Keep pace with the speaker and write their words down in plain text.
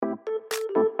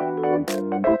Welcome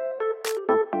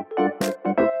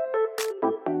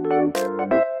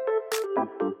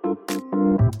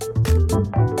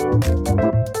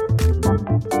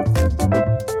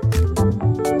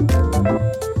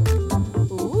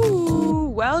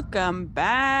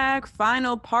back.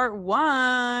 Final part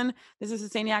one. This is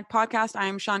the Saniac Podcast. I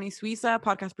am Shawnee Suisa,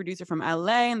 podcast producer from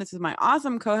LA, and this is my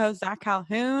awesome co-host, Zach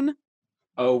Calhoun.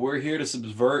 Oh, we're here to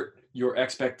subvert your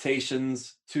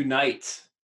expectations tonight.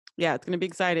 Yeah, it's going to be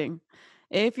exciting.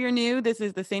 If you're new, this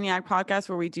is the Saniac Podcast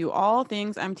where we do all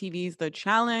things MTV's The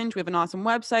Challenge. We have an awesome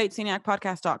website,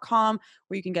 saniacpodcast.com,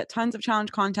 where you can get tons of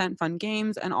challenge content, fun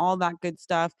games, and all that good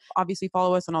stuff. Obviously,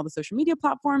 follow us on all the social media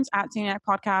platforms at Saniac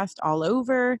Podcast all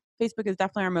over. Facebook is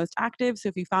definitely our most active. So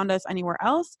if you found us anywhere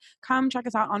else, come check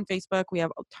us out on Facebook. We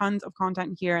have tons of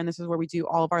content here, and this is where we do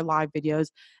all of our live videos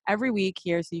every week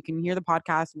here. So you can hear the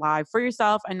podcast live for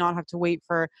yourself and not have to wait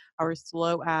for our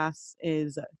slow ass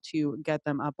is to get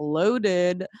them uploaded.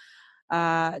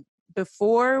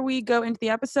 Before we go into the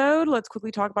episode, let's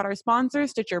quickly talk about our sponsor,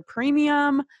 Stitcher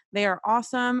Premium. They are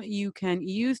awesome. You can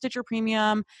use Stitcher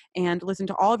Premium and listen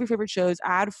to all of your favorite shows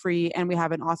ad-free, and we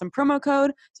have an awesome promo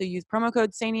code. So use promo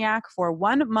code Saniac for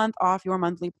 1 month off your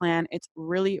monthly plan. It's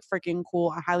really freaking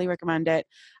cool. I highly recommend it.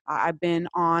 I've been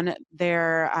on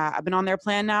their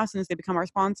plan now since they become our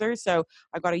sponsor. So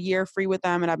I got a year free with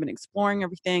them, and I've been exploring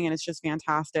everything, and it's just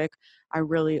fantastic. I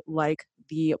really like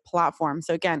the platform.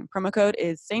 So again, promo code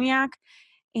is Saniac,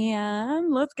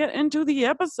 and let's get into the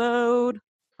episode.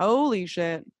 Holy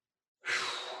shit.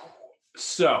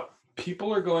 So,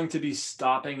 people are going to be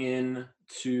stopping in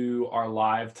to our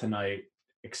live tonight,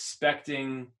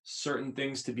 expecting certain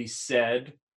things to be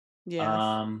said. Yes.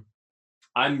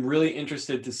 I'm really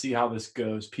interested to see how this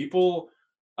goes. People,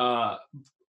 I'll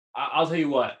tell you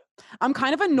what. I'm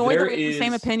kind of annoyed that we have the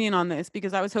same is- opinion on this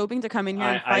because I was hoping to come in here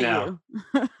and fight you.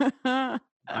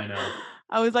 I know.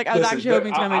 I was Listen, actually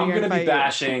hoping to come in here and fight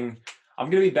you. I'm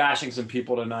going to be bashing some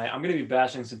people tonight. I'm going to be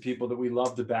bashing some people that we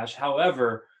love to bash.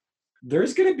 However,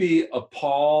 there's going to be a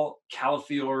Paul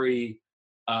Calafiore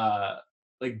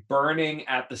like burning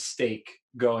at the stake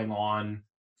going on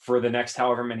for the next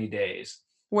however many days.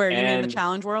 Where, you mean in the And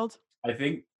challenge world? I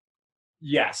think,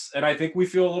 yes. And I think we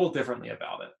feel a little differently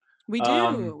about it. We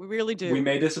do. We really do. We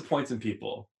may disappoint some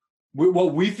people.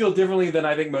 We feel differently than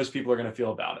I think most people are going to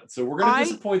feel about it. So we're going to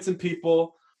disappoint some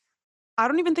people. I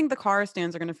don't even think the car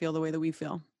stands are going to feel the way that we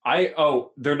feel.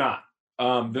 They're not.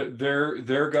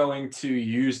 They're going to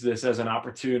use this as an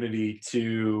opportunity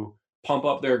to pump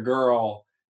up their girl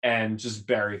and just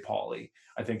bury Paulie,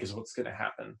 I think is what's going to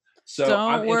happen. So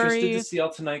I'm interested to see how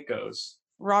tonight goes.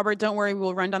 Robert, don't worry.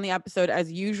 We'll run down the episode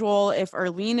as usual. If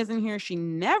Arlene isn't here, she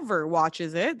never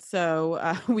watches it.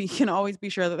 So we can always be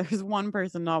sure that there's one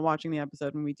person not watching the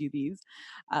episode when we do these.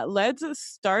 Let's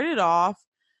start it off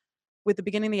with the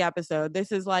beginning of the episode.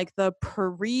 This is like the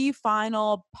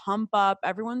pre-final pump up.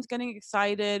 Everyone's getting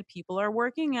excited. People are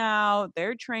working out.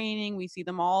 They're training. We see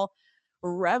them all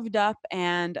revved up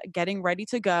and getting ready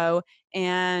to go.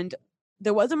 And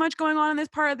there wasn't much going on in this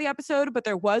part of the episode, but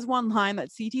there was one line that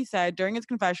CT said during his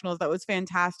confessionals that was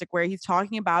fantastic, where he's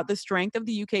talking about the strength of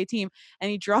the UK team, and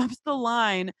he drops the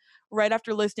line right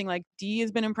after listing, like, D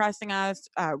has been impressing us,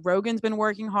 Rogan's been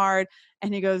working hard,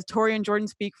 and he goes, Tori and Jordan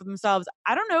speak for themselves.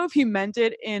 I don't know if he meant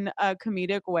it in a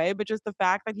comedic way, but just the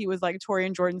fact that he was like, Tori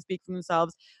and Jordan speak for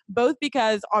themselves, both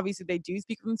because obviously they do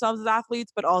speak for themselves as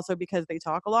athletes, but also because they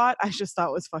talk a lot, I just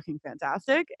thought was fucking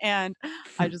fantastic. And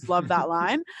I just love that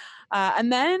line.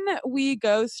 And then we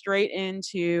go straight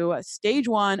into stage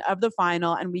one of the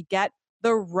final, and we get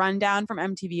the rundown from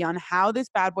MTV on how this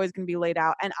bad boy is going to be laid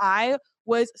out. And I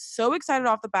was so excited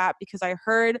off the bat because I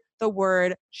heard the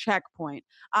word checkpoint.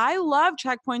 I love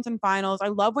checkpoints in finals. I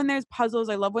love when there's puzzles.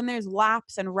 I love when there's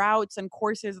laps and routes and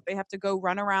courses that they have to go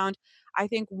run around. I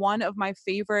think one of my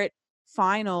favorite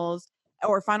finals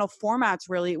or final formats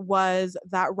really was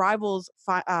that Rivals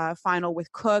final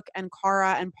with Cook and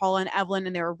Cara and Paula and Evelyn,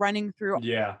 and they were running through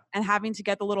and having to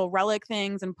get the little relic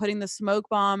things and putting the smoke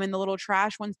bomb in the little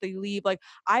trash once they leave. Like,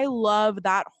 I love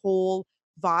that whole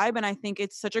vibe, and I think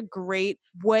it's such a great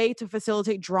way to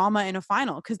facilitate drama in a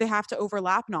final because they have to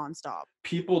overlap nonstop.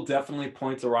 People definitely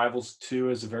point to Rivals 2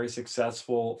 as a very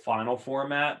successful final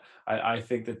format. I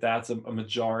think that that's a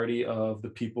majority of the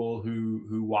people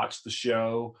who watch the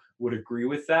show would agree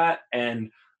with that.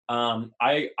 And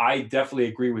I definitely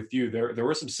agree with you. There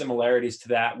were some similarities to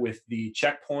that with the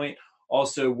checkpoint,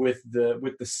 also with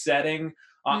the setting.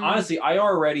 Honestly, I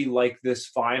already like this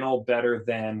final better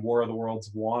than War of the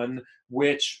Worlds 1,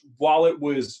 which while it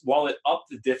upped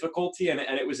the difficulty and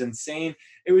it was insane,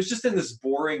 it was just in this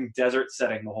boring desert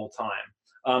setting the whole time.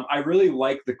 I really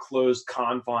like the closed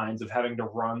confines of having to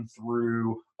run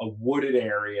through a wooded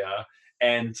area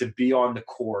and to be on the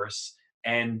course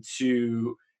and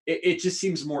to it just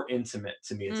seems more intimate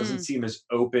to me. It doesn't Mm, seem as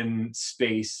open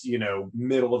space,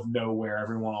 middle of nowhere,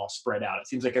 everyone all spread out. It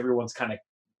seems like everyone's kind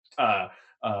of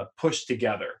uh, pushed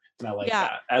together, and I like yeah,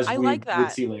 that, as I we like would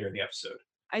that. see later in the episode.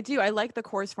 I do. I like the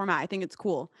course format. I think it's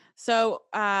cool. So,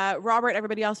 Robert,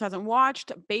 everybody else who hasn't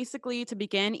watched, basically to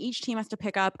begin, each team has to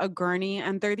pick up a gurney,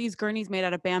 and they're these gurneys made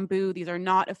out of bamboo. These are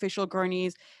not official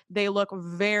gurneys. They look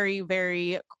very,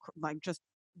 very like just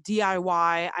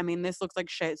DIY. I mean, this looks like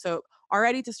shit. So,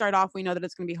 already to start off, we know that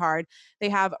it's going to be hard. They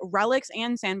have relics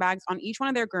and sandbags on each one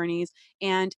of their gurneys,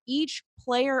 and each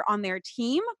player on their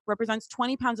team represents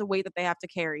 20 pounds of weight that they have to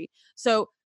carry. So,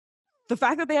 the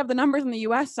fact that they have the numbers on the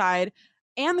US side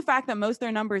and the fact that most of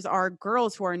their numbers are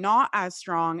girls who are not as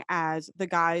strong as the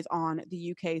guys on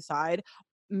the UK side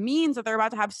means that they're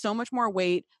about to have so much more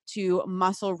weight to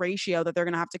muscle ratio that they're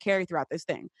going to have to carry throughout this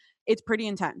thing. It's pretty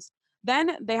intense.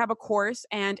 Then they have a course,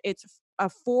 and it's a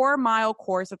 4 mile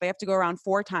course that they have to go around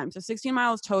 4 times. So 16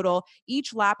 miles total.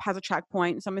 Each lap has a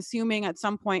checkpoint. So I'm assuming at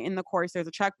some point in the course there's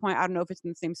a checkpoint. I don't know if it's in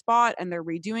the same spot and they're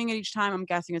redoing it each time. I'm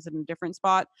guessing it's in a different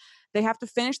spot. They have to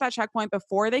finish that checkpoint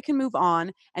before they can move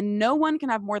on, and no one can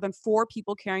have more than 4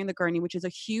 people carrying the gurney, which is a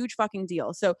huge fucking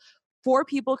deal. So 4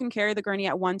 people can carry the gurney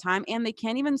at one time, and they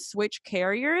can't even switch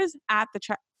carriers at the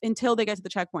check until they get to the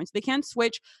checkpoint. So they can't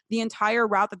switch the entire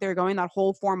route that they're going. That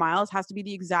whole 4 miles has to be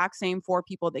the exact same 4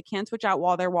 people. They can't switch out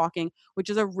while they're walking, which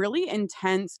is a really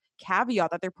intense caveat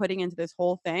that they're putting into this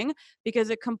whole thing, because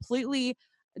it completely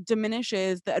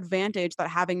diminishes the advantage that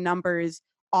having numbers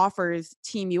offers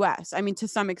Team US. I mean, to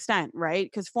some extent, right?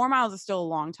 Because 4 miles is still a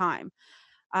long time.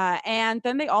 And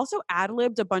then they also ad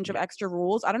libbed a bunch of Yeah. extra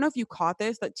rules. I don't know if you caught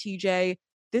this, that TJ,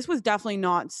 this was definitely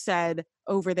not said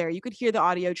over there. You could hear the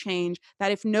audio change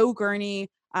that if no gurney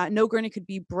could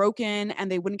be broken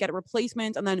and they wouldn't get a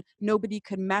replacement, and then nobody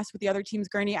could mess with the other team's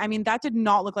gurney. I mean, that did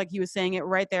not look like he was saying it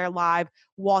right there live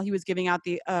while he was giving out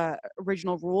the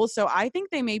original rules. So I think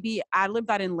they maybe ad lib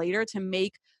that in later to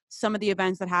make some of the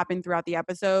events that happen throughout the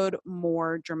episode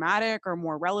more dramatic or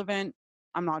more relevant.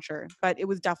 I'm not sure, but it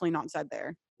was definitely not said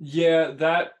there. Yeah,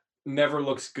 that never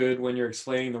looks good when you're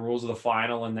explaining the rules of the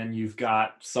final and then you've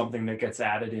got something that gets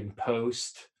added in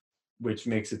post, which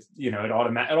makes it, it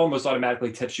almost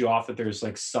automatically tips you off that there's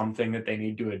like something that they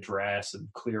need to address and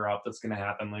clear up that's going to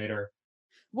happen later.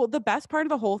 Well, the best part of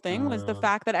the whole thing was the Uh,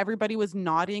 fact that everybody was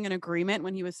nodding in agreement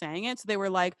when he was saying it. So they were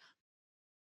like,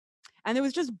 and there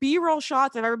was just B-roll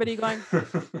shots of everybody going,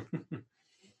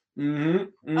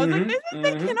 mhm, I was like, mhm,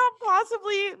 they mhm. cannot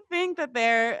possibly think that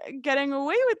they're getting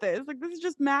away with this. Like, this is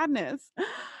just madness.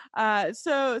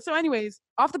 So anyways,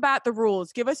 off the bat, the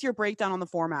rules. Give us your breakdown on the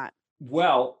format.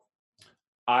 Well,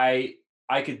 I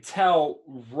I could tell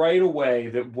right away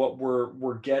that what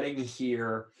we're getting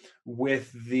here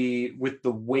with the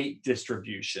weight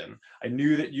distribution. I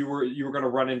knew that you were going to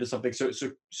run into something. So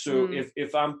Mm,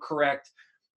 if I'm correct,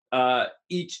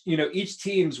 each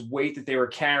team's weight that they were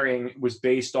carrying was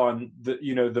based on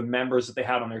the members that they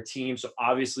had on their team. So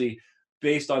obviously,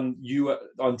 based on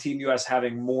Team US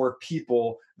having more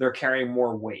people, they're carrying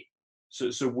more weight.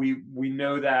 So we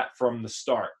know that from the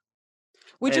start.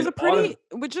 And which is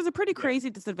a pretty yeah, crazy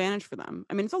disadvantage for them.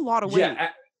 I mean, it's a lot of weight. yeah,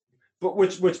 but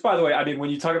which by the way, I mean, when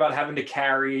you talk about having to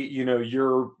carry,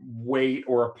 your weight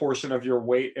or a portion of your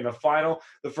weight in a final,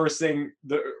 the first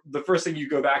thing you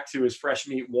go back to is Fresh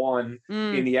Meat 1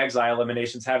 in Mm, the Exile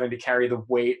eliminations, having to carry the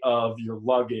weight of your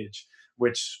luggage,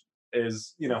 which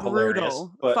is, hilarious.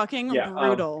 brutal. But Fucking yeah,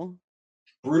 brutal.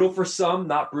 brutal for some,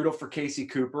 not brutal for Casey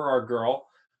Cooper, our girl.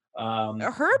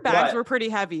 Her bags But were pretty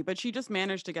heavy, but she just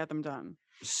managed to get them done.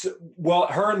 well,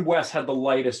 her and Wes had the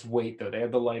lightest weight, though. They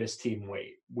had the lightest team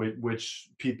weight, which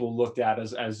people looked at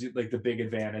as like the big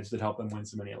advantage that helped them win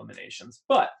so many eliminations.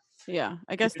 But Yeah,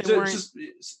 I guess they it's weren't just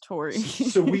Tory.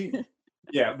 so we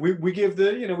give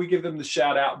we give them the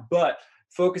shout out. But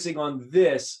focusing on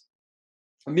this,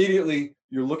 immediately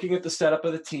you're looking at the setup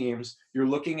of the teams, you're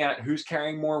looking at who's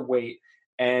carrying more weight,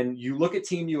 and you look at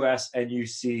Team US and you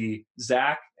see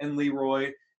Zach and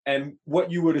Leroy and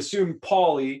what you would assume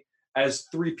Paulie as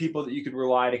three people that you could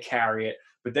rely to carry it.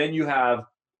 But then you have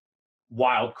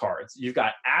wild cards. You've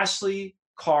got Ashley,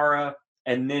 Kara,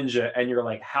 and Ninja, and you're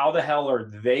like, how the hell are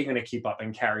they going to keep up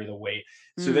and carry the weight?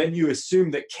 So Mm, then you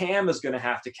assume that Cam is going to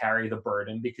have to carry the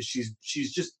burden because she's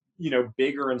just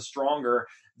bigger and stronger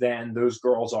than those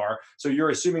girls are. So you're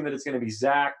assuming that it's going to be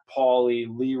Zach, Paulie,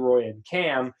 Leroy, and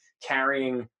Cam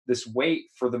carrying this weight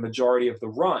for the majority of the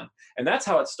run, and that's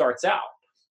how it starts out.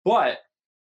 But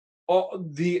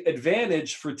the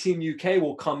advantage for Team UK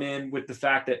will come in with the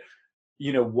fact that,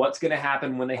 what's going to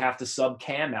happen when they have to sub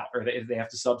Cam out, or if they have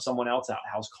to sub someone else out.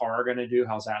 How's Cara going to do?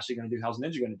 How's Ashley going to do? How's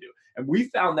Ninja going to do? And we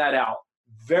found that out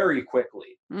very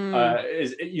quickly.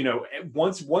 Mm.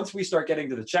 Once we start getting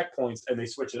to the checkpoints and they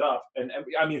switch it up, and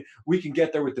I mean, we can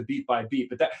get there with the beat by beat,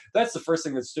 but that's the first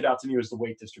thing that stood out to me was the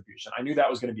weight distribution. I knew that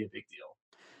was going to be a big deal.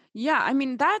 Yeah, I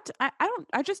mean that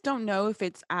I just don't know if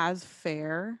it's as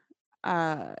fair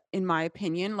in my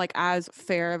opinion, like as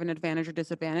fair of an advantage or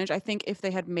disadvantage. I think if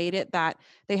they had made it that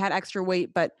they had extra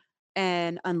weight but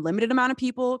an unlimited amount of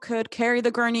people could carry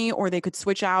the gurney or they could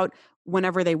switch out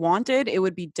whenever they wanted, it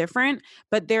would be different,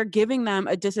 but they're giving them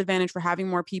a disadvantage for having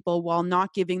more people while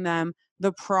not giving them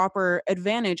the proper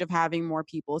advantage of having more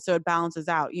people, so it balances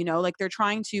out, like they're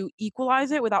trying to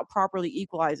equalize it without properly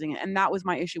equalizing it, and that was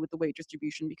my issue with the weight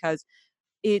distribution because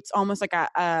it's almost like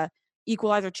a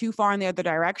equalizer too far in the other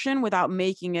direction without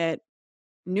making it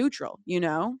neutral.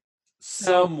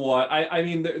 So Somewhat. I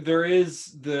mean, there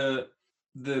is the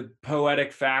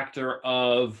poetic factor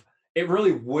of it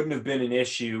really wouldn't have been an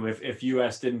issue if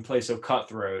US didn't play so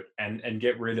cutthroat and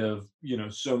get rid of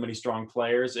so many strong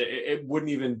players. It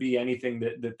wouldn't even be anything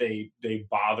that they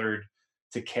bothered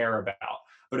to care about.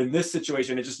 But in this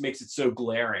situation, it just makes it so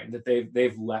glaring that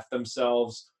they've left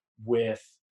themselves with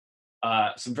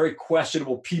some very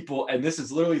questionable people, and this is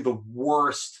literally the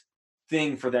worst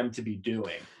thing for them to be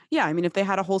doing. yeah, I mean, if they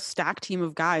had a whole stack team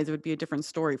of guys, it would be a different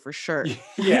story for sure.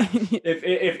 Yeah.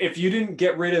 If you didn't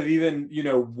get rid of even,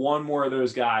 one more of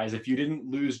those guys, if you didn't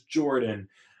lose Jordan,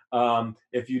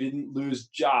 if you didn't lose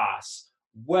Josh,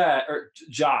 Wes,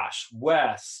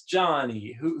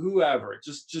 Johnny, whoever,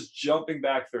 just jumping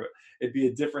back through it, it'd be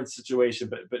a different situation.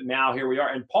 But now here we are.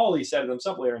 And Paulie said it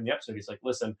himself later in the episode. He's like,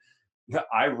 listen,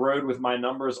 I rode with my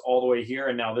numbers all the way here,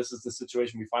 and now this is the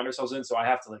situation we find ourselves in. So I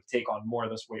have to take on more of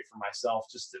this weight for myself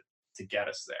just to get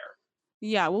us there.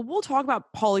 Yeah, well, we'll talk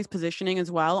about Paulie's positioning as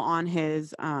well on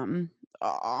his on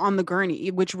the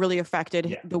gurney, which really affected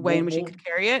Yeah. the way in which he could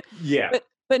carry it. Yeah.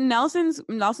 But Nelson's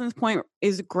point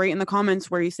is great in the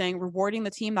comments where he's saying rewarding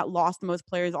the team that lost the most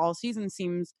players all season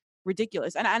seems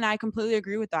ridiculous. And I completely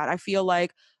agree with that. I feel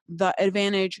like the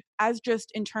advantage as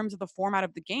just in terms of the format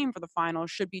of the game for the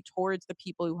finals should be towards the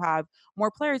people who have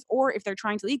more players, or if they're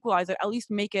trying to equalize it, at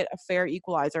least make it a fair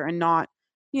equalizer and not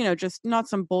just not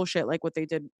some bullshit like what they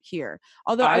did here.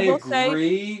 Although I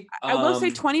agree. I will say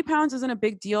 20 pounds isn't a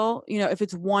big deal, if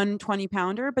it's one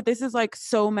 20-pounder, but this is like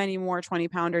so many more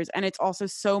 20-pounders, and it's also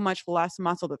so much less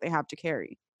muscle that they have to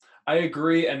carry. I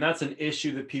agree, and that's an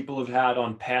issue that people have had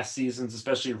on past seasons,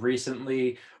 especially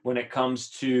recently, when it comes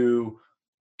to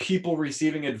people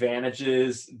receiving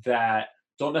advantages that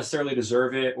don't necessarily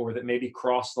deserve it or that maybe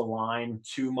cross the line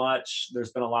too much.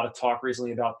 There's been a lot of talk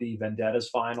recently about the Vendettas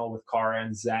final with Cara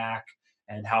and Zach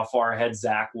and how far ahead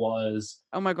Zach was.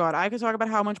 Oh my God, I could talk about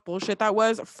how much bullshit that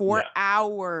was for Yeah.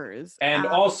 hours. And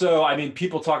also, I mean,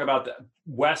 people talk about that.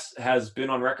 Wes has been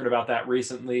on record about that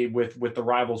recently with the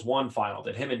Rivals One final,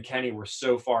 that him and Kenny were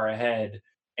so far ahead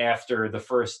after the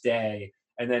first day,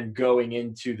 and then going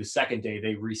into the second day,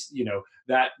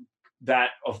 that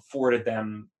afforded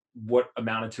them what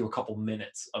amounted to a couple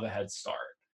minutes of a head start.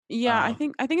 Yeah, I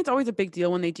think it's always a big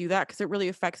deal when they do that because it really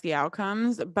affects the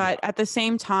outcomes. But Yeah. at the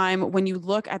same time, when you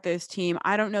look at this team,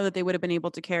 I don't know that they would have been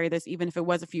able to carry this even if it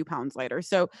was a few pounds lighter.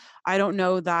 So I don't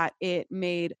know that it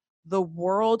made the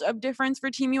world of difference for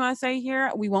Team USA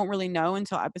here. We won't really know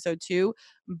until episode 2,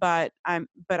 but I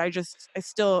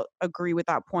still agree with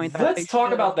that point that they Let's talk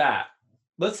should. about that.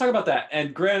 Let's talk about that.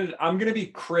 And granted, I'm going to be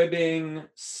cribbing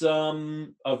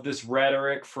some of this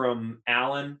rhetoric from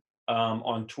Alan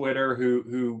on Twitter,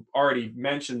 who already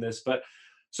mentioned this. But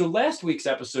so last week's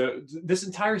episode, this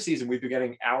entire season, we've been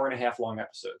getting hour and a half long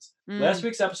episodes. Last Mm,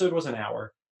 week's episode was an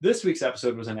hour. This week's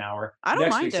episode was an hour. I don't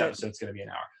Next mind week's it. episode is going to be an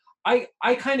hour.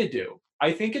 I kind of do.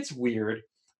 I think it's weird.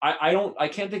 I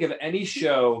can't think of any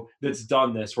show that's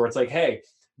done this where it's like, hey,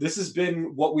 this has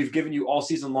been what we've given you all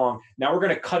season long. Now we're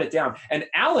going to cut it down. And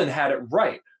Alan had it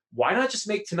right. Why not just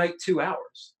make tonight 2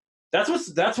 hours? That's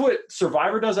what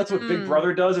Survivor does. That's what Big Mm.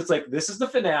 Brother does. It's like, this is the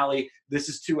finale. This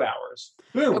is 2 hours.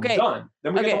 Boom, Okay. done.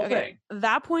 Then we get the whole Okay. thing.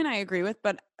 That point I agree with,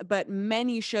 but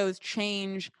many shows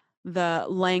change the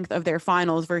length of their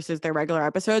finals versus their regular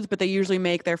episodes, but they usually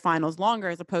make their finals longer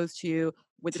as opposed to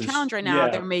with the challenge right now,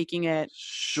 they're Yeah, making it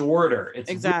shorter. It's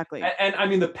weird. exactly. And I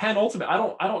mean the penultimate. I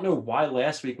don't know why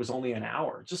last week was only an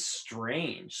hour. Just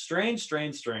strange.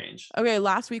 Okay,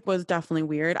 last week was definitely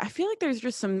weird. I feel like there's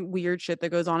just some weird shit that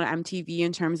goes on at MTV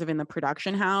in terms of in the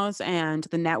production house and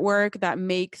the network that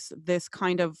makes this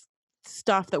kind of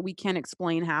stuff that we can't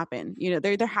explain happen.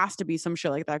 There has to be some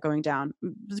shit like that going down.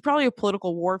 There's probably a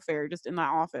political warfare just in that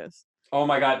office. Oh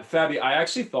my God, Fabi, I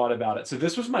actually thought about it. So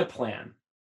this was my plan.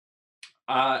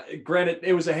 Granted,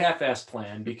 it was a half-assed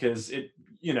plan because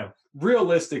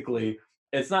realistically,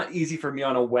 it's not easy for me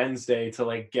on a Wednesday to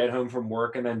like get home from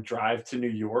work and then drive to New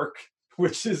York,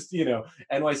 which is,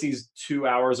 NYC's 2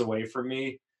 hours away from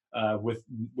me,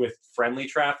 with friendly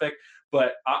traffic.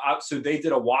 But so they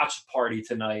did a watch party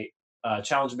tonight.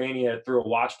 Challenge Mania threw a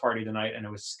watch party tonight, and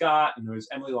it was Scott, and it was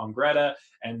Emily Longretta,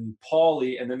 and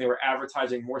Paulie, and then they were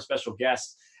advertising more special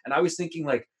guests. And I was thinking,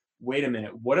 like, wait a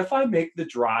minute, what if I make the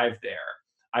drive there?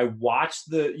 I watched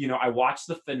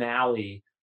the finale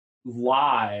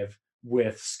live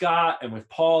with Scott and with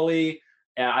Paulie.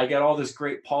 And I get all this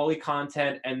great Paulie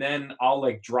content, and then I'll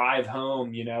like drive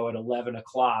home, at 11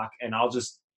 o'clock, and I'll do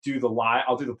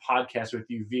the podcast with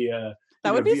you via,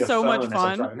 That would be via so much phone as I'm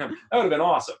fun. driving home. That would have been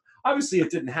awesome. Obviously, it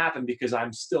didn't happen because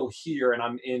I'm still here and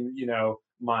I'm in,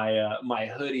 my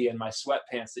hoodie and my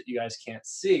sweatpants that you guys can't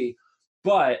see.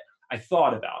 But I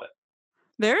thought about it.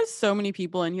 There's so many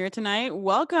people in here tonight.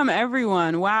 Welcome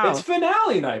everyone. It's Wow.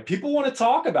 finale night. People want to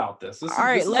talk about this. This All is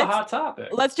right, this is a hot topic.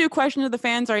 let's do a question to the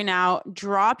fans right now.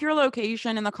 Drop your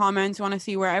location in the comments. We want to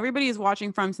see where everybody is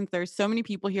watching from since there's so many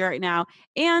people here right now.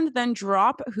 And then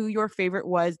drop who your favorite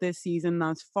was this season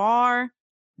thus far.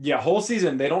 Yeah, whole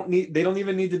season. They don't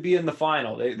even need to be in the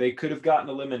final. They could have gotten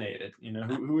eliminated.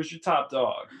 Who was your top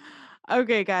dog?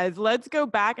 Okay, guys, let's go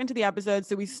back into the episode.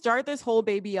 So we start this whole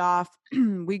baby off.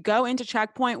 We go into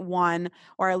checkpoint 1,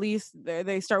 or at least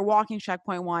they start walking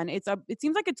checkpoint 1. It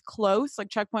seems like it's close. Like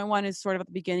checkpoint 1 is sort of at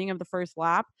the beginning of the first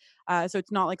lap. So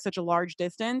it's not like such a large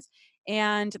distance.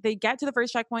 And they get to the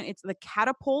first checkpoint. It's the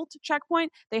catapult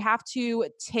checkpoint. They have to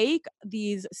take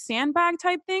these sandbag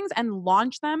type things and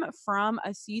launch them from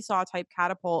a seesaw type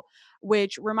catapult,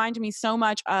 which reminded me so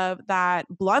much of that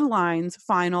Bloodlines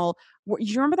final.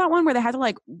 You remember that one where they had to,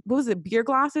 like, what was it, beer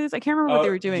glasses? I can't remember what they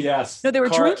Oh were doing. yes, No, they were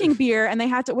drinking beer and they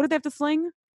had to, what did they have to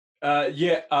sling?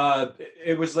 Yeah,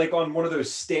 it was like on one of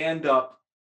those stand up.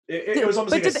 It was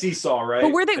almost But like a seesaw,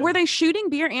 but right? were they shooting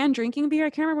beer and drinking beer? I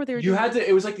can't remember what they were You doing. had to.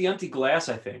 It was like the empty glass,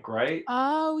 I think, right?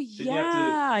 Oh Didn't you have to,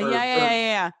 yeah. Yeah, yeah, yeah, or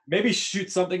yeah. maybe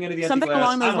shoot something into the empty Something glass?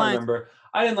 along I those don't lines. remember.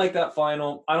 I didn't like that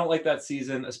final. I don't like that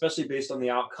season, especially based on the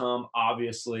outcome,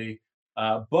 obviously.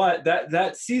 But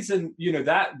that season,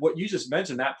 that what you just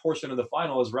mentioned, that portion of the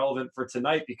final is relevant for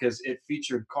tonight because it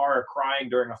featured Cara crying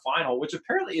during a final, which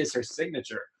apparently is her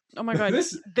signature. Oh my god.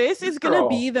 this This this is gonna girl,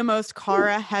 be the most whew,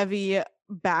 Cara heavy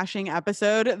bashing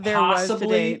episode there was to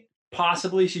date.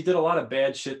 possibly she did a lot of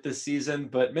bad shit this season,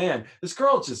 but man, this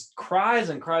girl just cries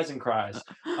and cries and cries.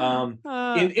 Uh,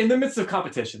 In the midst of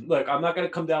competition. Look, I'm not going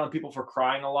to come down on people for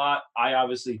crying a lot. I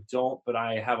obviously don't, but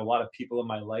I have a lot of people in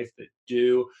my life that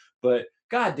do. But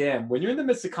goddamn, when you're in the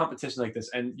midst of competition like this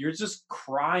and you're just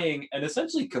crying and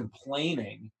essentially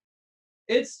complaining,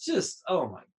 it's just, oh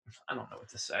my, I don't know what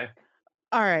to say.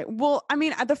 All right. Well, I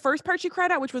mean, at the first part she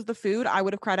cried at, which was the food, I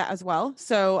would have cried at as well.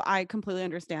 So I completely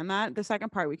understand that. The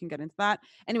second part, we can get into that.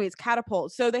 Anyways,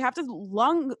 catapult. So they have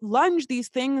to lunge these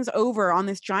things over on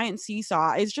this giant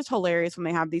seesaw. It's just hilarious when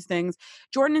they have these things.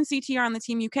 Jordan and CT are on the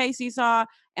Team UK seesaw,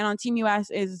 and on Team US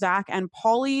is Zach and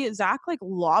Paulie. Zach like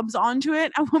lobs onto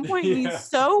it at one point, and he's Yeah.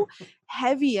 so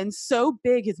heavy and so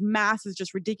big. His mass is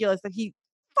just ridiculous that he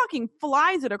fucking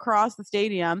flies it across the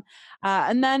stadium.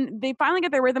 And then they finally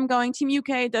get their rhythm going. Team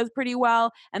UK does pretty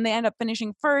well, and they end up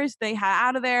finishing first. They head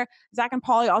out of there. Zach and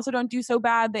Paulie also don't do so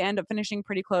bad. They end up finishing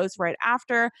pretty close right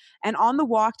after. And on the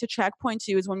walk to checkpoint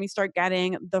 2 is when we start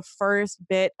getting the first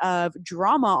bit of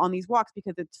drama on these walks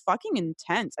because it's fucking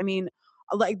intense. I mean,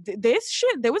 like this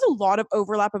shit, there was a lot of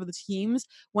overlap of the teams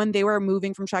when they were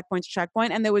moving from checkpoint to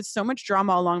checkpoint, and there was so much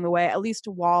drama along the way, at least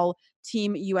while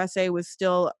Team USA was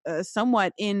still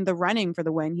somewhat in the running for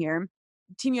the win here.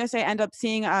 Team USA end up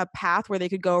seeing a path where they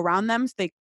could go around them, so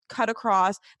they cut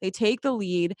across, they take the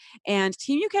lead, and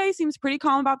Team UK seems pretty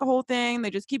calm about the whole thing. They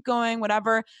just keep going,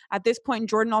 whatever. At this point,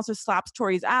 Jordan also slaps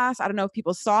Tori's ass. I don't know if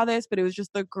people saw this, but it was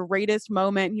just the greatest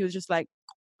moment. He was just like,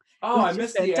 it Oh, was I just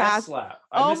missed the ass fantastic. slap.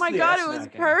 I Oh missed my the god, ass it was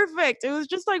smacking. perfect. It was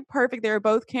just like perfect. They were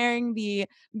both carrying the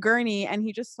gurney and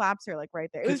he just slaps her like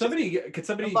right there. It Could was just, somebody could I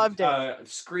somebody loved it.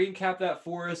 screen cap that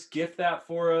for us, gift that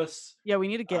for us? Yeah, we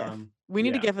need a GIF. We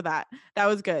need a Yeah. GIF of that. That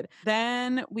was good.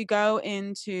 Then we go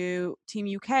into Team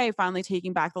UK finally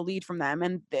taking back the lead from them.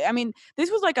 And I mean, this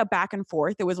was like a back and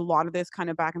forth. There was a lot of this kind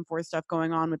of back and forth stuff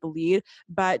going on with the lead.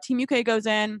 But Team UK goes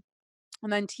in.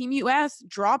 And then Team US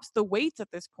drops the weights at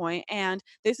this point, and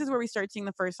this is where we start seeing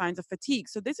the first signs of fatigue.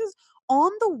 So this is on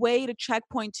the way to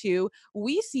checkpoint 2.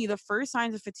 We see the first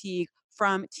signs of fatigue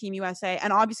from Team USA,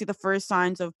 and obviously the first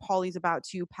signs of Paulie's about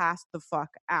to pass the fuck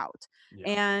out. Yeah.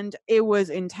 And it was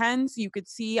intense. You could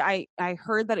see, I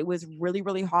heard that it was really,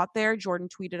 really hot there. Jordan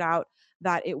tweeted out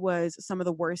that it was some of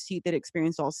the worst heat they'd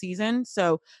experienced all season.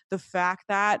 So the fact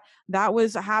that that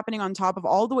was happening on top of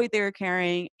all the weight they were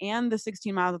carrying and the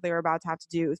 16 miles that they were about to have to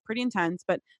do was pretty intense.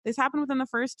 But this happened within the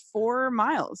first 4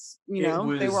 miles. It They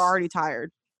were was already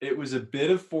tired. it was a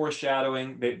bit of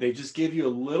foreshadowing. They just give you a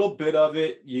little bit of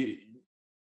it.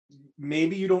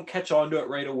 Maybe you don't catch on to it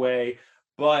right away,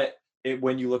 but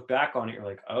when you look back on it, you're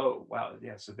like, oh wow,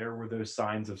 yeah. So there were those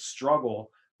signs of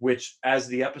struggle, which as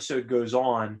the episode goes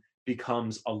on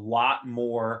becomes a lot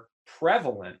more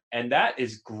prevalent, and that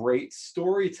is great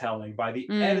storytelling by the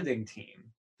Mm, editing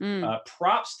team. mm.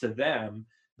 Props to them.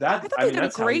 I thought they did a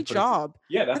That's how you great put it. job.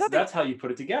 Yeah, I thought they that's how you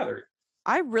put it together.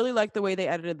 I really like the way they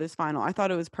edited this final. I thought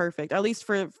it was perfect, at least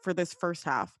for this first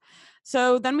half.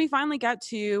 So then we finally get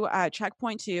to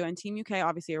checkpoint 2, and Team UK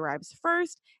obviously arrives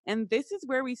first. And this is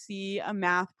where we see a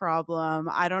math problem.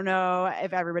 I don't know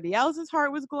if everybody else's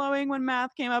heart was glowing when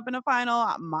math came up in a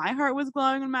final. My heart was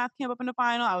glowing when math came up in a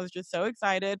final. I was just so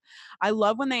excited. I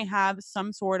love when they have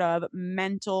some sort of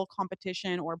mental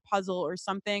competition or puzzle or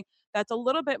something that's a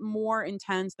little bit more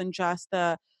intense than just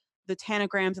the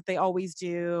tanagrams that they always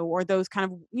do, or those kind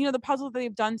of, the puzzles that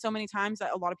they've done so many times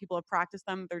that a lot of people have practiced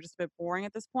them. They're just a bit boring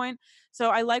at this point. So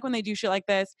I like when they do shit like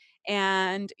this.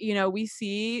 And, we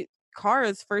see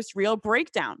Kara's first real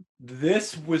breakdown.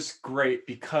 This was great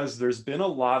because there's been a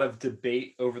lot of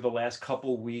debate over the last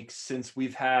couple weeks since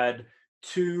we've had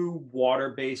two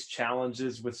water-based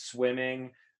challenges with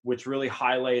swimming, which really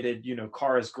highlighted,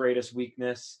 Kara's greatest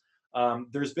weakness.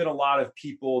 There's been a lot of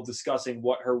people discussing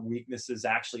what her weaknesses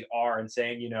actually are and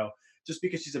saying, just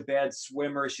because she's a bad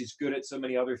swimmer, she's good at so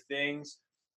many other things.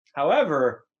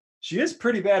 However, she is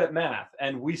pretty bad at math,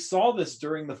 and we saw this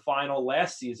during the final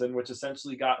last season, which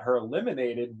essentially got her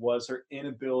eliminated, was her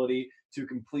inability to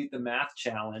complete the math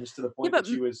challenge to the Yeah, point but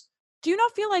that she was. do you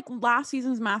not feel like last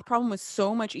season's math problem was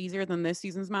so much easier than this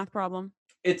season's math problem?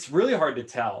 It's really hard to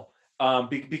tell,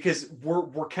 because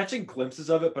we're catching glimpses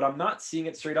of it, but I'm not seeing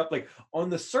it straight up. Like on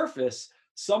the surface,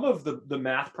 some of the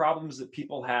math problems that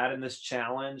people had in this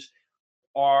challenge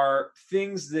are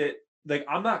things that, like,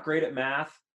 I'm not great at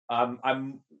math.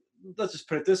 I'm Let's just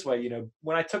put it this way.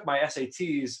 When I took my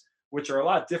SATs, which are a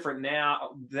lot different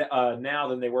now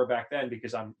than they were back then,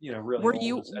 because I'm really Were old,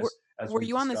 you were, as were we've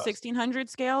you on the discussed. 1600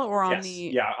 scale or on Yes, the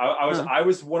yeah, I was uh, I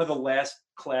was one of the last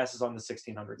classes on the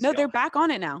 1600 No, scale. they're back on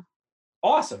it now.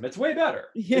 Awesome, it's way better.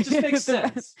 It Yeah, just makes they're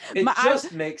back. sense. It I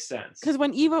just makes sense. Because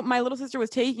when Eva, my little sister, was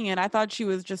taking it, I thought she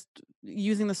was just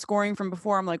using the scoring from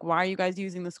before. I'm like, why are you guys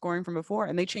using the scoring from before?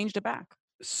 And they changed it back.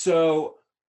 So,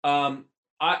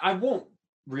 I won't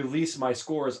release my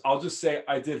scores. I'll just say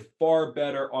I did far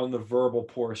better on the verbal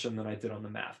portion than I did on the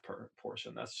math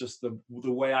portion. That's just the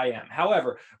way I am.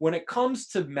 However, when it comes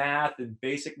to math and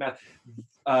basic math,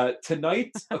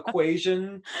 tonight's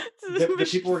equation that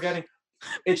people were getting,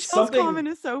 it's Michelle's something comment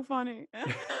is so funny.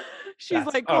 She's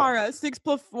that's like, oh Kara, 6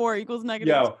 + 4 = -2.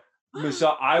 yo,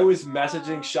 Michelle, I was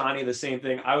messaging Shawnee the same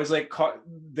thing. I was like,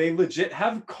 they legit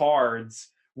have cards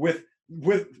with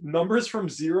numbers from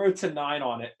 0 to 9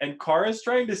 on it, and Kara's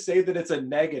trying to say that it's a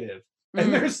negative, and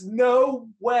Mm. there's no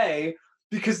way,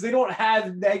 because they don't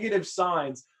have negative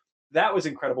signs. That was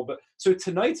incredible. But so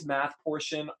tonight's math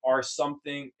portion are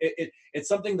something. It's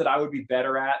something that I would be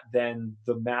better at than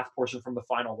the math portion from the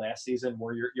final last season,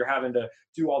 where you're having to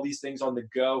do all these things on the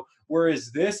go.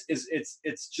 Whereas this is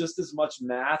it's just as much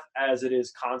math as it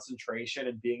is concentration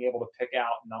and being able to pick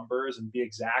out numbers and be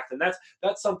exact. And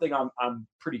that's something I'm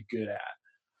pretty good at.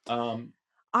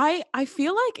 I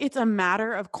feel like it's a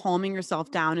matter of calming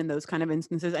yourself down in those kind of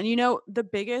instances. And the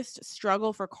biggest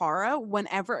struggle for Kara,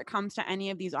 whenever it comes to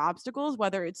any of these obstacles,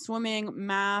 whether it's swimming,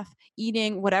 math,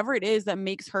 eating, whatever it is that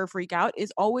makes her freak out,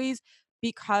 is always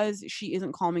because she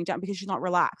isn't calming down, because she's not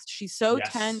relaxed. She's so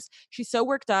Yes. tense, she's so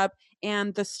worked up,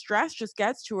 and the stress just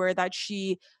gets to her that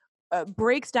she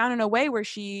breaks down in a way where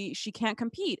she can't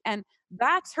compete. And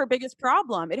that's her biggest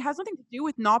problem. It has nothing to do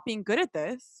with not being good at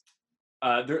this.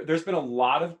 There's been a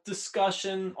lot of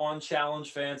discussion on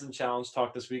Challenge Fans and Challenge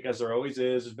Talk this week, as there always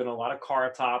is. There's been a lot of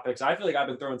car topics. I feel like I've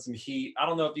been throwing some heat. I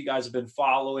don't know if you guys have been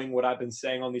following what I've been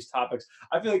saying on these topics.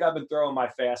 I feel like I've been throwing my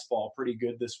fastball pretty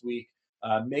good this week,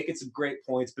 making some great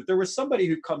points. But there was somebody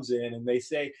who comes in and they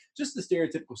say just the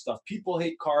stereotypical stuff. People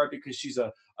hate Cara because she's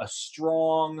a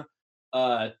strong,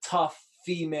 tough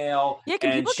female, Yeah, can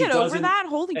and people she get over doesn't that?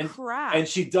 Holy and crap. and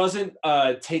she doesn't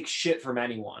take shit from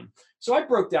anyone. So I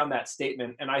broke down that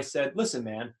statement and I said, listen,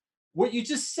 man, what you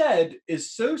just said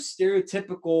is so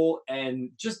stereotypical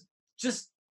and just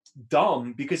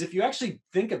dumb, because if you actually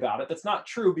think about it, that's not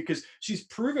true, because she's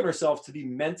proven herself to be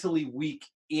mentally weak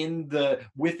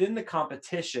within the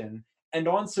competition and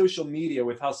on social media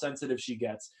with how sensitive she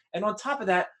gets. And on top of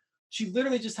that, she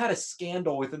literally just had a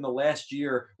scandal within the last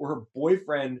year where her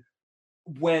boyfriend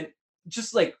went,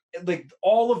 just like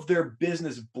all of their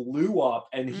business blew up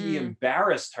and he Mm.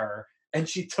 embarrassed her, and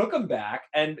she took him back,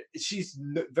 and she's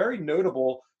very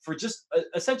notable for just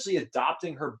essentially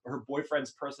adopting her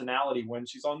boyfriend's personality when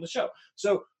she's on the show.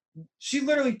 So she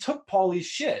literally took Paulie's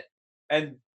shit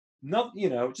and not,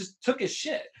 just took his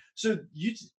shit. So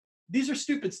these are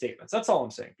stupid statements. That's all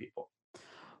I'm saying, people.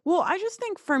 Well, I just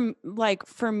think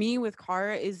for me with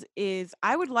Cara is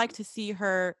I would like to see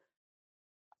her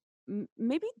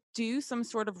maybe do some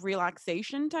sort of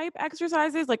relaxation type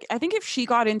exercises. Like, I think if she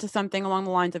got into something along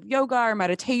the lines of yoga or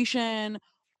meditation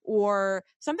or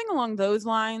something along those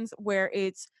lines where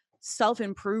it's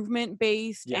self-improvement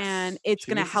based and Yes, it's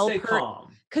she going to needs to help stay her,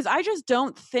 calm. cuz I just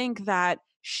don't think that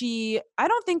I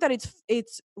don't think that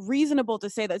it's reasonable to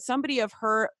say that somebody of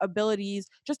her abilities,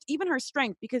 just even her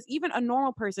strength, because even a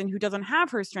normal person who doesn't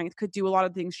have her strength could do a lot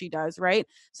of things she does, right?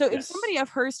 So if Yes. somebody of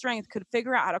her strength could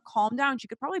figure out how to calm down, she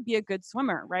could probably be a good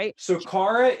swimmer, right? So She,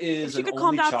 Cara if is she an could calm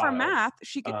only down for child. math,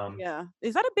 she could. Um, Yeah,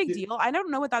 is that a big d- deal? I don't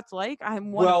know what that's like.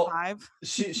 I'm one of well, five.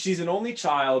 she's an only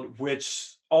child,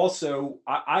 which also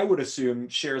I would assume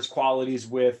shares qualities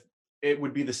with. It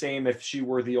would be the same if she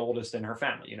were the oldest in her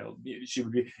family. She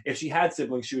would be, if she had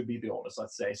siblings, she would be the oldest.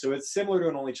 Let's say, so it's similar to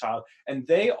an only child, and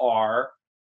they are,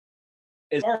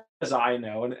 as far as I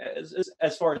know, and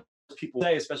as far as people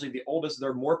say, especially the oldest,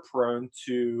 they're more prone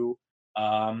to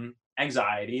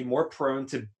anxiety, more prone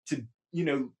to you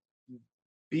know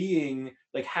being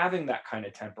like having that kind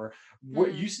of temper.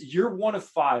 Mm. You're one of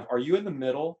five. Are you in the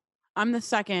middle? I'm the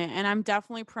second, and I'm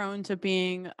definitely prone to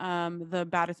being the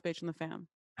baddest bitch in the fam.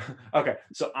 Okay,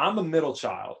 so I'm a middle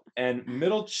child, and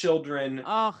middle children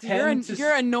Oh, tend to,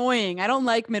 you're annoying. I don't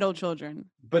like middle children.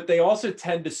 but they also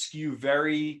tend to skew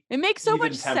very It makes so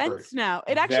much even tempered. sense now.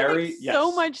 It actually makes Very, so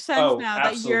yes. much sense Oh, now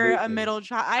that you're a absolutely. middle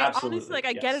child. I honestly, Absolutely. like,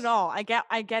 I get it Yes. all. I get it.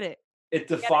 It I get it.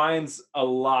 defines a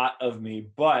lot of me,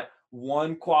 but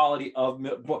one quality of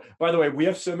by the way, we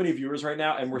have so many viewers right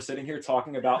now, and we're sitting here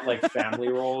talking about like family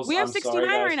roles. We have I'm sorry, 69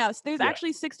 right guys. now. So there's Yeah.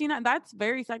 actually 69. That's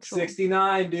very sexual.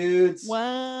 69 dudes.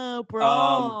 Wow, Um,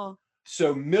 bro.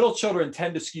 so middle children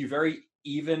tend to skew very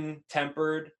even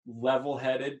tempered, level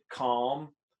headed,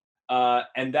 calm.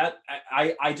 And that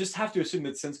I just have to assume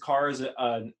that since Cara is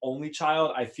an only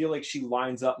child, I feel like she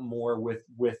lines up more with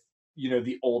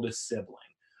the oldest sibling.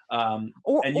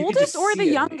 Or And you can oldest just or the see it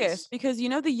in youngest, these. because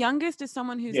the youngest is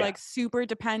someone who's Yeah. like super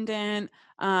dependent,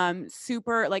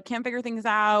 super like can't figure things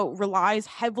out, relies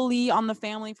heavily on the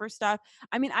family for stuff.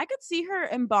 I mean, I could see her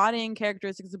embodying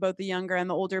characteristics of both the younger and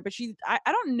the older, but I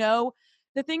don't know.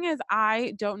 The thing is,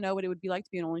 I don't know what it would be like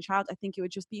to be an only child. I think it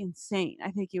would just be insane.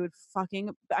 I think it would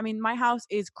I mean, my house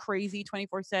is crazy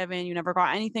 24/7. You never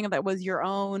got anything that was your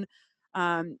own.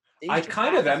 I It's just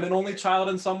kind of that's am an only weird. child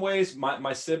in some ways.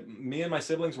 Me and my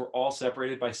siblings were all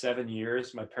separated by 7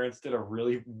 years. My parents did a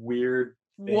really weird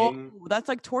Whoa, thing. that's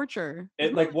like torture.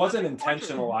 It like That's wasn't like torture.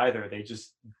 intentional either. They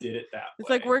just did it that It's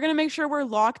like way. we're gonna make sure we're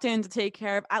locked in to take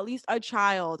care of at least a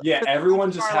child Yeah, for the rest everyone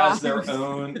of just our has their lives.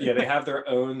 own. Yeah, they have their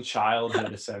own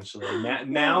childhood essentially. Oh.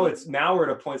 Now we're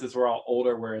at a point since we're all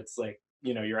older where it's like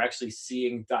you're actually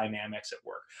seeing dynamics at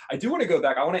work. I do want to go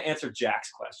back. I want to answer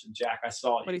Jack's question. Jack, I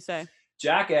saw What do you. you say?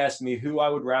 Jack asked me who I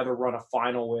would rather run a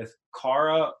final with,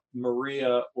 Cara,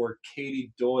 Maria, or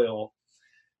Katie Doyle.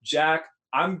 Jack,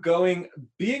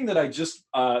 being that I just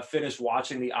finished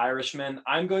watching The Irishman,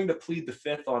 I'm going to plead the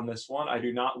fifth on this one. I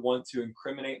do not want to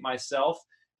incriminate myself,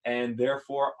 and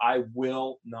therefore I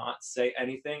will not say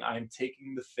anything. I am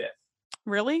taking the fifth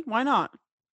Really? Why not?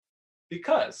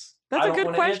 because That's I a don't good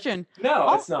want to answer. question. No,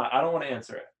 I'll it's not. I don't want to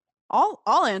answer it.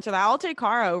 I'll answer that. I'll take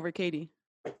Cara over Katie.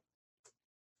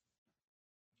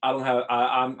 I don't have.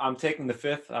 I'm taking the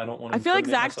fifth. I don't want to I feel like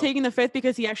incriminate Zach's myself. taking the fifth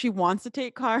because he actually wants to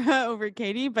take Cara over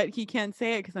Katie, but he can't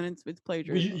say it because then it's Well,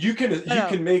 plagiarism. you No,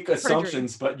 can make perjury.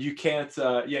 assumptions, but you can't.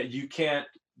 Yeah, you can't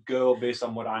go based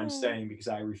on what I'm saying because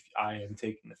I am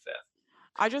taking the fifth.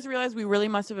 I just realized we really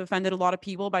must have offended a lot of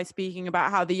people by speaking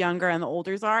about how the younger and the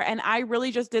olders are. And I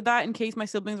really just did that in case my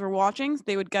siblings were watching. So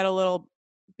they would get a little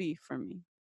beef from me.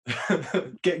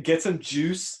 Get some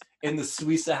juice in the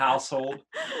Suiza household.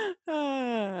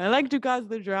 I like to cause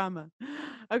the drama.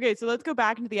 Okay, so let's go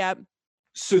back into the app.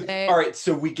 So Eh, all right,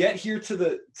 so we get here to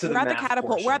the we're at the math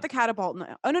catapult. We're at portion. the catapult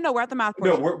now. Oh no, we're at the math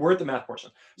No, portion. we're at the math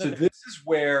portion. So Okay. this is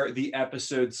where the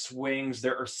episode swings.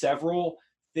 There are several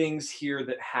things here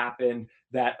that happen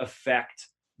that affect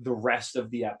the rest of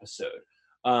the episode.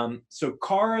 So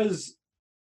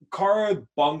Kara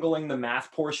bungling the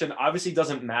math portion obviously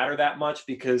doesn't matter that much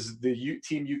because the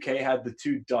Team UK had the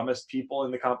two dumbest people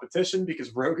in the competition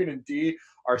because Rogan and Dee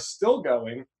are still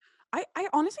going. I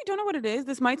honestly don't know what it is.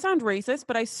 This might sound racist,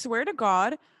 but I swear to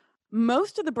God,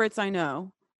 most of the Brits I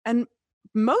know, and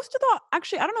most of the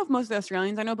actually, I don't know if most of the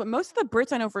Australians I know, but most of the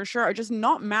Brits I know for sure are just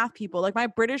not math people. Like my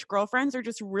British girlfriends are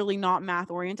just really not math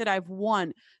oriented. I have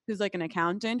one who's like an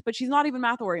accountant, but she's not even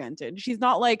math oriented. She's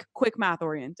not like quick math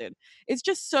oriented. It's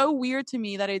just so weird to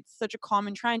me that it's such a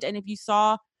common trend. And if you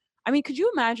saw, I mean, could you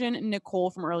imagine Nicole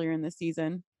from earlier in the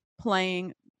season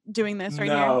playing doing this right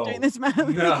here, doing No, this math?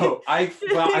 no. I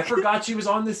forgot she was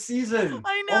on this season.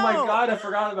 I Oh my know. God, I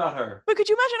forgot about her. But could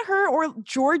you imagine her or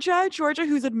Georgia,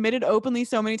 who's admitted openly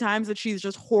so many times that she's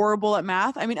just horrible at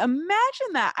math? I mean,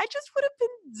 imagine that. I just would have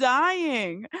been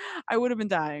dying. I would have been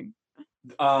dying.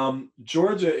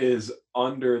 Georgia is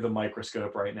under the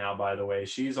microscope right now, by the way.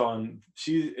 She is on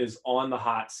the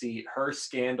hot seat. Her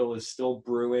scandal is still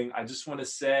brewing. I just want to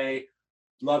say,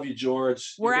 love you,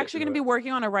 George. We're You'll get actually going to through be it.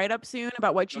 working on a write up soon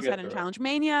about what she You'll said get in through it. Challenge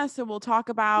Mania. So Listen, she's we'll talk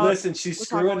about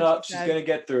screwing what she up. She's said. gonna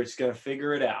get through it. She's gonna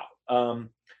figure it out.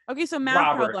 Okay, so math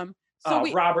Robert. problem. So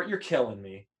we Robert, you're killing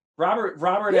me. Robert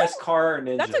who S. Kara or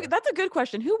Ninja. that's a good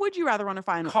question. Who would you rather run a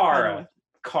final with?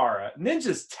 Kara.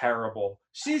 Ninja's terrible.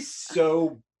 She's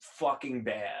so fucking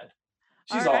bad.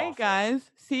 All She's right, awful. guys.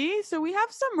 See, so we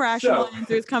have some rational So,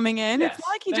 answers coming in. It's not yes,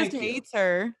 like he just thank you. hates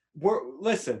her.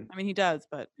 Listen. I mean, he does,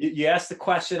 but You asked the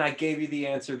question. I gave you the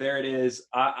answer. There it is.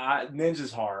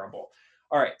 Ninja's horrible.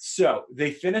 All right. So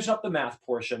they finish up the math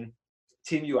portion.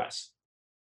 Team US.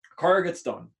 Kara gets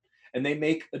done, and they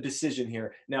make a decision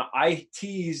here. Now, I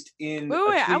teased in a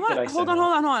wait. I tweet that want I sent hold out.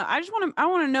 on. I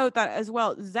want to note that as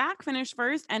well. Zach finished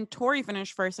first and Tori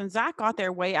finished first, and Zach got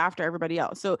there way after everybody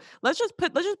else. So let's just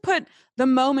put the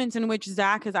moments in which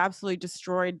Zach has absolutely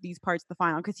destroyed these parts of the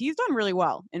final because he's done really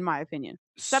well, in my opinion.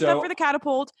 Stepped up So for the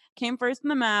catapult, came first in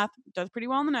the math, does pretty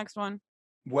well in the next one.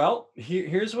 Well,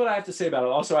 here's what I have to say about it.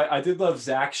 Also, I did love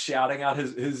Zach shouting out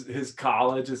his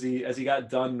college as he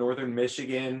got done, Northern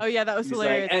Michigan. Oh yeah, that was He's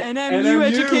like, hilarious. NMU NMU,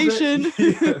 education.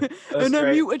 yeah, that's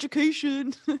great. NMU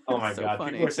education. Oh my So God, people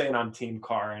funny. are saying I'm Team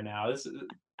Kara now.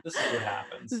 This is what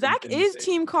happens. Zach in is these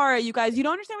Team stages. Kara, you guys. You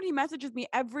don't understand when he messages me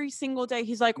every single day.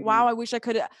 He's like, Mm, wow, I wish I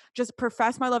could just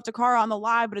profess my love to Kara on the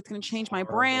live, but it's going to it's change my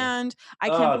horrible. brand. I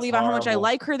can't Oh, it's believe how much I horrible.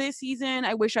 like her this season.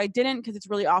 I wish I didn't because it's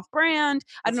really off brand.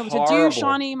 I don't It's know what to do, horrible.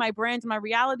 Shawnee. My brand and my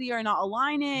reality are not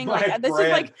aligning. Like, My brand.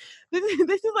 this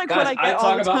is like what Guys, I I get all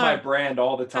talk the about my time. brand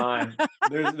all the time.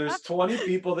 There's 20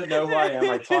 people that know who I am.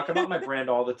 I talk about my brand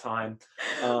all the time.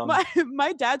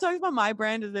 My dad talks about my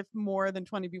brand as if more than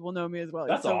 20 people know me as well.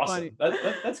 It's That's so funny. awesome.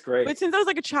 That's But great. since I was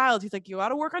like a child, he's like, you got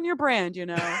to work on your brand, you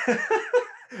know?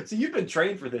 So you've been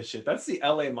trained for this shit. That's the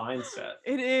LA mindset.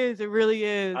 It is. It really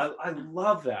is. I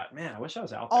love that. Man, I wish I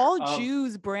was out there. All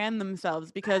Jews brand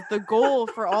themselves because the goal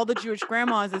for all the Jewish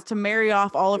grandmas is to marry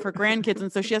off all of her grandkids. And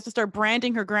so she has to start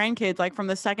branding her grandkids like from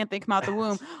the second they come out the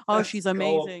womb. Oh, that's she's gold.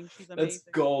 amazing. She's That's amazing.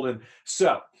 golden.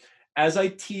 So, as I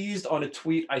teased on a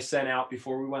tweet I sent out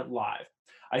before we went live,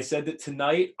 I said that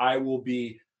tonight I will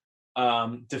be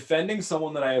defending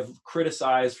someone that I have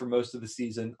criticized for most of the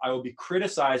season. I will be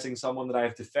criticizing someone that I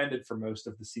have defended for most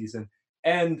of the season.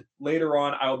 And later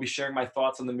on, I will be sharing my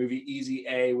thoughts on the movie Easy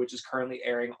A, which is currently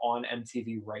airing on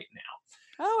MTV right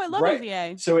now. Oh, I love Right.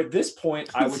 EZA. So at this point,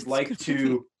 I It's would a like good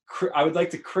to I would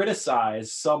like to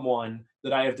criticize someone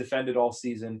that I have defended all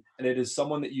season, and it is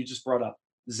someone that you just brought up,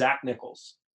 Zach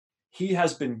Nichols. He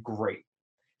has been great.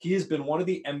 He has been one of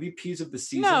the MVPs of the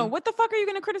season. No, what the fuck are you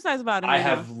going to criticize about him? I right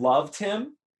now? have loved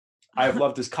him. I've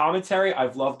loved his commentary.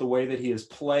 I've loved the way that he has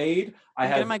played. I'm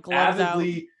getting my gloves out.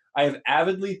 I have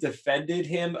avidly defended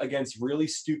him against really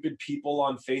stupid people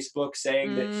on Facebook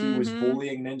saying that he was Mhm.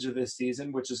 bullying Ninja this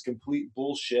season, which is complete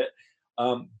bullshit.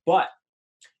 But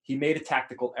he made a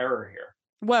tactical error here.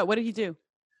 What did he do?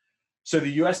 So the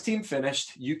US team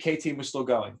finished, UK team was still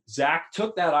going. Zach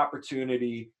took that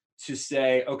opportunity to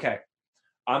say, okay,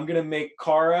 I'm going to make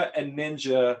Kara and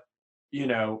Ninja,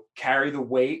 carry the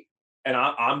weight, and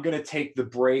I'm going to take the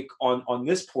break on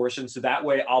this portion. So that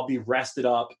way I'll be rested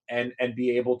up and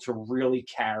be able to really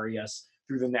carry us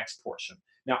through the next portion.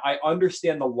 Now, I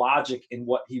understand the logic in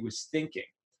what he was thinking,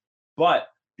 but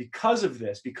because of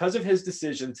his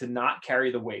decision to not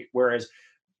carry the weight, whereas,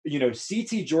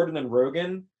 CT, Jordan, and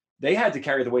Rogan, they had to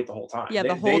carry the weight the whole time. Yeah,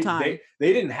 the whole time.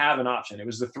 They didn't have an option. It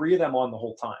was the three of them on the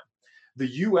whole time. The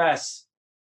US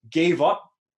gave up,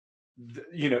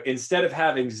 instead of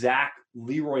having Zach,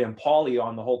 Leroy, and Paulie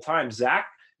on the whole time, Zach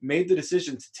made the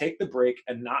decision to take the break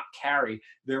and not carry,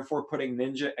 therefore putting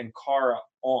Ninja and Kara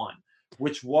on.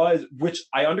 which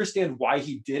I understand why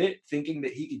he did it, thinking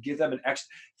that he could give them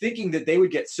thinking that they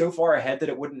would get so far ahead that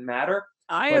it wouldn't matter.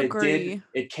 I But it did. agree.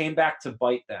 It came back to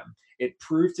bite them. It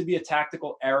proved to be a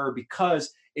tactical error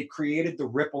because it created the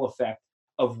ripple effect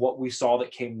of what we saw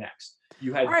that came next.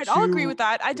 You All had right, I'll agree with two.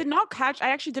 that. Yeah, I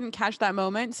actually didn't catch that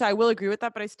moment, so I will agree with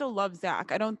that, but I still love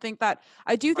Zach. I don't think that,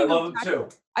 I do I think it was love him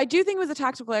too. I do think it was a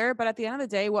tactical error, but at the end of the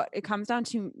day, what it comes down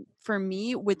to for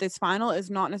me with this final is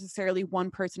not necessarily one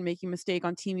person making a mistake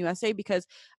on Team USA, because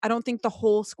I don't think the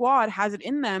whole squad has it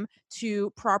in them to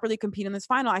properly compete in this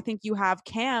final. I think you have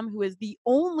Cam, who is the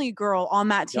only girl on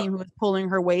that team Yep. who is pulling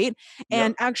her weight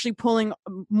and Yep. actually pulling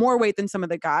more weight than some of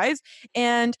the guys.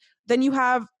 And then you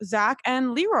have Zach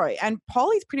and Leroy, and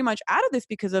Paulie's pretty much out of this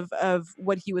because of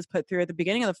what he was put through at the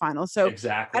beginning of the final. So I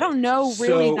Exactly. don't know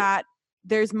really So that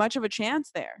there's much of a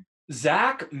chance there.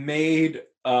 Zach made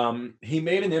he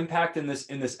made an impact in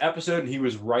this episode, and he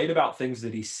was right about things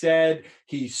that he said.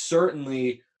 He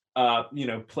certainly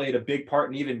played a big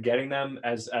part in even getting them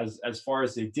as far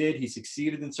as they did. He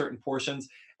succeeded in certain portions,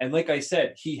 and like I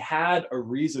said, he had a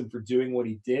reason for doing what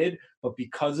he did, but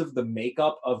because of the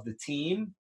makeup of the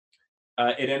team,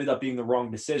 it ended up being the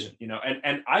wrong decision,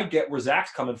 and I get where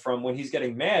Zach's coming from when he's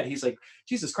getting mad. He's like,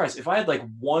 Jesus Christ, if I had like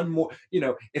one more,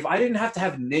 if I didn't have to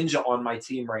have Ninja on my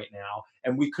team right now,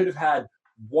 and we could have had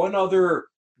one other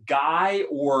guy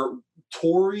or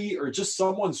Tori or just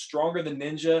someone stronger than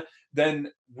Ninja,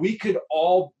 then we could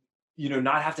all,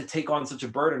 not have to take on such a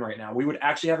burden right now. We would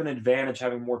actually have an advantage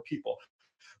having more people.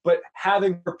 But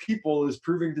having more people is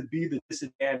proving to be the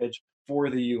disadvantage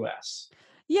for the US.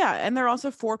 Yeah, and there are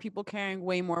also 4 people carrying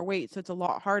way more weight, so it's a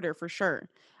lot harder for sure.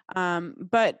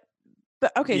 But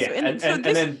okay, so Yeah, in so and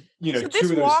this then so two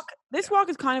this of walk those. this Yeah. walk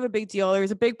is kind of a big deal.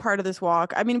 There's a big part of this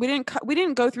walk. I mean, we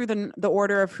didn't go through the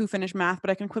order of who finished math, but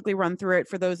I can quickly run through it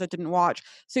for those that didn't watch.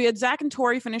 So you had Zach and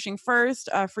Tori finishing first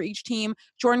for each team.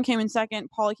 Jordan came in second.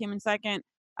 Paulie came in second.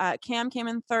 Cam came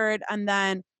in third, and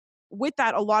then with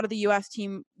that, a lot of the U.S.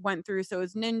 team went through. So it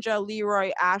was Ninja,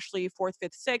 Leroy, Ashley, fourth,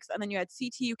 fifth, sixth, and then you had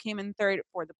CT who came in third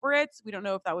for the Brits. We don't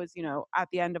know if that was at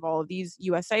the end of all of these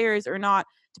USAers or not,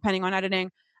 depending on editing.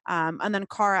 And then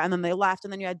Cara, and then they left,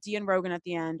 and then you had Dee and Rogan at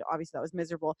the end. Obviously, that was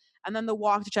miserable. And then the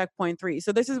walk to checkpoint 3.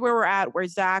 So this is where we're at, where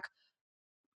Zach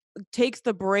takes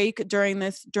the break during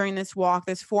this walk,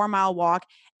 this 4-mile walk,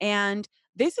 and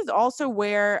this is also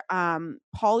where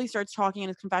Paulie starts talking in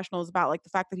his confessionals about like the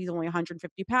fact that he's only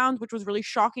 150 pounds, which was really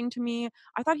shocking to me.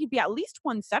 I thought he'd be at least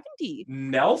 170.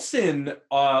 Nelson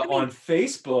I mean, on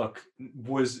Facebook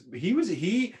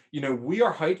we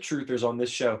are height truthers on this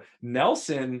show.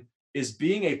 Nelson is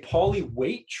being a Paulie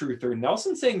weight truther.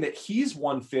 Nelson saying that he's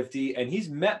 150 and he's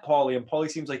met Paulie, and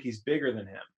Paulie seems like he's bigger than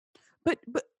him. but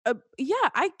yeah,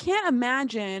 I can't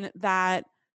imagine that.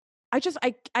 I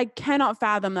cannot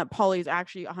fathom that Paulie's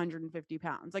actually 150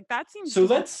 pounds. Like that seems So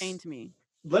just insane to me.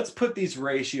 let's put these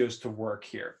ratios to work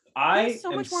here. He has I so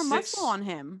am much more muscle six. on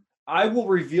him. I will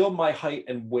reveal my height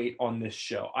and weight on this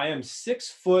show. I am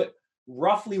 6 foot,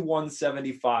 roughly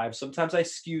 175. Sometimes I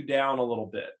skew down a little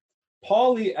bit.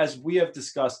 Paulie, as we have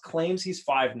discussed, claims he's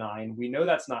 5'9". We know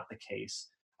that's not the case.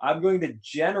 I'm going to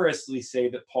generously say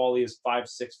that Paulie is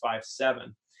 5'6",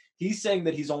 5'7". He's saying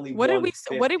that he's only What did we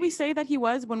 150. say that he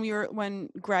was when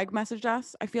Greg messaged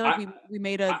us? I feel like I, we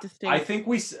made a I distinct. think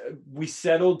we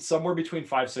settled somewhere between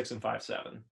 5'6" and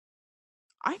 5'7".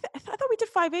 I thought we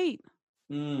did 5'8".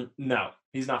 No,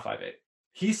 he's not 5'8".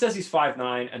 He says he's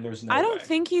 5'9", and there's no I don't way.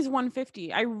 think he's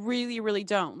 150. I really, really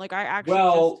don't. Like I actually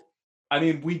Well, I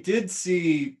mean, we did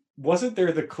see. Wasn't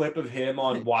there the clip of him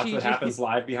on Watch What Gigi Happens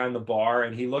Live behind the bar,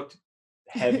 and he looked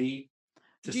heavy,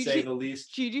 to say Gigi the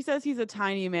least. Gigi says he's a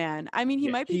tiny man. I mean, he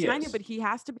Yeah, might be he tiny, is. but he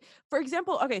has to be. For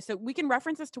example, okay, so we can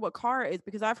reference this to what Cara is,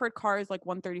 because I've heard Cara is like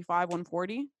 135,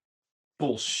 140.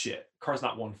 Bullshit. Car's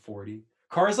not 140.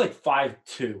 Car's like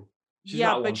 5'2". She's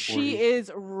Yeah, not but she 140.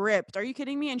 is ripped. Are you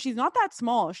kidding me? And she's not that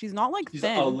small. She's not like She's a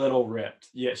thin. little ripped.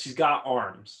 Yeah, she's got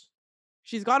arms.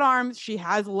 She's got arms. She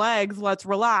has legs. Let's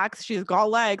relax. She's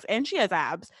got legs and she has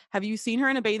abs. Have you seen her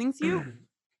in a bathing suit?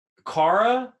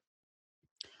 Cara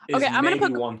Okay, is I'm gonna maybe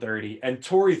put. 130, and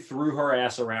Tori threw her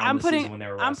ass around I'm this putting. season when they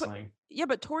were I'm put. wrestling. Yeah,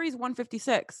 but Tori's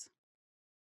 156.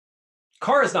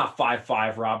 Cara's not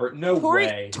 5'5", Robert. No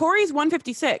way. Tori's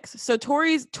 156. So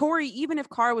Tori, even if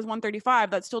Cara was 135,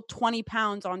 that's still 20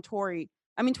 pounds on Tori.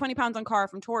 I mean 20 pounds on Cara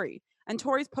from Tori. And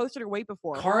Tori's posted her weight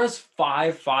before. Cara's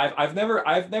 5'5". I've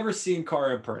never seen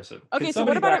Cara in person. Can Okay, so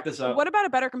somebody back this what up? about a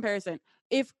better comparison?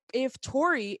 If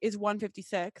Tori is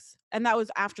 156, and that was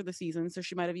after the season, so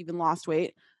she might have even lost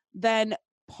weight, then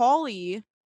Paulie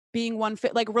being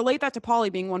 150, like relate that to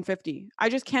Pauly being 150. I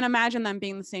just can't imagine them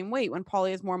being the same weight when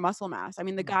Pauly has more muscle mass. I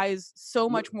mean, the guy is so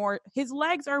much more, his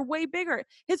legs are way bigger.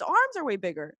 His arms are way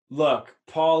bigger. Look,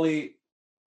 Pauly,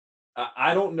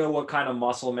 I don't know what kind of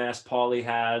muscle mass Pauly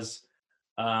has.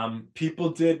 People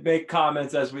did make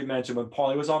comments, as we mentioned, when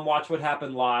Pauly was on Watch What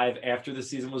Happened Live after the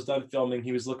season was done filming,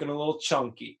 he was looking a little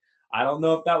chunky. I don't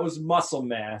know if that was muscle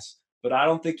mass, but I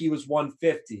don't think he was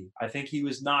 150. I think he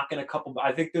was knocking a couple.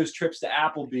 I think those trips to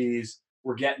Applebee's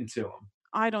were getting to him.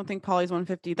 I don't think Pauly's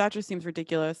 150. That just seems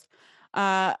ridiculous.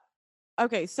 Uh,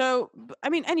 Okay, so I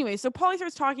mean, anyway, so Pauly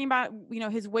starts talking about,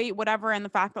 his weight, whatever, and the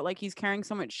fact that like he's carrying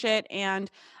so much shit. And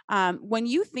when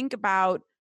you think about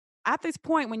at this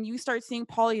point, when you start seeing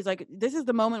Pauly's like, this is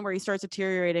the moment where he starts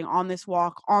deteriorating on this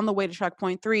walk on the way to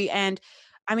checkpoint 3. And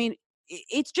I mean,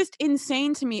 it's just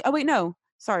insane to me. Oh wait, no,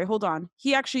 sorry, hold on.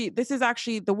 This is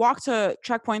actually the walk to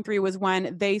checkpoint 3 was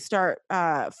when they start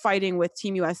fighting with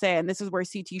Team USA, and this is where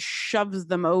CT shoves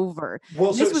them over.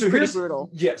 Well, This was pretty here's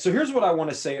brutal. Yeah, so here's what I want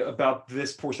to say about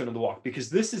this portion of the walk, because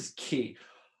this is key.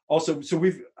 Also, so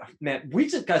we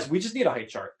just need a height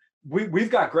chart. We've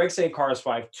got Greg saying Kara's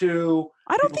 5'2",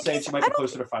 I don't people think saying she might be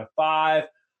closer to 5'5".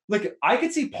 Like, I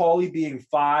could see Pauly being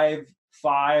 5'5"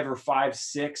 or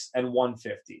 5'6" and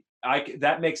 150.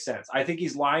 That makes sense. I think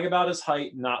he's lying about his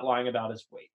height, not lying about his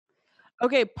weight.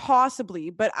 Okay,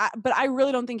 possibly, but I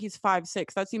really don't think he's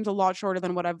 5'6". That seems a lot shorter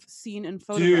than what I've seen in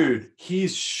photographs. Dude,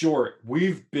 he's short.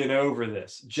 We've been over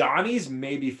this. Johnny's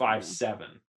maybe 5'7".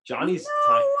 Johnny's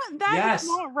tiny. That is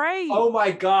not right. Oh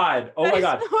my God. Oh my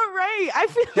God. That's not right. I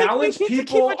feel Challenge like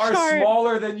people are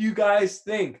smaller than you guys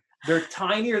think. They're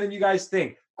tinier than you guys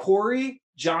think. Corey,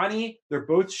 Johnny, they're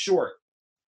both short.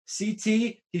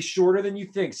 CT, he's shorter than you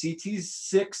think. CT's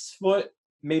 6 foot,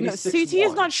 maybe 6'1". CT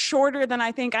is not shorter than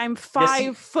I think. I'm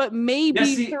 5 foot,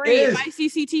 maybe 3. Is. My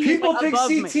CT people is think above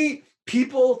CT. Me.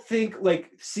 People think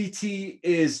like CT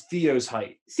is Theo's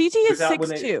height. CT is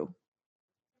 6'2".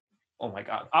 Oh my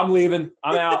God. I'm leaving.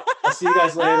 I'm out. I'll see you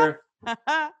guys later.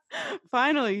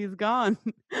 Finally, he's gone.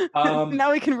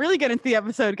 Now we can really get into the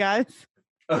episode, guys.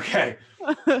 Okay.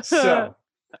 So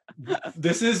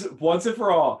this is once and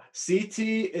for all. CT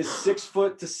is 6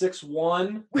 foot to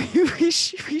 6'1". We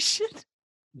should.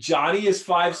 Johnny is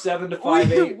 5'7" to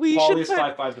 5'8". Pauly is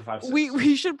 5'5" to 5'6".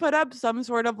 We should put up some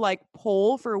sort of like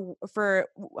poll for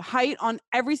height on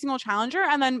every single challenger,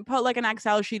 and then put like an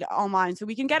Excel sheet online so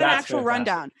we can get an actual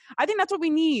rundown. I think that's what we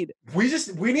need. We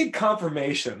need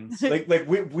confirmations. like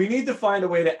we need to find a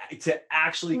way to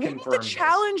actually confirm. We need the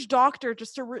challenge doctor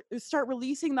just to start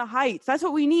releasing the heights. That's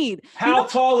what we need. How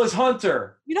tall is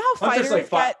Hunter? You know how Hunter's fighters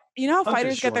like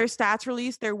fighters get their stats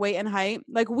released, their weight and height?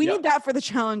 Like we need that for the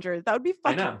challengers. That would be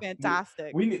fucking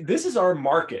fantastic. This is our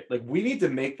market. Like we need to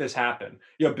make this happen.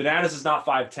 Bananas is not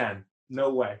 5'10".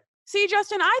 No way. See,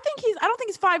 Justin, I don't think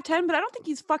he's 5'10", but I don't think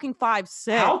he's fucking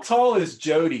 5'6". How tall is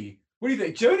Jody? What do you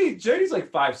think? Jody's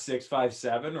like 5'6",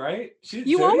 5'7", right?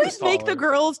 You always make the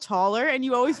girls taller and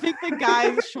you always make the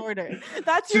guys shorter.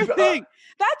 That's your thing.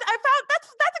 That's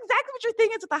exactly what your thing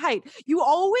is with the height. You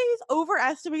always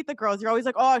overestimate the girls. You're always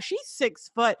like, oh, she's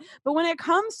 6 foot. But when it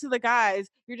comes to the guys,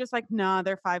 you're just like, nah,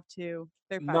 they're 5'2".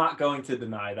 They're 5'2". Not going to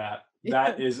deny that.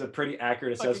 That is a pretty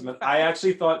accurate assessment. I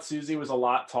actually thought Susie was a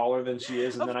lot taller than she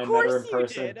is, and then I met her in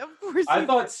person. Of course I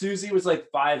thought Susie was like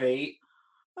 5'8".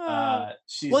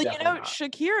 She's not.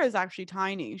 Shakira is actually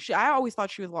tiny. I always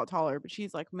thought she was a lot taller, but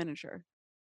she's like miniature.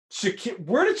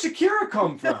 Where did Shakira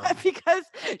come from? Because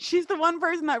she's the one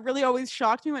person that really always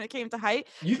shocked me when it came to height.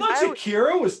 You thought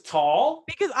Shakira was tall?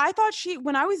 Because I thought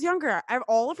when I was younger,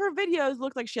 all of her videos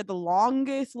looked like she had the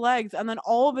longest legs, and then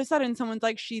all of a sudden someone's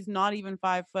like, she's not even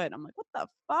 5 foot. I'm like, what the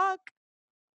fuck?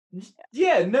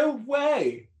 Yeah, no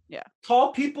way. Yeah.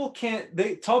 Tall people can't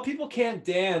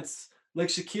dance like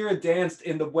Shakira danced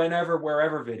in the Whenever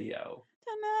Wherever video.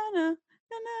 Yeah,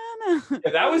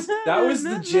 that was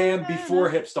the jam before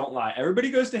Hips Don't Lie. Everybody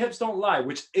goes to Hips Don't Lie,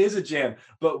 which is a jam,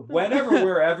 but Whenever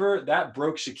Wherever, that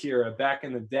broke Shakira back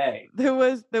in the day. There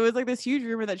was like this huge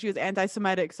rumor that she was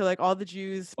anti-Semitic, so like all the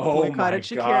Jews boycotted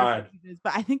Shakira. God.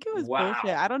 But I think it was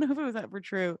bullshit. I don't know if it was ever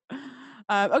true.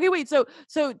 Okay, wait. So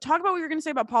talk about what you were going to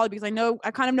say about Pauly, because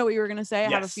I kind of know what you were going to say.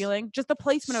 I have a feeling. Just the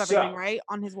placement of everything, right,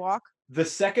 on his walk. The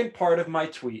second part of my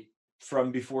tweet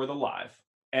from before the live,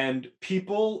 and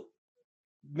people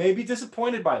may be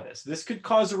disappointed by this. This could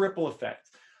cause a ripple effect.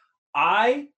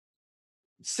 I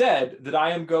said that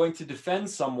I am going to defend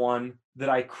someone that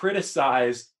I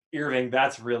criticized Irving,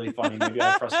 that's really funny. Maybe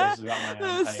I have frustrations about my own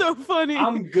That was height. so funny.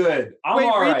 I'm good. I'm Wait,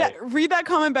 all read right. read that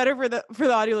comment better for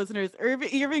the audio listeners.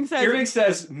 Irving says Irving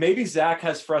says maybe Zach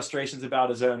has frustrations about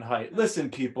his own height. Listen,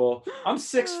 people, I'm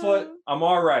 6 foot. I'm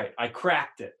all right. I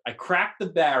cracked it. I cracked the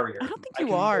barrier. I don't think I you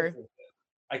can live are. with it.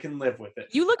 I can live with it.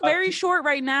 You look very short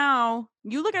right now.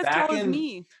 You look as tall as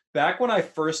me. Back when I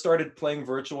first started playing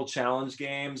virtual challenge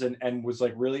games and was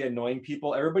like really annoying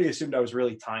people, everybody assumed I was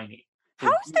really tiny.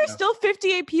 How is there still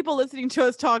 58 people listening to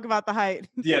us talk about the height?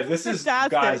 Yeah, this is,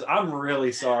 guys, I'm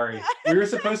really sorry. We were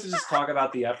supposed to just talk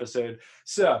about the episode.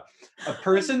 So, a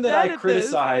person that I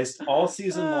criticized all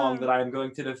season long that I am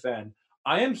going to defend.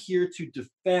 I am here to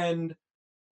defend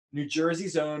New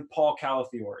Jersey's own Paul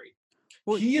Calafiore.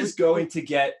 He is going to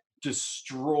get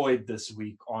destroyed this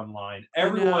week online.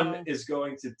 Everyone is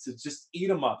going to just eat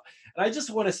him up. And I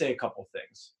just want to say a couple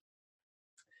things.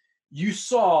 You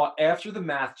saw after the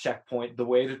math checkpoint the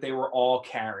way that they were all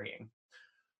carrying.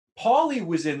 Paulie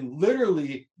was in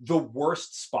literally the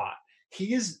worst spot.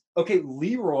 He is, okay,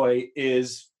 Leroy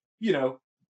is,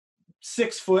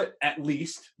 6 foot at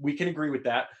least. We can agree with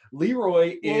that.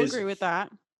 Leroy We'll agree with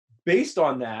that. Based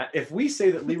on that, if we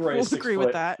say that Leroy is 6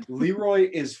 foot, Leroy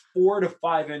is 4 to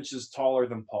 5 inches taller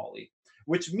than Paulie,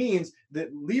 which means that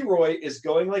Leroy is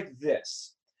going like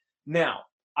this. Now,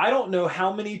 I don't know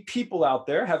how many people out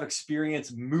there have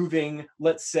experienced moving,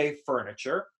 let's say,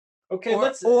 furniture. Okay,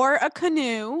 or a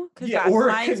canoe. Yeah, or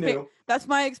a canoe. That's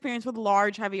my experience with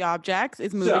large, heavy objects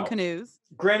is moving canoes.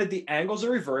 Granted, the angles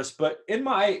are reversed, but in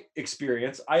my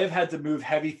experience, I have had to move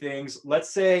heavy things, let's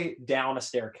say down a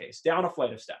staircase, down a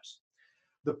flight of steps.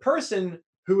 The person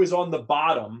who is on the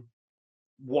bottom,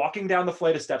 walking down the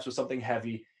flight of steps with something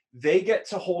heavy, they get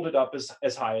to hold it up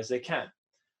as high as they can.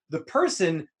 The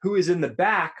person who is in the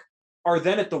back are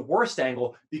then at the worst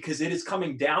angle because it is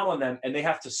coming down on them and they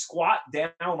have to squat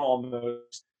down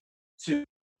almost to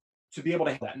be able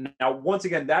to handle that. Now, once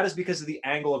again, that is because of the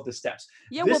angle of the steps.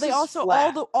 Yeah, well, they also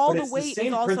flat, all the weight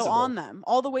is also on them.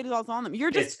 All the weight is also on them.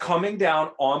 It's coming down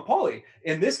on Paulie.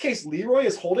 In this case, Leroy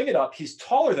is holding it up. He's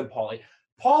taller than Paulie.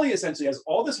 Paulie essentially has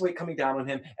all this weight coming down on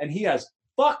him, and he has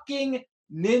fucking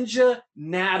Ninja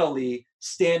Natalie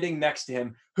standing next to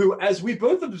him, who, as we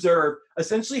both observed,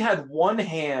 essentially had one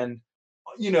hand,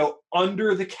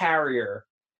 under the carrier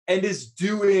and is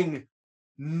doing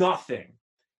nothing.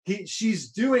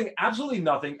 She's doing absolutely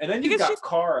nothing, and then you've got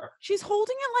Cara. She's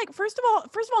holding it like first of all,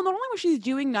 not only was she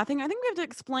doing nothing, I think we have to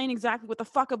explain exactly what the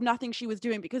fuck of nothing she was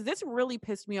doing because this really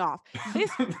pissed me off.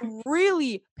 This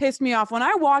really pissed me off. When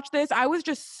I watched this, I was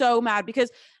just so mad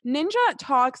because Ninja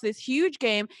talks this huge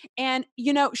game, and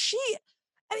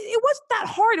it wasn't that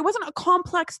hard. It wasn't a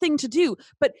complex thing to do,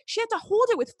 but she had to hold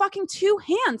it with fucking 2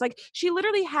 hands. Like she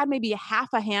literally had maybe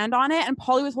half a hand on it, and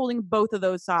Paulie was holding both of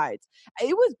those sides.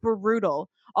 It was brutal.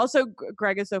 Also,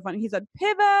 Greg is so funny. He said,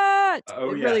 pivot.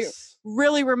 Oh, yes.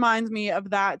 Really reminds me of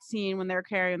that scene when they're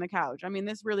carrying the couch. I mean,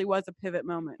 this really was a pivot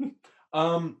moment.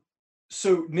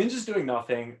 So Ninja's doing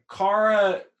nothing.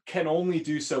 Cara can only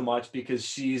do so much because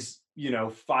she's,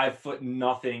 5 foot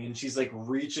nothing, and she's like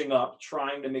reaching up,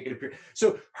 trying to make it appear.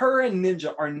 So her and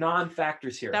Ninja are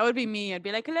non-factors here. That would be me. I'd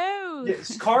be like, hello. Yeah,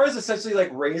 Cara's essentially like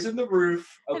raising the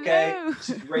roof. Okay. Hello.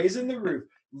 She's raising the roof.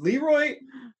 Leroy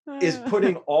is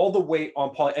putting all the weight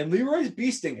on Paulie, and Leroy's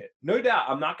beasting it. No doubt.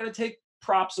 I'm not going to take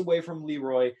props away from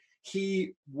Leroy.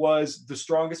 He was the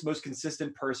strongest, most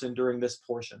consistent person during this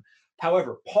portion.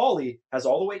 However, Paulie has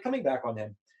all the weight coming back on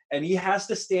him, and he has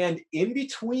to stand in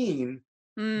between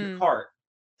the cart,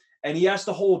 and he has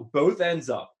to hold both ends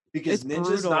up because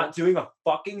Ninja's not doing a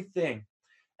fucking thing.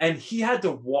 And he had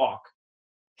to walk.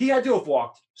 He had to have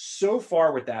walked so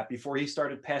far with that before he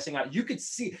started passing out. You could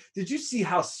see, did you see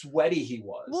how sweaty he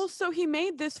was? Well, so he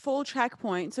made this full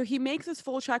checkpoint. So he makes this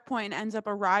full checkpoint and ends up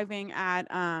arriving at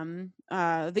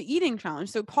the eating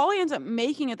challenge. So Paulie ends up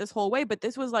making it this whole way, but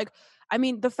this was like, I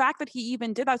mean, the fact that he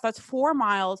even did that, so that's 4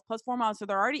 miles plus 4 miles. So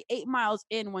they're already 8 miles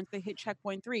in once they hit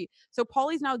checkpoint 3. So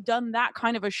Paulie's now done that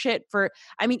kind of a shit for,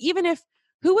 I mean, even if,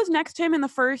 who was next to him in the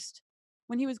first,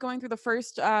 when he was going through the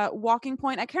first walking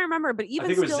point? I can't remember, but even I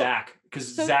think it was Zach,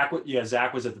 because Zach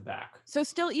was at the back. So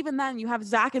still, even then, you have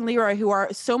Zach and Leroy who are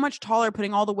so much taller,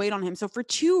 putting all the weight on him. So for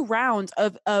 2 rounds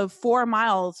of 4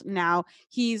 miles now,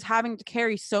 he's having to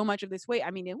carry so much of this weight.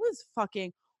 I mean, it was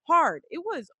fucking hard. It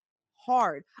was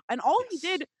hard. And all he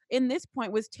did in this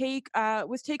point was take a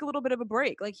little bit of a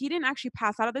break. Like he didn't actually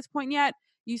pass out at this point yet.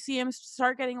 You see him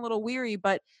start getting a little weary,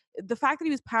 but the fact that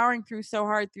he was powering through so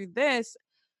hard through this,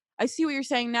 I see what you're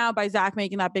saying now by Zach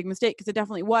making that big mistake, because it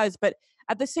definitely was. But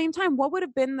at the same time, what would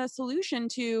have been the solution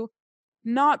to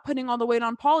not putting all the weight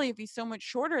on Paulie if he's so much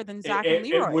shorter than It, Zach and it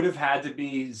Leroy. would have had to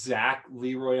be Zach,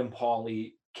 Leroy, and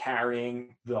Paulie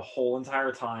carrying the whole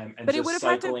entire time and But it would just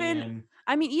have had to have cycling been, in.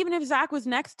 I mean, even if Zach was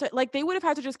next to, like, they would have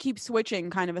had to just keep switching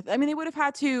kind of I mean, they would have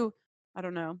had to, I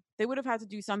don't know. They would have had to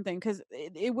do something because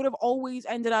it would have always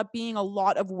ended up being a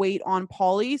lot of weight on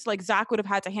Paulie. So, like, Zach would have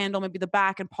had to handle maybe the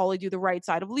back and Paulie do the right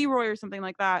side of Leroy or something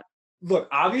like that. Look,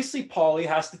 obviously, Paulie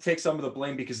has to take some of the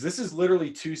blame because this is literally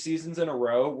 2 seasons in a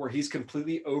row where he's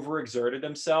completely overexerted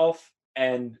himself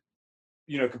and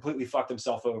completely fucked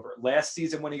himself over. Last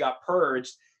season when he got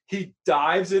purged, he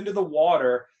dives into the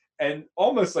water and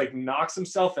almost like knocks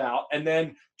himself out and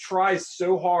then tries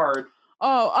so hard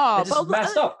and But just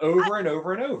messed up over and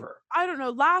over and over. I don't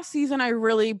know. Last season, I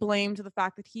really blamed the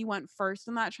fact that he went first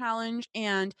in that challenge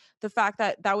and the fact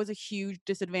that that was a huge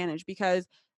disadvantage because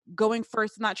going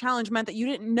first in that challenge meant that you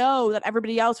didn't know that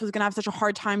everybody else was going to have such a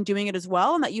hard time doing it as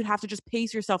well and that you'd have to just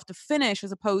pace yourself to finish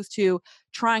as opposed to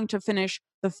trying to finish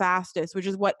the fastest, which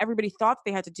is what everybody thought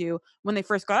they had to do when they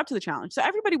first got up to the challenge. So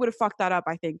everybody would have fucked that up,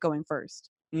 I think, going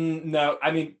first. No, I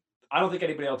mean, I don't think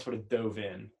anybody else would have dove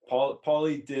in.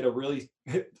 Paulie did a really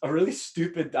a really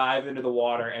stupid dive into the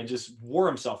water and just wore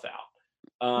himself out.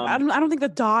 I don't think the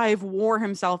dive wore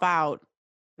himself out.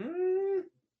 Mm,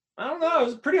 I don't know. It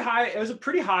was pretty high. It was a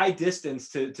pretty high distance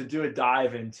to do a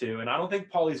dive into, and I don't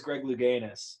think Paulie's Greg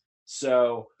Louganis.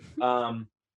 So,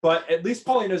 but at least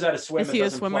Paulie knows how to swim. Is he a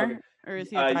swimmer or is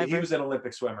he a diver? He was an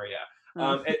Olympic swimmer. Yeah.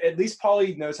 Oh. At least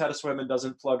Paulie knows how to swim and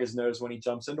doesn't plug his nose when he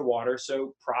jumps into water.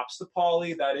 So props to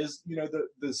Paulie. That is,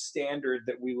 the standard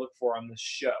that we look for on this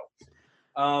show.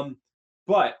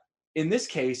 But in this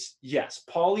case, yes,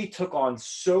 Paulie took on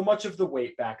so much of the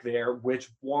weight back there, which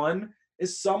one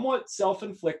is somewhat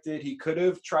self-inflicted. He could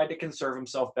have tried to conserve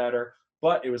himself better,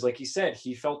 but it was like he said,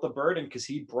 he felt the burden because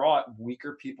he brought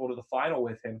weaker people to the final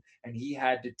with him and he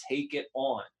had to take it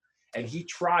on. And he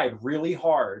tried really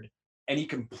hard and he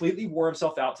completely wore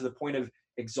himself out to the point of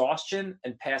exhaustion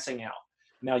and passing out.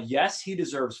 Now, yes, he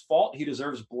deserves fault. He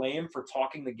deserves blame for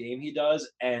talking the game he does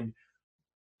and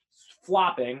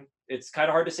flopping. It's kind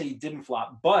of hard to say he didn't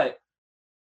flop, but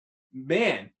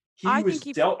man, he was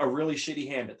dealt a really shitty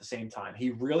hand at the same time. He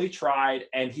really tried,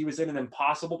 and he was in an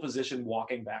impossible position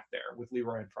walking back there with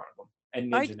Leroy in front of him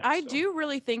and Ninja next to him. I do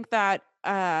really think that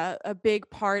a big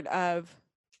part of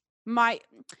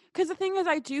because the thing is,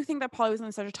 I do think that Paulie was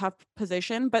in such a tough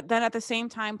position, but then at the same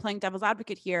time, playing devil's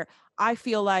advocate here, I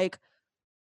feel like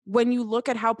when you look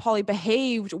at how Paulie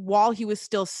behaved while he was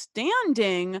still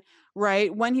standing,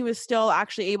 right, when he was still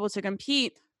actually able to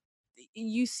compete,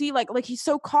 you see like he's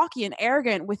so cocky and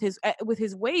arrogant with his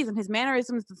ways and his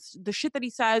mannerisms, the shit that he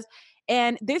says.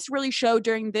 And this really showed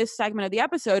during this segment of the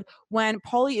episode when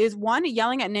Paulie is one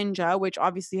yelling at Ninja, which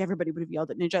obviously everybody would have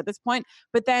yelled at Ninja at this point,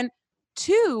 but then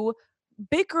two,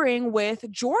 bickering with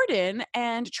Jordan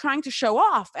and trying to show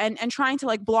off and trying to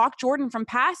like block Jordan from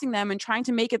passing them and trying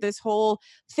to make it this whole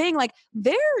thing. Like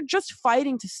they're just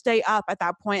fighting to stay up at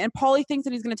that point. And Paulie thinks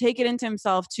that he's going to take it into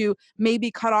himself to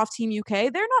maybe cut off Team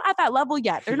UK. They're not at that level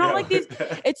yet. They're not like these.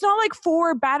 It's not like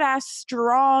four badass,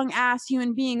 strong ass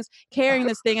human beings carrying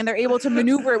this thing and they're able to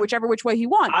maneuver it whichever which way he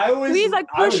wants. So he's like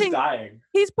pushing.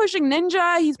 He's pushing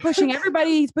Ninja. He's pushing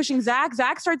everybody. He's pushing Zach.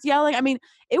 Zach starts yelling. I mean,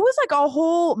 it was like a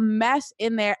whole mess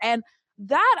in there. And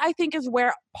that, I think, is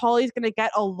where Paulie's going to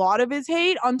get a lot of his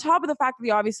hate, on top of the fact that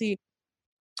he obviously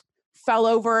fell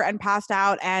over and passed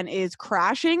out and is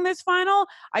crashing this final.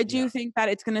 I do think that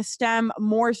it's going to stem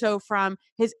more so from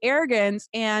his arrogance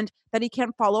and that he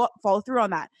can't follow through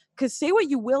on that. Because say what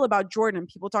you will about Jordan,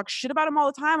 people talk shit about him all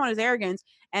the time on his arrogance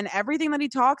and everything that he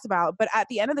talks about, but at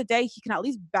the end of the day, he can at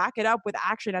least back it up with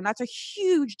action. And that's a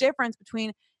huge difference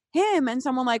between him and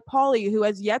someone like Paulie, who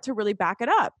has yet to really back it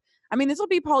up. I mean, this will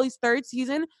be Paulie's third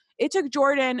season. It took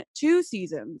Jordan 2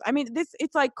 seasons. I mean,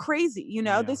 it's like crazy,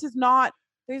 this is not,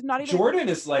 there's not even. Jordan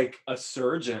is like a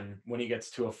surgeon when he gets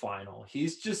to a final.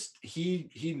 He's just,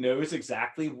 he knows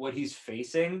exactly what he's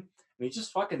facing and he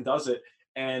just fucking does it.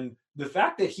 And the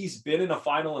fact that he's been in a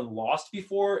final and lost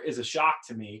before is a shock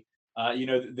to me.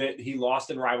 That he lost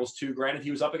in Rivals 2. Granted,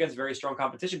 he was up against very strong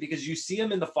competition because you see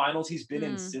him in the finals he's been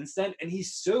in since then, and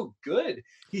he's so good.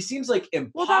 He seems like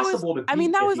impossible to beat. I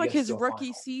mean, that was like his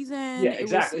rookie season. Yeah,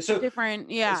 exactly. It was so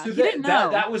different. Yeah, so he didn't know.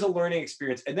 That was a learning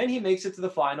experience. And then he makes it to the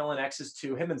final in X's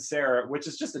 2, him and Sarah, which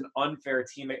is just an unfair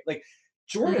teammate. Like,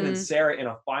 Jordan and Sarah in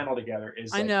a final together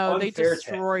is like, I know, they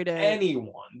destroyed it.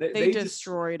 Anyone. They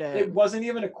destroyed it. It wasn't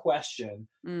even a question.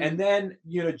 And then,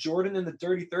 Jordan in the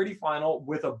Dirty 30 final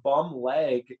with a bum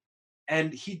leg,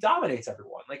 and he dominates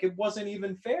everyone. Like, it wasn't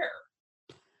even fair.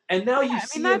 And now you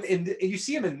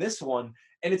see him in this one,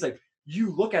 and it's like,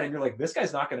 you look at him, you're like, this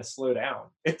guy's not going to slow down.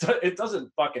 It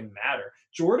doesn't fucking matter.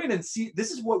 Jordan and C, this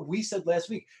is what we said last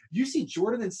week. You see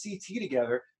Jordan and CT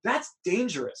together, that's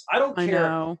dangerous. I don't I care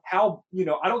know. how,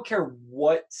 I don't care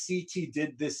what CT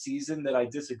did this season that I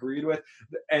disagreed with,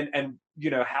 and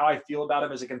how I feel about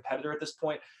him as a competitor at this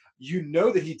point. You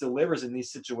know that he delivers in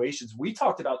these situations. We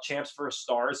talked about Champs vs.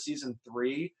 Stars season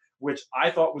 3, which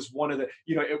I thought was one of the,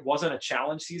 it wasn't a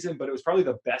challenge season, but it was probably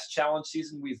the best challenge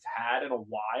season we've had in a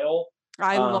while.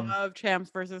 I Um, love Champs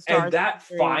versus and Stars that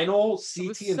season 3. final It was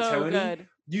CT and so Tony, good.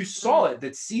 you saw Mm. it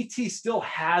that CT still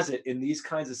has it in these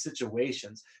kinds of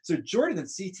situations. So Jordan and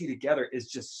CT together is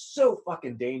just so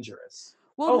fucking dangerous.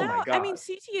 Well, Oh now, my I mean, God.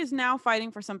 CT is now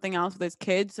fighting for something else with his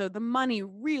kids, so the money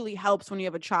really helps when you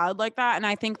have a child like that, and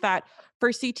I think that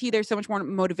for CT, there's so much more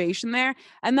motivation there,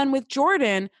 and then with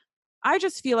Jordan, I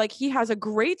just feel like he has a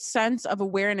great sense of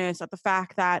awareness at the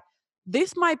fact that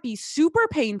this might be super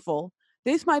painful.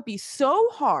 This might be so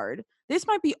hard. This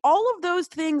might be all of those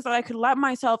things that I could let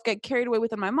myself get carried away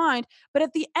with in my mind. But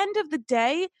at the end of the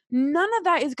day, none of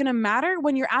that is going to matter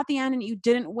when you're at the end and you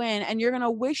didn't win. And you're going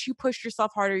to wish you pushed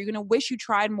yourself harder. You're going to wish you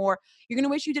tried more. You're going to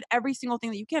wish you did every single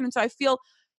thing that you can. And so I feel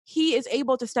he is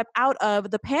able to step out of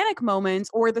the panic moments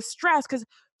or the stress because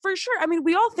for sure, I mean,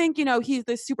 we all think, he's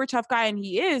this super tough guy and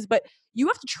he is, but you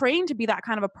have to train to be that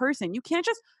kind of a person. You can't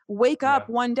just wake up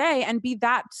Yeah. one day and be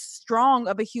that strong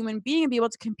of a human being and be able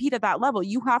to compete at that level.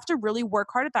 You have to really work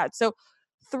hard at that. So,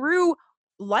 through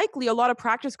likely a lot of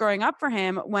practice growing up for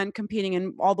him when competing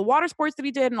in all the water sports that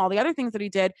he did and all the other things that he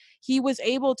did, he was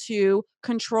able to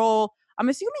control. I'm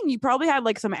assuming you probably had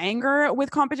like some anger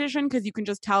with competition because you can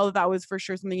just tell that was for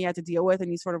sure something he had to deal with and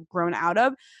he's sort of grown out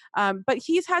of. But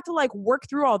he's had to like work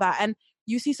through all that. And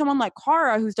you see someone like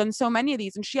Cara who's done so many of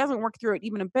these and she hasn't worked through it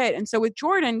even a bit. And so with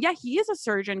Jordan, yeah, he is a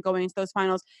surgeon going into those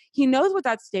finals. He knows what's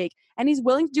at stake and he's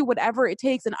willing to do whatever it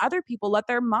takes. And other people let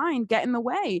their mind get in the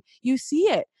way. You see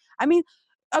it. I mean,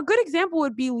 a good example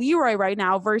would be Leroy right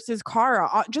now versus Cara,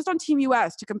 just on Team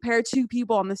US to compare two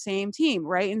people on the same team,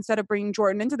 right? Instead of bringing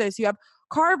Jordan into this, you have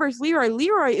Cara versus Leroy.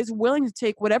 Leroy is willing to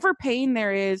take whatever pain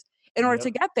there is in order to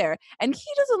Yep. get there. And he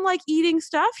doesn't like eating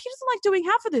stuff. He doesn't like doing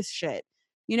half of this shit.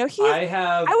 He's I I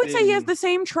have would say he has been the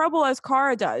same trouble as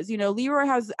Cara does. Leroy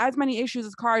has as many issues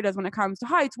as Cara does when it comes to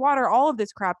heights, water, all of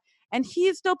this crap. And he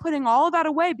is still putting all of that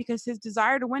away because his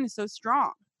desire to win is so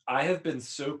strong. I have been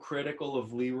so critical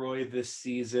of Leroy this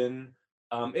season.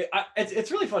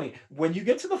 It's really funny when you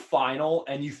get to the final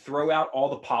and you throw out all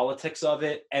the politics of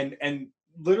it, and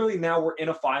literally now we're in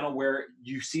a final where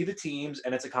you see the teams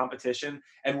and it's a competition,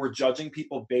 and we're judging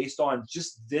people based on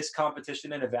just this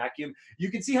competition in a vacuum.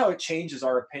 You can see how it changes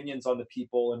our opinions on the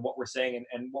people and what we're saying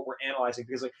and what we're analyzing.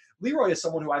 Because like Leroy is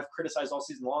someone who I've criticized all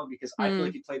season long because I feel Mm.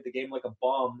 like he played the game like a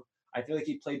bum. I feel like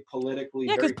he played politically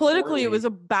Yeah, because very politically it was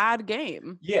poorly. a bad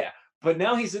game. Yeah, but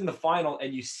now he's in the final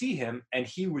and you see him and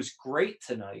he was great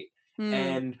tonight. Mm.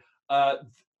 And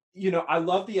I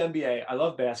love the NBA. I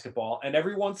love basketball. And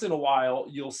every once in a while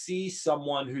you'll see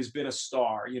someone who's been a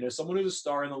star, someone who's a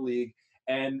star in the league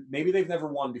and maybe they've never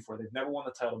won before. They've never won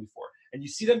the title before. And you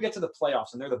see them get to the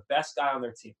playoffs and they're the best guy on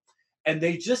their team. And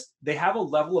they have a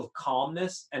level of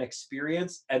calmness and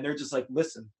experience and they're just like,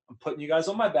 "Listen, I'm putting you guys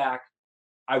on my back.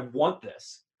 I want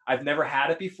this. I've never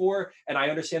had it before, and I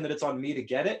understand that it's on me to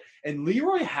get it." And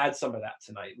Leroy had some of that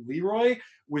tonight. Leroy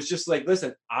was just like,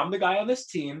 "Listen, I'm the guy on this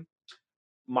team.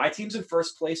 My team's in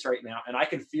first place right now, and I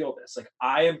can feel this. Like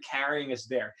I am carrying us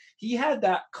there." He had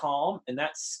that calm and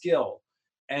that skill,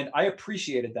 and I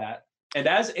appreciated that. And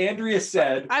as Andrea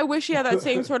said, I wish he had that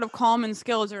same sort of calm and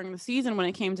skill during the season when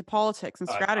it came to politics and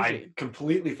I strategy.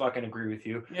 completely fucking agree with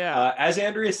you. Yeah. As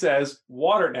Andrea says,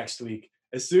 water next week.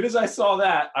 As soon as I saw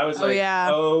that, I was Oh, like, yeah.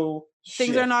 "Oh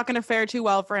Things are shit." not gonna fare too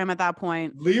well for him at that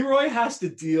point. Leroy has to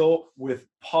deal with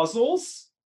puzzles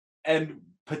and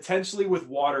potentially with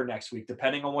water next week,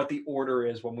 depending on what the order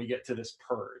is when we get to this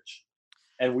purge.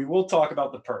 And we will talk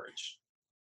about the purge.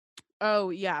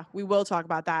 Oh, yeah, we will talk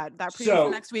about that. That preview for So,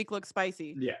 next week looks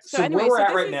spicy. yeah. So So where anyway, we're so at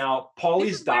this right is now, this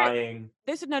Paulie's is where dying.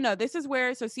 this is no, this is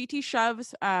where so CT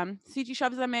shoves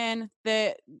them in,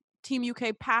 the Team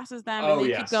UK passes them and Oh they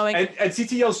keep yes, going. and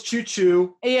CTL's choo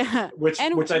choo, Yeah.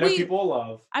 And which I know people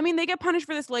love. I mean, they get punished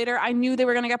for this later. I knew they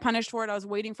were going to get punished for it. I was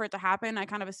waiting for it to happen. I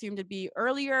kind of assumed it'd be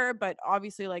earlier, but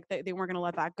obviously, like they weren't going to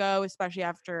let that go, especially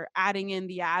after adding in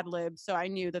the ad lib. So I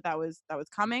knew that was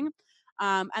coming.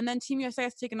 And then Team USA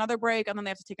has to take another break, and then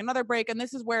they have to take another break. And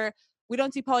this is where we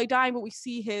don't see Paulie dying, but we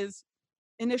see his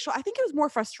initial. I think it was more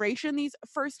frustration these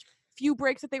first few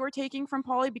breaks that they were taking from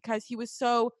Paulie because he was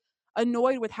so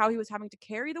annoyed with how he was having to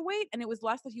carry the weight, and it was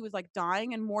less that he was like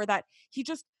dying and more that he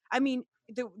just I mean,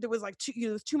 there was like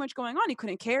there was too much going on. He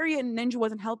couldn't carry it, and Ninja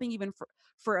wasn't helping even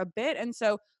for a bit. And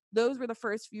so those were the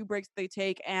first few breaks they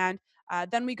take, and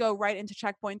then we go right into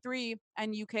checkpoint 3,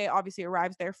 and UK obviously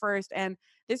arrives there first, and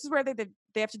this is where they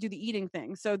have to do the eating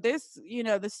thing. So this,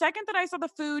 the second that I saw the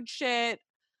food shit,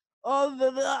 oh,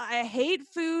 I hate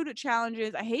food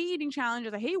challenges. I hate eating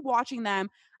challenges. I hate watching them.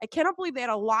 I cannot believe they had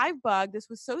a live bug. This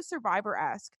was so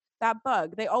Survivor-esque. That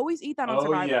bug. They always eat that on Oh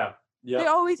Survivor. yeah. They Yep.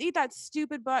 always eat that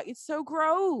stupid bug. It's so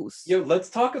gross. Yo, let's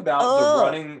talk about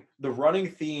Ugh. the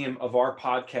running theme of our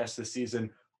podcast this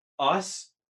season.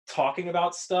 Us talking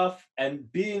about stuff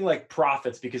and being like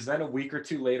prophets, because then a week or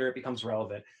two later it becomes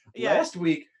relevant. Yeah. Last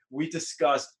week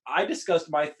I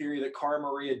discussed my theory that Cara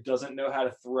Maria doesn't know how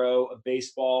to throw a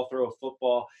baseball, throw a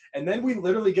football, and then we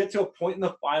literally get to a point in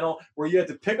the final where you had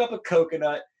to pick up a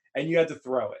coconut and you had to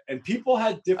throw it, and people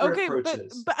had different Okay,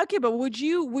 approaches. but would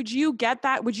you get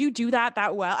that? Would you do that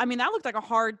well? I mean, that looked like a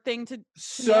hard thing to nail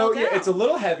So down. yeah, it's a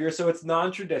little heavier, so it's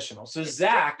non-traditional. So It's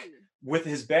Zach, tricky. with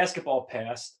his basketball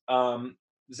pass,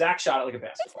 Zach shot it like a It's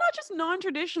basketball. not just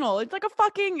non-traditional. It's like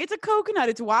it's a coconut.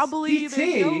 It's wobbly.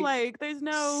 There's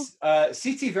no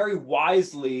CT very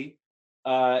wisely,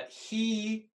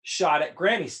 he shot it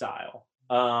granny style.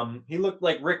 He looked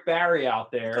like Rick Barry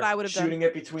out That's what there I would have done. shooting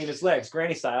it between his legs,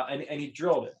 granny style, and he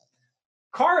drilled it.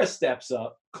 Cara steps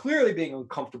up, clearly being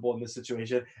uncomfortable in this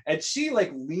situation, and she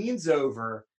like leans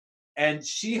over and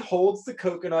she holds the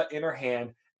coconut in her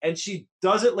hand and she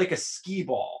does it like a skee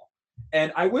ball.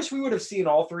 And I wish we would have seen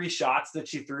all 3 shots that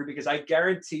she threw, because I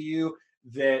guarantee you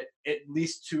that at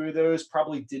least 2 of those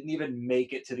probably didn't even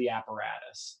make it to the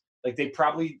apparatus. Like they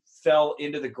probably fell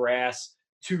into the grass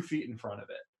 2 feet in front of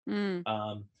it.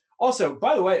 Mm. Also,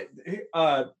 by the way,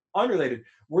 unrelated,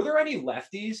 were there any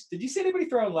lefties? Did you see anybody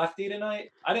throw a lefty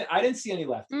tonight? I didn't see any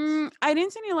lefties. I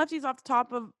didn't see any lefties off the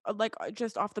top of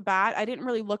just off the bat. I didn't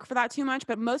really look for that too much,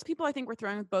 but most people I think were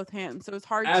throwing with both hands, so it's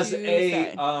hard to As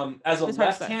say. as a It's hard to say.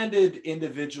 left-handed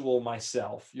individual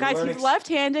myself, Guys, he's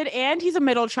left-handed and he's a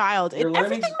middle child.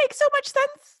 Everything makes so much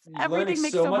sense. You're learning Everything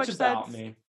makes so so much much about sense.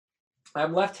 me.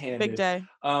 I'm left-handed. Big day.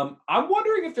 I'm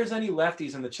wondering if there's any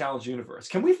lefties in the challenge universe.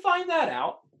 Can we find that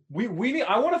out? I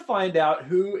want to find out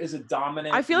who is a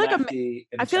dominant I feel like lefty.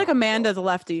 I feel like Amanda's a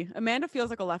lefty. Amanda feels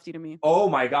like a lefty to me. Oh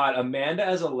my god, Amanda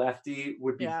as a lefty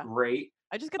would be great.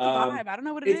 I just get the vibe. I don't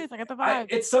know what it is. I get the vibe.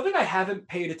 It's something I haven't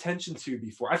paid attention to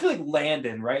before. I feel like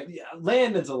Landon, right? Yeah,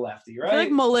 Landon's a lefty, right? I feel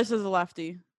like Melissa's a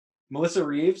lefty. Melissa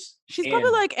Reeves. She's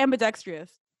probably like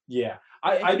ambidextrous. Yeah,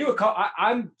 I do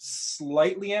I'm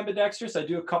slightly ambidextrous. I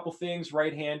do a couple things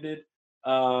right-handed.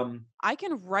 I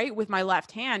can write with my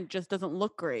left hand, just doesn't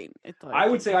look great. It's like, I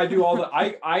would say I do all the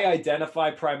I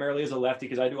identify primarily as a lefty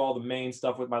because I do all the main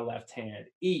stuff with my left hand.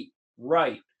 Eat,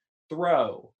 write,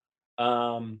 throw.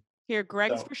 Here,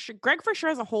 Greg for sure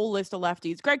has a whole list of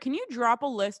lefties. Greg, can you drop a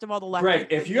list of all the lefties? Greg,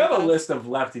 if you have a list of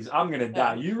lefties, I'm gonna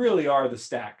die. You really are the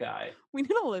stat guy. We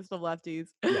need a list of lefties.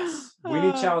 Yes, we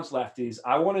need challenge lefties.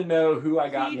 I want to know who I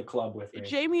got in the club with me.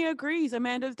 Jamie agrees.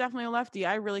 Amanda's definitely a lefty.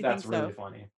 I really think so. That's really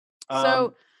funny.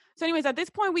 So anyways, at this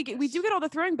point we do get all the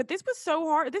throwing, but this was so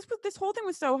hard. This whole thing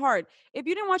was so hard. If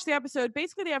you didn't watch the episode,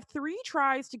 basically they have 3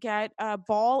 tries to get a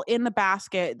ball in the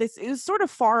basket. This is sort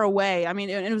of far away. I mean,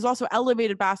 it was also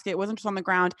elevated basket. It wasn't just on the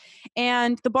ground,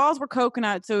 and the balls were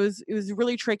coconut, so it was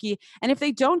really tricky. And if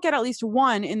they don't get at least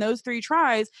 1 in those 3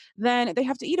 tries, then they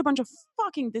have to eat a bunch of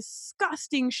fucking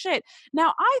disgusting shit.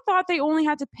 Now, I thought they only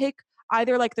had to pick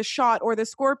either like the shot or the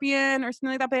scorpion or something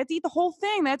like that, but they had to eat the whole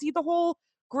thing. They had to eat the whole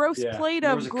gross plate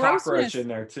of grossness. There was a cockroach in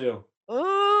there too.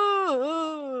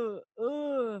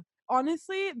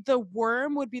 Honestly, the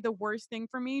worm would be the worst thing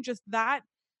for me. Just that.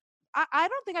 I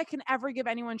don't think I can ever give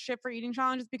anyone shit for eating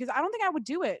challenges because I don't think I would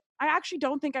do it. I actually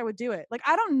don't think I would do it. Like,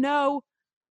 I don't know.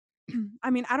 I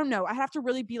mean, I don't know. I have to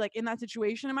really be like in that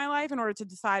situation in my life in order to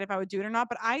decide if I would do it or not.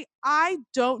 But I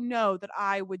don't know that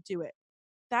I would do it.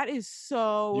 That is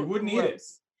so You wouldn't gross. eat it.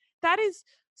 That is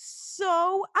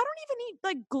so I don't even eat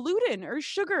like gluten or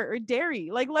sugar or dairy,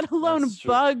 like let alone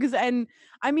bugs. And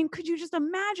I mean, could you just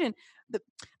imagine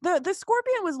the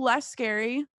scorpion was less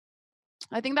scary.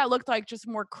 I think that looked like just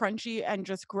more crunchy and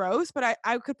just gross, but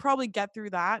I could probably get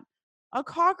through that. A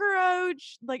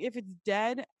cockroach, like if it's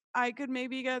dead, I could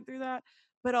maybe get through that.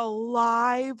 But a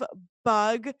live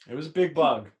bug. It was a big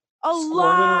bug. A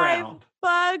live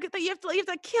bug that you have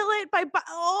to kill it by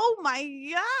oh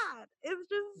my god, it's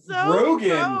just so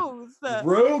gross.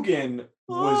 Rogan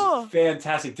was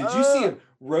fantastic. Did you see him?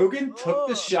 Rogan took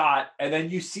the shot and then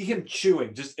you see him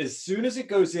chewing. Just as soon as it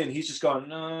goes in, he's just going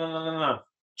no.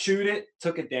 Chewed it,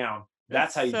 took it down.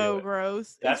 That's how you do it. So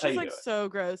gross. That's how you do it. So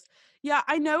gross. Yeah,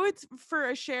 I know it's for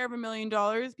a share of $1 million,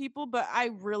 people, but I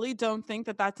really don't think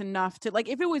that that's enough to like.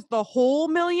 If it was the whole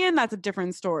million, that's a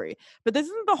different story. But this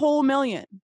isn't the whole million.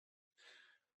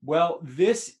 Well,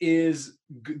 this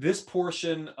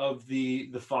portion of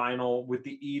the final with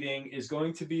the eating is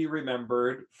going to be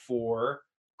remembered for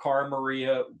Cara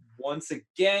Maria once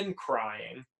again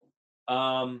crying.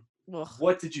 Um, Ugh.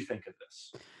 what did you think of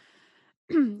this?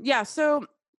 Yeah, so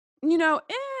you know,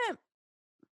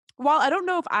 while I don't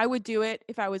know if I would do it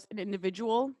if I was an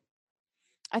individual,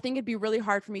 I think it'd be really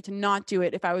hard for me to not do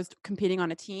it if I was competing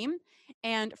on a team.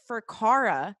 And for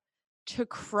Cara to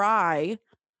cry,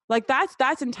 like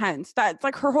that's intense. That's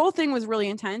like her whole thing was really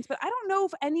intense. But I don't know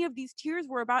if any of these tears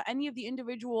were about any of the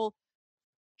individual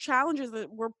challenges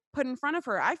that were put in front of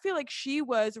her. I feel like she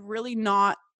was really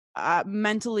not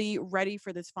mentally ready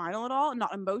for this final at all,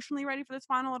 not emotionally ready for this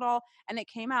final at all. And it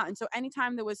came out. And so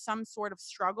anytime there was some sort of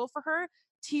struggle for her,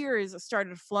 tears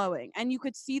started flowing. And you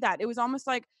could see that. It was almost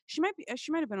like she might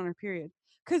have been on her period.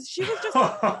 Cause she was just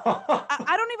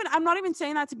I don't even I'm not even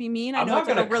saying that to be mean. I I'm know not it's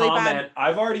like going a to really bad comment.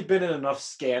 I've already been in enough I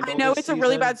scandal know this it's a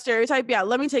really bad season. stereotype. Yeah,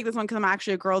 let me take this one because I'm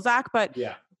actually a girl, Zach.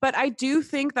 Yeah. But I do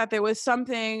think that there was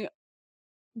something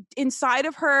inside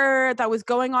of her that was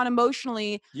going on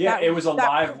emotionally Yeah, that it was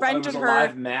prevented a her.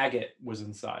 live maggot was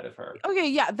inside of her. Okay,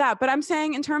 yeah, that, but I'm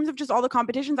saying in terms of just all the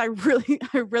competitions, I really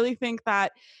I really think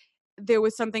that there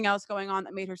was something else going on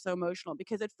that made her so emotional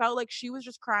because it felt like she was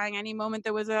just crying any moment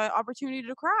there was an opportunity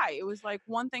to cry. It was like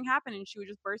one thing happened and she would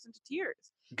just burst into tears.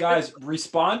 But Guys,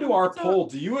 respond to our it's a poll.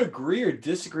 Do you agree or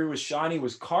disagree with Shani?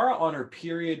 Was Cara on her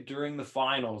period during the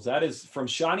finals? That is from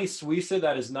Shani Suisa.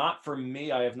 That is not from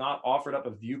me. I have not offered up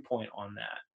a viewpoint on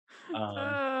that.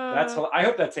 uh I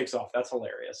hope that takes off. That's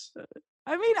hilarious.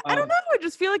 I mean, I don't Um, know. I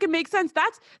just feel like it makes sense.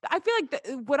 I feel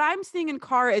like what I'm seeing in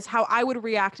Cara is how I would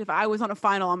react if I was on a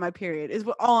final on my period. Is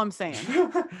what all I'm saying.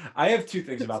 I have two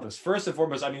things about this. First and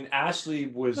foremost, I mean,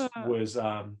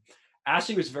 Uh,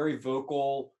 Ashley was very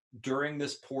vocal during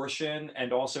this portion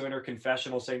and also in her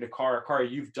confessional saying to Cara,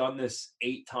 you've done this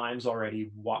 8 times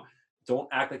already. Don't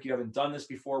act like you haven't done this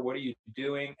before. What are you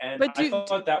doing? And but I do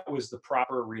thought that was the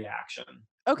proper reaction.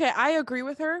 Okay, I agree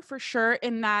with her for sure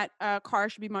in that Car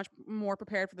should be much more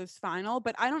prepared for this final,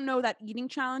 but I don't know that eating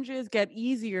challenges get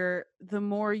easier the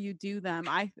more you do them.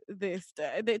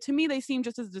 To me they seem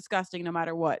just as disgusting no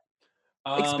matter what,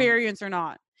 Um, experience or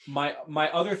not. my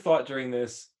other thought during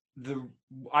this, the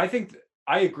I think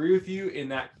I agree with you in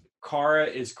that Kara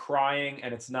is crying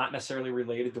and it's not necessarily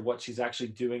related to what she's actually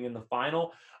doing in the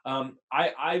final.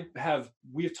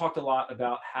 We've talked a lot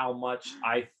about how much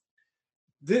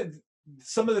the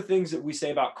some of the things that we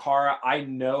say about Kara, I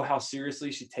know how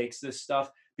seriously she takes this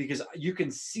stuff because you can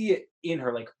see it in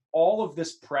her. Like all of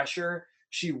this pressure,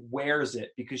 she wears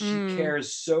it because she Mm.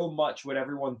 cares so much what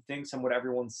everyone thinks and what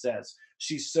everyone says.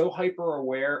 She's so hyper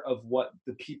aware of what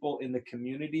the people in the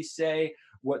community say,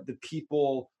 what the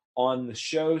people on the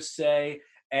show say,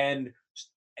 and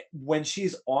when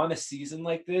she's on a season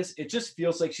like this, it just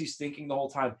feels like she's thinking the whole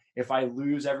time, if I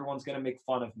lose, everyone's going to make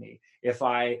fun of me. If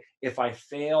I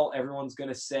fail, everyone's going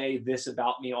to say this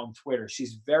about me on Twitter.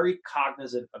 She's very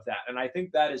cognizant of that. And I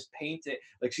think that is painted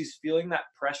like she's feeling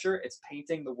that pressure. It's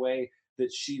painting the way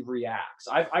that she reacts.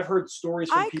 I've heard stories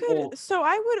from I could people. so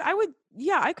I would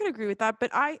yeah, I could agree with that, but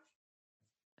I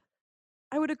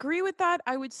would agree with that.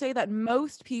 I would say that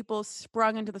most people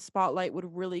sprung into the spotlight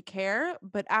would really care,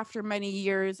 but after many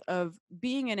years of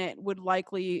being in it would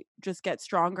likely just get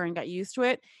stronger and get used to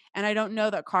it. And I don't know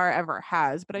that Cara ever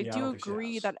has, but I Yeah, I do don't think she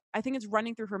agree has. that I think it's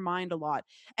running through her mind a lot.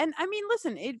 And I mean,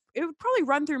 listen, it would probably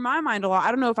run through my mind a lot.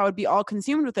 I don't know if I would be all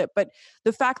consumed with it, but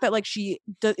the fact that like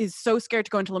is so scared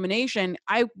to go into elimination,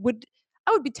 I would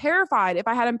be terrified if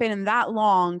I hadn't been in that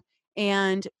long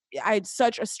and I had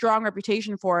such a strong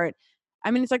reputation for it. I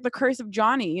mean, it's like the curse of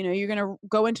Johnny, you're gonna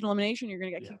go into an elimination, you're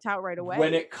gonna get Yeah. kicked out right When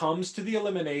away. it comes to the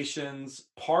eliminations,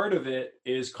 part of it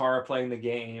is Cara playing the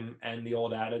game and the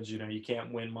old adage, you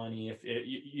can't win money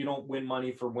you don't win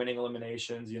money for winning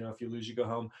eliminations. If you lose, you go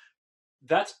home.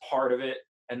 That's part of it,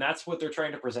 and that's what they're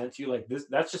trying to present to you. Like this,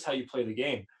 that's just how you play the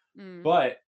game. Mm,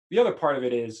 But the other part of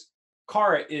it is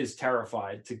Cara is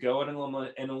terrified to go in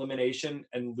an elimination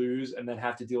and lose, and then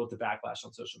have to deal with the backlash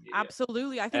on social media.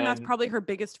 absolutely, I think that's And probably her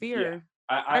biggest yeah, fear.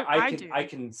 I, I I, I I can I do.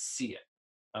 can see it.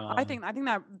 I Um, think I think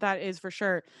that that is for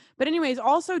sure. But anyways,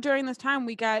 also during this time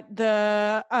we got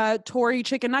the Tori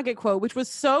chicken nugget quote, which was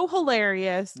so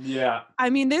hilarious. yeah, I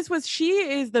mean, she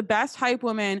is the best hype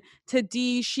woman to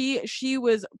D. She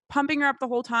was pumping her up the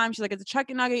whole time. She's like, it's a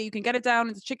chicken nugget, you can get it down,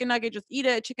 it's a chicken nugget, just eat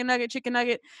it, chicken nugget, chicken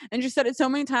nugget. And she said it so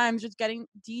many times, just getting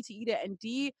D to eat it. And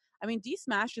D, I mean, D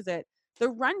smashes it. The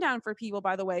rundown for people,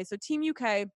 by the way. So Team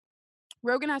UK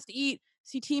Rogan has to eat,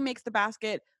 CT makes the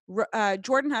basket,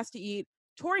 Jordan has to eat,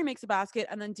 Tori makes a basket,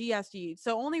 and then D has to eat.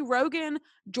 So only Rogan,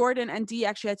 Jordan, and D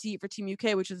actually had to eat for Team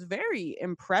UK, which is very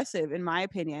impressive in my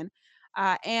opinion.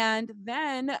 And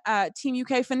then Team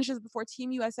UK finishes before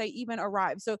Team USA even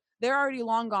arrives. So they're already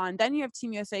long gone. Then you have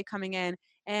Team USA coming in,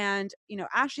 and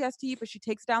Ashley has to eat, but she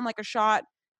takes down like a shot.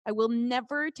 I will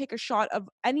never take a shot of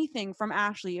anything from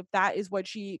Ashley if that is what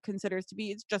she considers to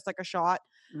be. It's just like a shot.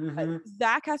 Hmm.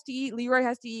 Zach has to eat, Leroy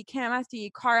has to eat, Cam has to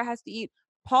eat, Cara has to eat,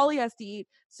 Paulie has to eat.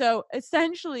 So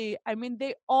essentially, I mean,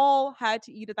 they all had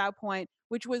to eat at that point,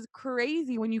 which was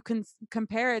crazy when you can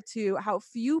compare it to how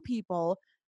few people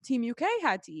Team UK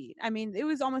had to eat. I mean, it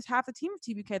was almost half the team of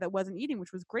Team UK that wasn't eating,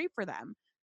 which was great for them.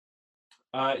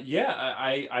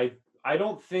 Yeah, I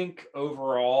don't think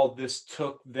overall this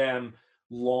took them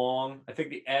long. I think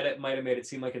the edit might have made it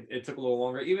seem like it took a little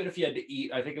longer. Even if you had to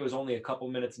eat, I think it was only a couple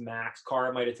minutes max.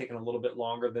 Cara might have taken a little bit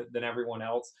longer than everyone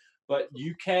else. But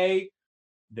UK,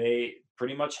 they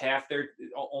pretty much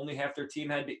only half their team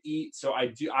had to eat. So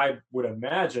I would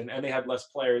imagine, and they had less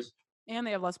players. And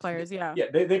they have less players, yeah. Yeah,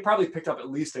 they probably picked up at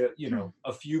least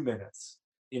a few minutes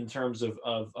in terms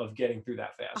of getting through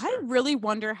that I faster. really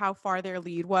wonder how far their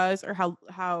lead was, or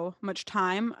how much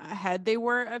time ahead they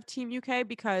were of Team UK,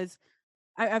 because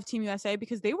of Team USA,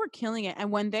 because they were killing it.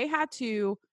 And when they had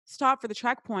to stop for the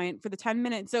checkpoint for the 10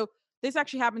 minutes, so this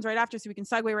actually happens right after, so we can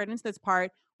segue right into this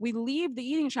part. We leave the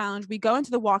eating challenge, we go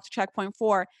into the walk to checkpoint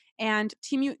 4, and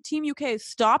Team UK is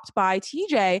stopped by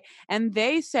TJ, and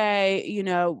they say,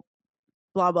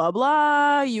 blah blah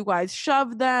blah, you guys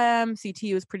shoved them,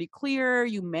 CT was pretty clear,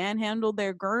 you manhandled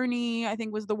their gurney, I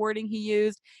think was the wording he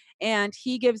used. And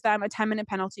he gives them a 10-minute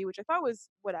penalty, which I thought was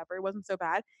whatever, it wasn't so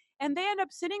bad. And they end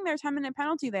up sitting their 10-minute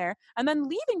penalty there and then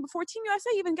leaving before Team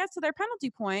USA even gets to their penalty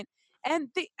point. And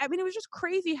I mean, it was just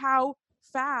crazy how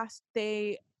fast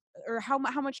they, or how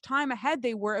much time ahead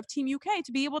they were of Team UK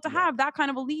to be able to Yeah. have that kind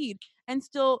of a lead and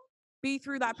still be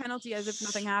through that penalty as if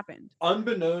nothing happened.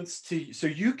 Unbeknownst to, so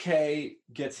UK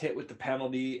gets hit with the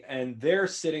penalty and they're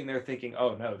sitting there thinking,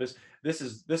 oh no, this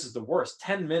is the worst.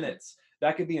 10 minutes,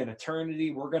 that could be an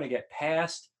eternity, we're going to get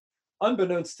past.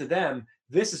 Unbeknownst to them,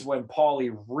 this is when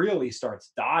Paulie really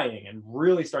starts dying and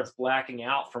really starts blacking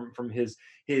out from his,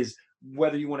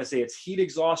 whether you want to say it's heat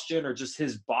exhaustion or just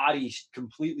his body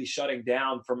completely shutting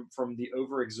down from the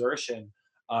overexertion.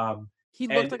 um He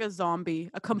looked and like a zombie,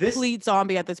 a this complete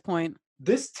zombie at this point.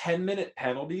 this 10-minute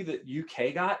penalty that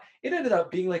UK got, it ended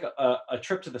up being like a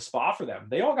trip to the spa for them.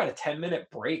 They all got a 10-minute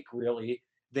break, really.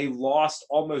 They lost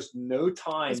almost no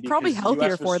time It's probably because the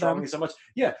healthier US was for them. struggling so much.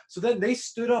 Yeah. So then they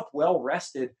stood up well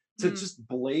rested to Mm. just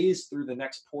blaze through the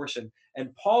next portion. And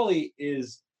Paulie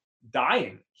is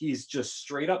dying. He's just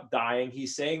straight up dying.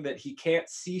 He's saying that he can't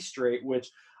see straight, which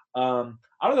I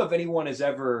don't know if anyone has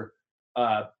ever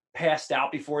uh, passed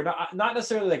out before, not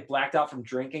necessarily like blacked out from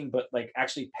drinking, but like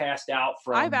actually passed out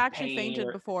I've from actually pain fainted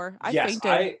or before. I yes,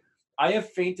 fainted. I have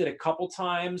fainted a couple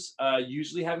times,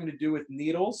 usually having to do with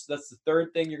needles. That's the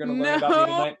third thing you're going to learn about me No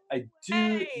tonight. I do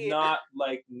way. not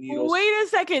like needles. Wait a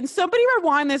second. Somebody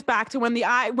rewind this back to when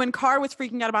Carr was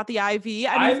freaking out about the IV. I mean,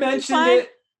 I for some mentioned fun, it. I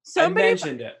somebody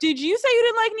mentioned it. did you say you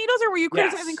didn't like needles, or were you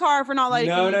criticizing Yes. Carr for not liking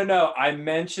No, no, needles? no. I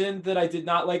mentioned that I did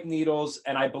not like needles,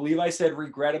 and I believe I said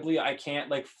regrettably I can't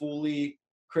like fully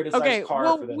criticize Okay, Carr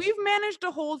well, for this. we've managed to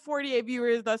hold 48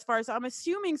 viewers thus far, so I'm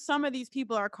assuming some of these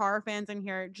people are car fans in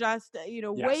here, just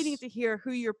waiting Yes. to hear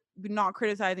who you're not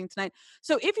criticizing tonight.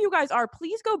 So if you guys are,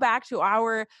 please go back to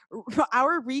our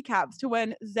our recaps to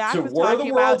when Zach To was War of the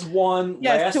talking about, Worlds won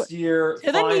yes, last year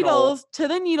to the final. needles, to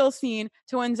the needle scene,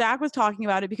 to when Zach was talking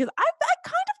about it, because I kind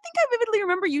of think I vividly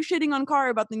remember you shitting on Car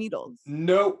about the needles.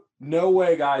 Nope, no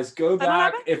way, guys. Go That not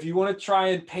back. happen? If you want to try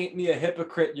and paint me a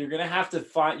hypocrite, you're gonna have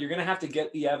to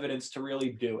get the evidence to really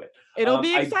do it. It'll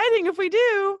be I exciting if we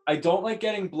do. I don't like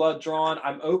getting blood drawn.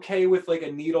 I'm okay with like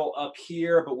a needle up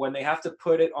here, but when they have to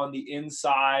put it on the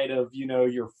inside of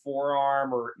your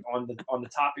forearm or on the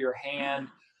top of your hand,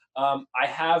 I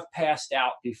have passed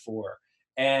out before.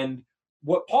 And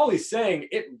what Paulie's saying,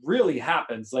 it really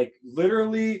happens. Like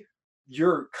literally,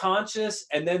 you're conscious,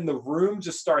 and then the room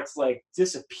just starts like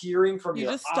disappearing from You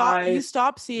your just you eyes.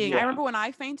 stop seeing. I Yeah, remember when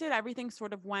I fainted, everything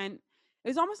sort of went, it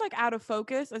was almost like out of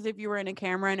focus, as if you were in a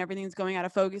camera and everything's going out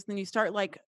of focus. Then you start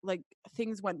like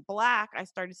things went black. I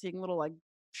started seeing little like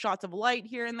shots of light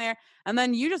here and there. And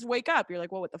then you just wake up. You're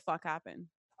like, well, what the fuck happened?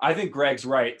 I think Greg's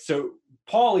right. So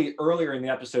Paulie earlier in the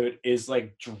episode is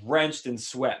like drenched in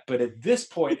sweat, but at this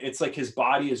point, it's like his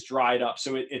body is dried up.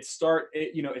 So it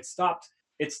stopped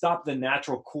the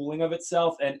natural cooling of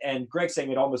itself. And Greg's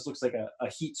saying it almost looks like a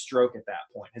heat stroke at that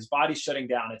point. His body's shutting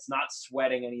down. It's not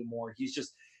sweating anymore.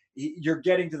 you're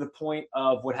getting to the point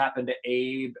of what happened to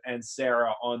Abe and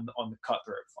Sarah on the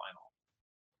Cutthroat final.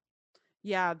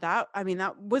 Yeah, that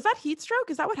was that heat stroke?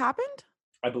 Is that what happened?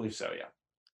 I believe so, yeah.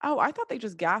 Oh, I thought they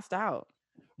just gassed out.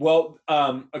 Well,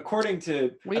 according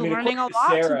to Learning a lot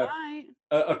Sarah, tonight.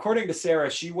 according to Sarah,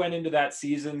 she went into that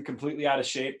season completely out of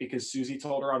shape because Susie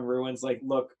told her on Ruins, like,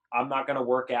 look, I'm not going to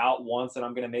work out once and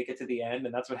I'm going to make it to the end.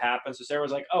 And that's what happened. So Sarah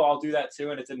was like, oh, I'll do that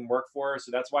too. And it didn't work for her.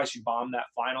 So that's why she bombed that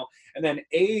final. And then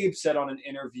Abe said on an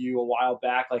interview a while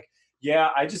back, like, yeah,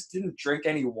 I just didn't drink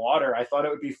any water. I thought it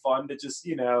would be fun to just,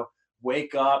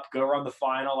 wake up, go run the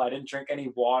final. I didn't drink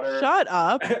any water. Shut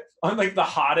up. On like the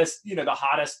hottest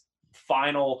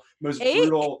final, most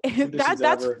brutal conditions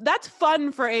ever. That's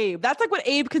fun for Abe. That's like what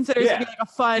Abe considers to be like a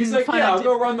fun. He's like, fun I'll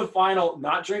go run the final,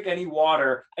 not drink any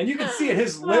water, and you can see it.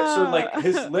 His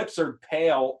lips are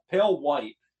pale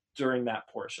white during that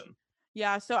portion.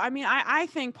 Yeah, so I mean, I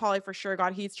think Paulie for sure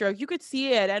got heat stroke. You could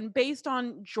see it, and based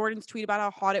on Jordan's tweet about how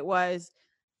hot it was,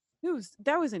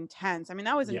 that was intense. I mean,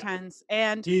 that was intense,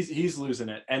 and he's losing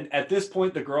it. And at this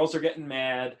point, the girls are getting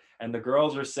mad, and the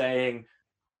girls are saying,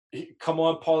 come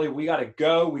on, Paulie, we gotta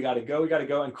go.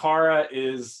 And Cara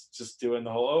is just doing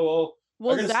the whole,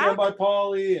 I'm gonna stand by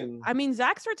Paulie. And I mean,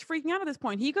 Zach starts freaking out at this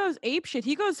point. He goes apeshit.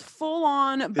 He goes full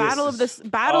on battle of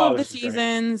the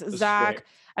seasons. Zach.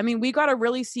 I mean, we got to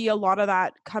really see a lot of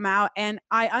that come out. And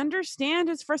I understand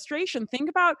his frustration. Think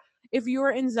about if you're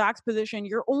in Zach's position,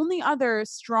 your only other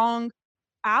strong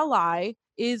ally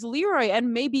is Leroy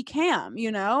and maybe Cam,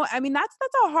 I mean, that's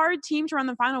a hard team to run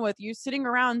the final with. You're sitting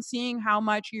around seeing how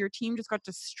much your team just got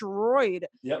destroyed.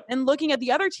 Yep. And looking at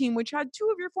the other team, which had two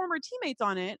of your former teammates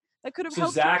on it, that could have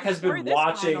helped. So Zach has been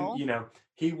watching,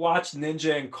 he watched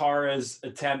Ninja and Kara's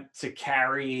attempt to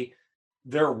carry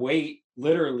their weight,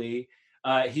 literally.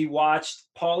 He watched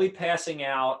Paulie passing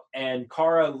out and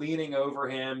Cara leaning over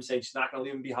him, saying she's not going to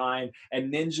leave him behind,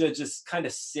 and Ninja just kind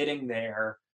of sitting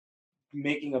there,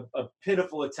 making a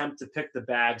pitiful attempt to pick the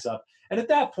bags up. And at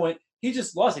that point, he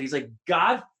just lost it. He's like,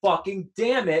 God fucking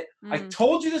damn it. I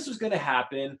told you this was going to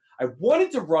happen. I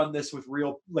wanted to run this with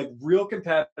real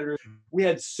competitors. We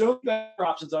had so many better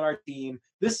options on our team.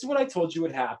 This is what I told you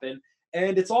would happen.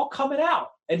 And it's all coming out.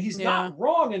 And he's not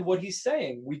wrong in what he's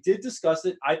saying. We did discuss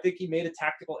it. I think he made a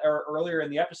tactical error earlier in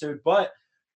the episode. But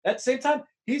at the same time,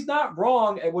 he's not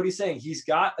wrong at what he's saying. He's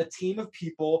got a team of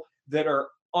people that are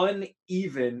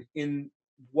uneven in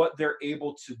what they're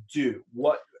able to do,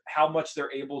 how much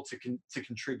they're able to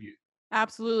contribute.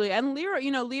 Absolutely. And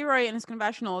Leroy in his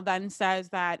confessional then says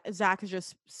that Zach is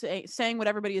just saying what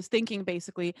everybody is thinking,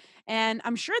 basically. And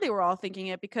I'm sure they were all thinking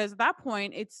it, because at that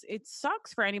point, it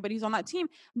sucks for anybody who's on that team.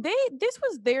 This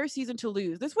was their season to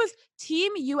lose. This was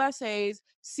Team USA's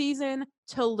season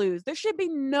to lose. There should be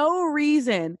no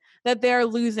reason that they're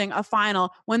losing a final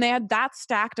when they had that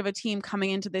stacked of a team coming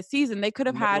into this season. They could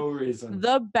have had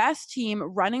the best team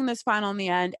running this final in the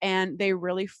end, and they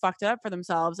really fucked it up for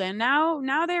themselves. And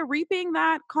now they're reaping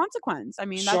that consequence. I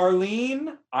mean,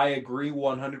 Charlene, I agree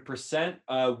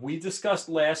 100%. We discussed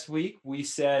last week, we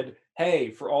said,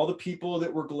 hey, for all the people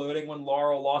that were gloating when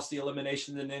Laurel lost the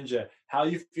elimination to Ninja, how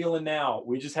you feeling now?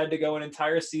 We just had to go an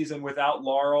entire season without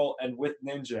Laurel and with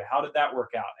Ninja. How did that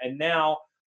work out? And now,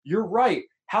 you're right.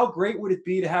 How great would it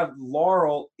be to have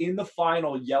Laurel in the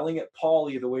final yelling at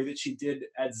Paulie the way that she did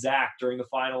at Zach during the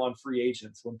final on Free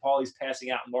Agents when Paulie's passing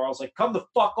out and Laurel's like, come the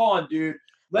fuck on, dude.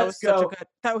 Let's go.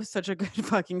 That was such a good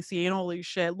fucking scene. Holy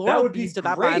shit. Laurel beast to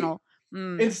that final.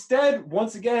 Instead,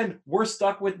 once again, we're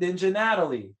stuck with Ninja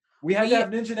Natalie. We had to have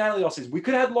Ninja Natalie all season. We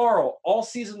could have had Laurel all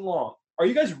season long. Are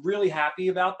you guys really happy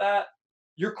about that?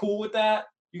 You're cool with that?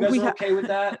 You guys are okay with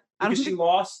that? Because she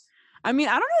lost? I mean,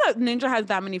 I don't know that Ninja has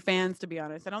that many fans, to be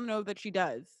honest. I don't know that she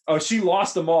does. Oh, she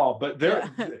lost them all. But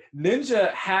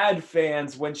Ninja had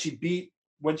fans when she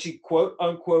quote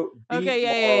unquote beat Laurel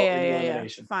in the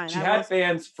elimination. Fine. She had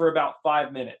fans for about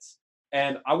 5 minutes.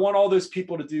 And I want all those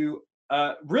people to do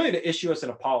really to issue us an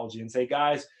apology and say,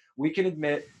 guys, we can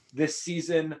admit this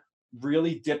season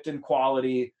really dipped in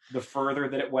quality the further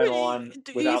that it went on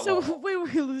without wait,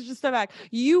 let's just step back.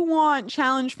 You want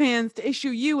Challenge fans to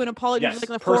issue you an apology, yes, like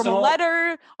a formal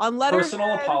letter on letterhead?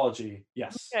 Personal apology,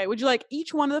 yes. Okay, would you like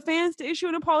each one of the fans to issue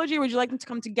an apology, or would you like them to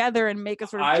come together and make a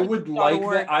sort of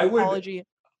apology?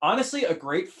 Honestly, a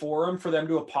great forum for them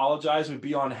to apologize would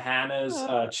be on Hannah's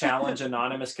Challenge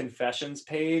Anonymous Confessions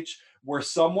page, where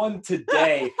someone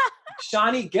today,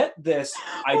 Shani, get this.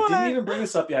 I didn't even bring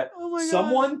this up yet.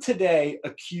 Someone today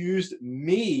accused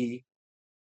me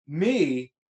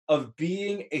of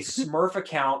being a Smurf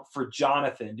account for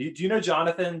Jonathan. Do you know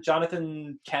Jonathan?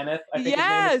 Jonathan Kenneth, I think his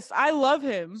name is. I love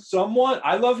him.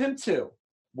 I love him too.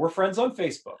 We're friends on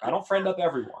Facebook. I don't friend up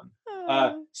everyone.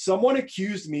 Uh, Someone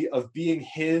accused me of being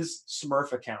his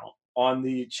Smurf account on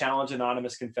the Challenge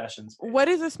Anonymous Confessions what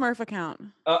page, is a Smurf account?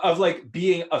 of like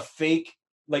being a fake,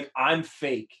 like I'm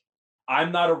fake.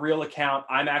 I'm not a real account.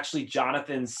 I'm actually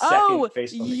Jonathan's second Oh,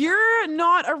 Facebook account. you're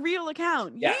not a real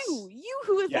account. Yes. You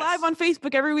who is live Yes. on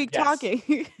Facebook every week Yes.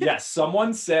 talking. Yes.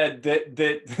 Someone said that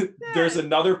there's Dead.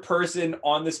 another person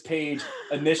on this page,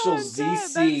 initials I'm dead.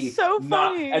 That's ZC, so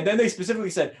not, and funny. then they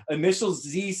specifically said initials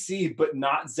ZC, but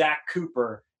not Zach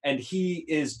Cooper, and he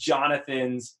is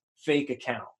Jonathan's fake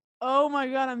account. Oh my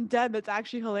god, I'm dead. That's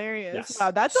actually hilarious. Yes.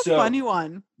 Wow, that's a So funny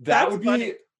one. that That's would funny.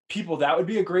 be people. That would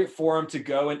be a great forum to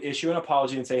go and issue an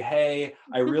apology and say, "Hey,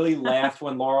 I really laughed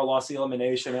when Laura lost the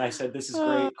elimination, and I said this is Uh,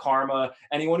 great karma."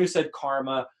 Anyone who said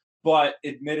karma, but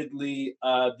admittedly,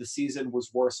 the season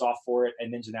was worse off for it,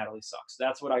 and Ninja Natalie sucks.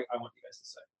 That's what I want you guys to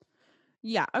say.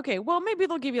 yeah, okay. Well, maybe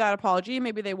they'll give you that apology.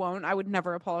 Maybe they won't. I would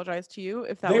never apologize to you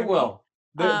if that They were me. will.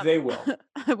 They, Um, they will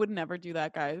I would never do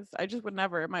that, guys. I just would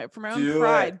never. For my own do it.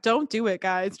 pride, don't do it,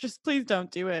 guys. Just please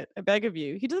don't do it. I beg of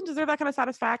you. He doesn't deserve that kind of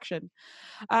satisfaction.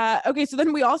 Okay, so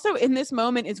then we also in this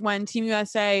moment is when Team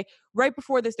USA, right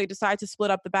before this, they decide to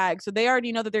split up the bag. So they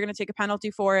already know that they're going to take a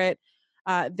penalty for it.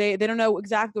 They don't know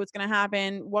exactly what's going to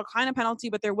happen, what kind of penalty,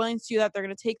 but they're willing to do that. They're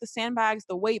going to take the sandbags,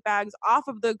 the weight bags off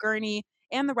of the gurney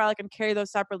and the relic and carry those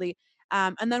separately.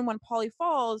 And then when Polly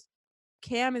falls,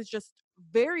 Cam is just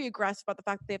very aggressive about the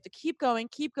fact that they have to keep going,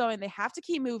 keep going. They have to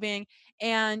keep moving.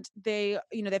 And they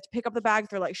have to pick up the bags.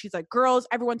 She's like, girls,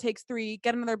 everyone takes 3,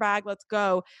 get another bag, let's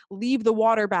go. Leave the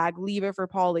water bag, leave it for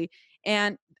Polly.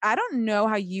 And I don't know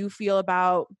how you feel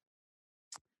about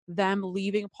them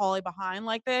leaving Polly behind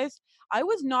like this. I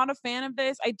was not a fan of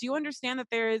this. I do understand that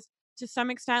there is, to some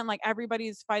extent, like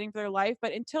everybody's fighting for their life,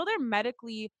 but until they're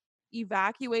medically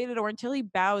evacuated or until he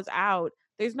bows out,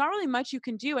 there's not really much you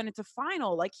can do. And it's a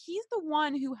final. Like, he's the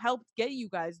one who helped get you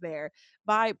guys there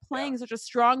by Yeah. playing such a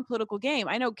strong political game.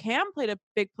 I know Cam played a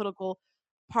big political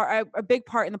part, a big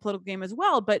part in the political game as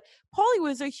well, but Paulie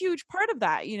was a huge part of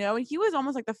that, and he was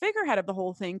almost like the figurehead of the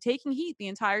whole thing, taking heat the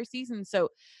entire season. So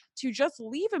to just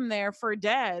leave him there for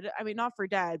dead, I mean, not for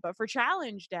dead, but for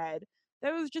challenge dead,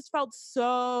 that was just felt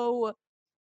so,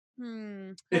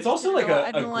 let's It's just say also like I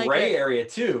a didn't like it. gray area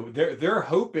too. They're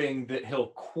hoping that he'll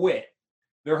quit.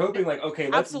 They're hoping like, okay,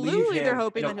 let's leave Absolutely, they're him and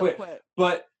hoping he'll that he'll quit. quit.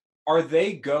 But are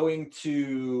they going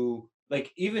to,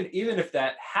 like, even if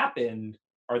that happened,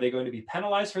 are they going to be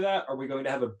penalized for that? Are we going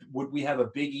to have a would we have a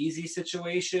Big Easy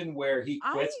situation where he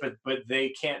I quits but they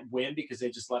can't win because they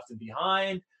just left him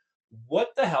behind? What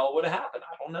the hell would have happened?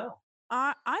 I don't know.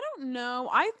 I don't know.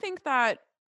 I think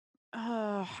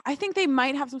they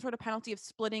might have some sort of penalty of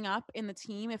splitting up in the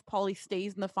team if Paulie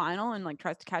stays in the final and like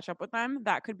tries to catch up with them.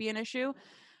 That could be an issue.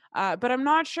 But I'm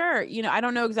not sure. I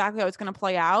don't know exactly how it's going to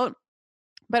play out.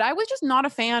 But I was not a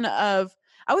fan of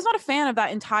that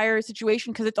entire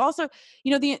situation because it's also,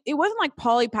 it wasn't like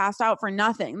Paulie passed out for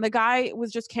nothing. The guy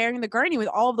was just carrying the gurney with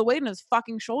all of the weight on his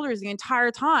fucking shoulders the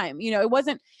entire time. He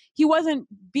wasn't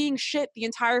being shit the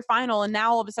entire final and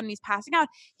now all of a sudden he's passing out.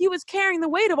 He was carrying the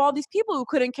weight of all these people who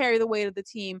couldn't carry the weight of the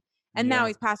team. And now Yeah.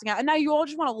 he's passing out. And now you all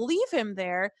just want to leave him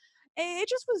there. It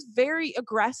just was very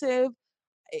aggressive.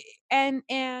 And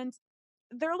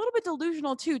they're a little bit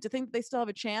delusional too to think that they still have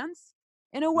a chance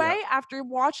in a Yeah. way after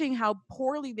watching how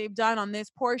poorly they've done on this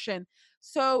portion.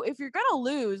 So if you're gonna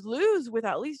lose with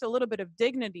at least a little bit of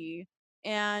dignity.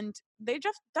 And they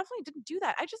just definitely didn't do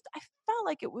that. I felt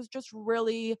like it was just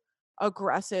really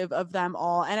aggressive of them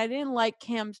all. And I didn't like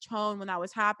Cam's tone when that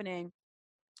was happening.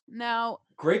 Now,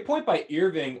 Great point by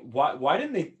Irving. Why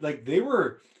didn't they, like, they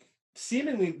were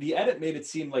seemingly, the edit made it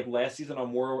seem like last season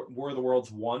on War of the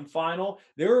Worlds 1 final,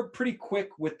 they were pretty quick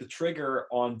with the trigger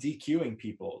on DQing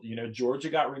people. Georgia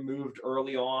got removed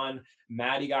early on,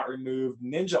 Maddie got removed,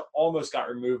 Ninja almost got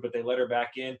removed, but they let her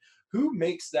back in. Who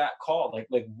makes that call?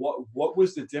 Like what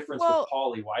was the difference with well,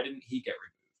 Paulie? Why didn't he get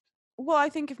Well, I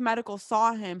think if medical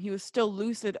saw him, he was still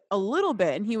lucid a little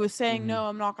bit and he was saying, removed? "No,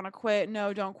 I'm not going to quit.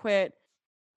 No, don't quit."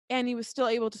 And he was still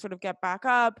able to sort of get back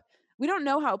up. We don't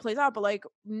know how it plays out, but like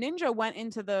Ninja went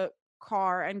into the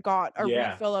car and got a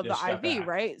Yeah. refill of Yeah, the she got IV, back.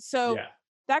 right? So Yeah.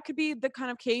 that could be the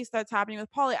kind of case that's happening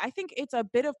with Polly. I think it's a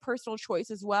bit of personal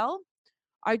choice as well.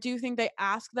 I do think they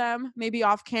ask them maybe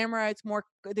off camera.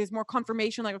 There's more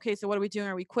confirmation like, okay, so what are we doing?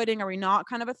 Are we quitting? Are we not?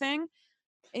 Kind of a thing.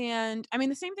 And I mean,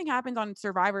 the same thing happens on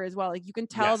Survivor as well. Like, you can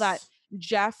tell that Yes.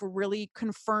 Jeff really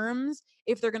confirms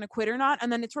if they're going to quit or not.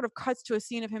 And then it sort of cuts to a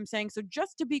scene of him saying, so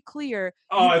just to be clear,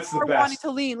 Oh, you it's the are wanting best.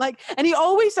 to lean. Like, and he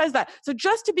always says that. So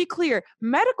just to be clear,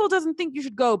 medical doesn't think you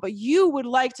should go, but you would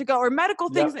like to go, or medical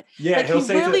thinks Yep. that, Yeah, like, he'll he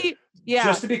say to, really, yeah,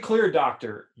 just to be clear,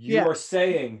 doctor, you yeah, are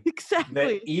saying that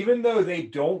exactly. even though they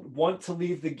don't want to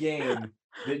leave the game,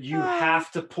 that you Ah, have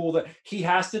to pull the he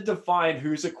has to define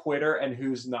who's a quitter and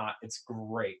who's not. It's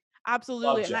great. Love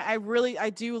absolutely. And I Jeff. really, I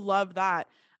do love that.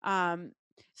 Um,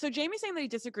 so Jamie's saying that he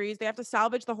disagrees. They have to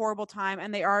salvage the horrible time,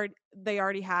 and they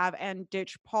already have, and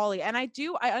ditch Polly. And I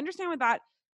understand with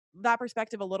that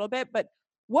perspective a little bit, but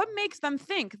what makes them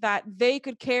think that they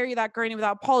could carry that gurney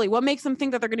without Polly? What makes them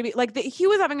think that they're going to be like he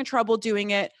was having a trouble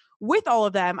doing it with all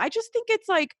of them? I just think it's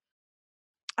like,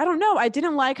 I don't know. I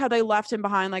didn't like how they left him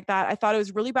behind like that. I thought it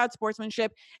was really bad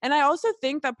sportsmanship. And I also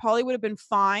think that Polly would have been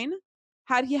fine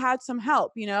had he had some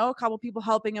help, a couple people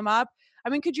helping him up. I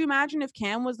mean, could you imagine if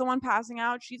Cam was the one passing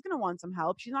out? She's going to want some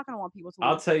help. She's not going to want people to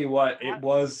I'll leave. tell you what, it That.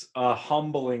 was a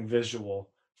humbling visual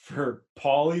for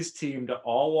Paulie's team to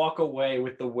all walk away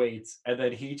with the weights, and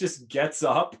then he just gets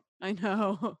up, I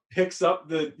know. picks up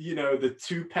the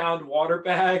 2 pound water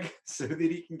bag so that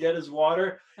he can get his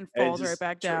water, And and falls right just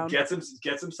back down. gets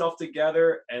himself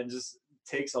together and just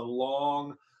takes a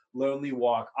long, lonely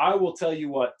walk. I will tell you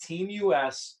what, Team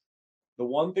US, the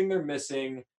one thing they're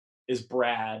missing is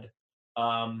Brad.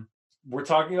 Um, we're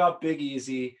talking about Big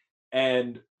Easy,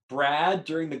 and Brad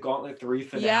during the Gauntlet 3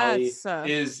 finale Yes. is so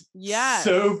Yes.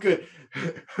 good.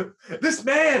 This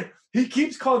man, he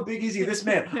keeps calling Big Easy this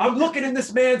man. I'm looking in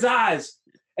this man's eyes,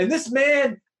 and this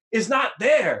man is not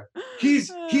there. He's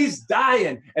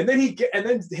dying, and then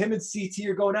him and CT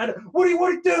are going at it. What do you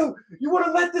want to do? You want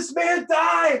to let this man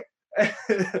die?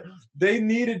 They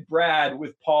needed Brad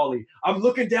with Paulie. I'm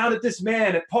looking down at this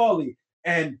man, at Paulie,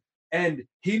 and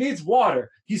he needs water.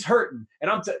 He's hurting,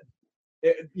 and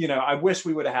I wish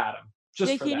we would have had him Yeah,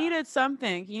 just for he that. needed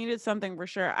something. He needed something for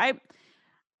sure.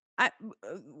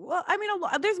 Well, I mean,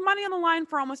 there's money on the line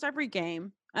for almost every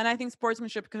game, and I think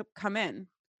sportsmanship could come in.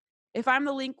 If I'm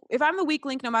the weak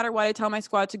link, no matter what, I tell my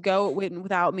squad to go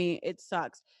without me. It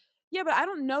sucks. Yeah, but I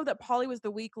don't know that Polly was the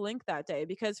weak link that day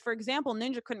because, for example,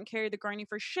 Ninja couldn't carry the gurney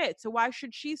for shit. So why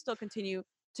should she still continue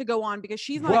to go on? Because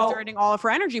she's not Well, exerting all of her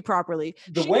energy properly.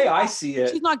 the way I see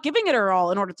She's it, not giving it her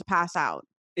all in order to pass out.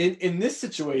 in this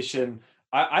situation,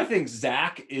 I think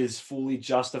Zach is fully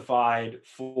justified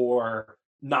for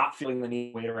not feeling the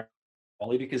need to wait around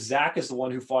Paulie because Zach is the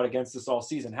one who fought against this all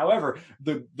season. However,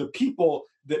 the people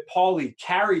that Paulie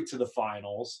carried to the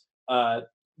finals,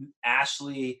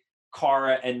 Ashley,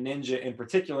 Kara, and Ninja in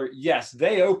particular, yes,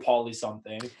 they owe Paulie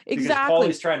something because Exactly.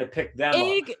 Paulie's trying to pick them up.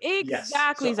 Yes,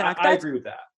 Exactly, so Zach. I agree with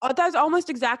that. That's almost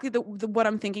exactly what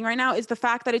I'm thinking right now is the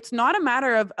fact that it's not a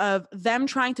matter of them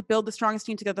trying to build the strongest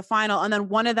team to get the final and then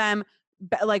one of them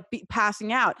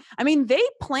passing out. I mean, they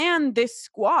planned this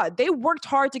squad. They worked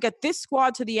hard to get this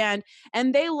squad to the end,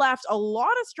 and they left a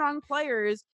lot of strong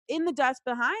players in the dust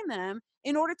behind them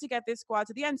in order to get this squad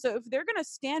to the end. So if they're going to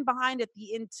stand behind it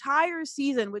the entire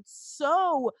season with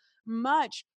so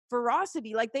much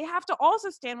ferocity, like they have to also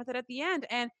stand with it at the end.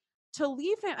 And to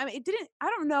leave him, I mean, I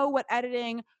don't know what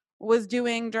editing was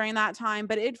doing during that time,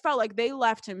 but it felt like they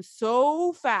left him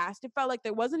so fast. It felt like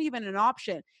there wasn't even an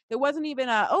option. There wasn't even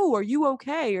oh, are you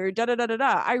okay? Or da da da da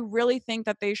da. I really think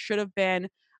that they should have been,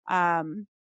 um,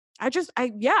 I just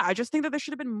think that there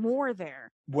should have been more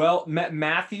there. Well,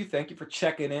 Matthew, thank you for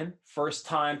checking in. First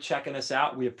time checking us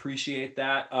out. We appreciate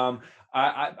that.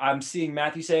 I'm seeing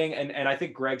Matthew saying, and I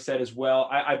think Greg said as well.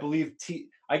 I believe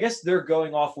I guess they're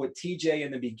going off what TJ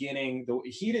in the beginning.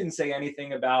 He didn't say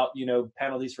anything about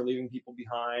penalties for leaving people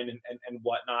behind and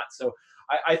whatnot. So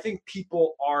I think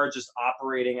people are just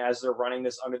operating as they're running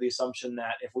this under the assumption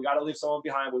that if we got to leave someone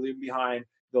behind, we leave them behind.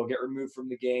 They'll get removed from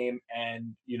the game,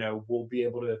 and we'll be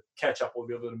able to catch up. We'll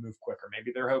be able to move quicker.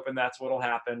 Maybe they're hoping that's what'll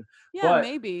happen. Yeah, But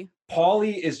maybe.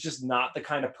 Paulie is just not the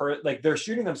kind of like they're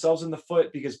shooting themselves in the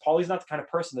foot because Paulie's not the kind of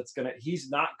person he's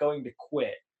not going to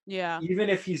quit Yeah. even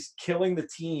if he's killing the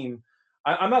team.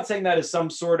 I'm not saying that as some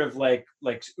sort of like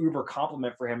uber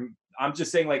compliment for him. I'm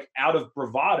just saying like out of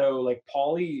bravado, like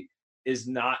Paulie is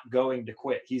not going to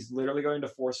quit. He's literally going to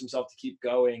force himself to keep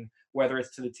going, whether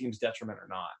it's to the team's detriment or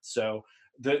not. So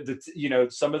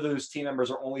some of those team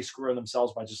members are only screwing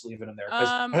themselves by just leaving him there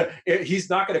Um, because he's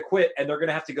not going to quit, and they're going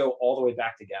to have to go all the way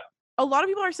back to get him. a lot of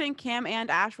people are saying Cam and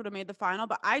Ash would have made the final,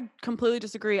 but I completely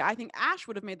disagree. I think Ash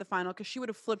would have made the final because she would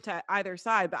have flipped to either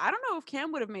side. But I don't know if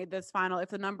Cam would have made this final if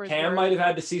the numbers Cam were, might have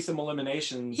had to see some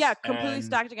eliminations, yeah, completely and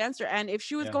stacked against her. And if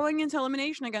she was yeah. going into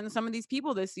elimination against some of these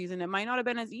people this season, it might not have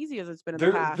been as easy as it's been in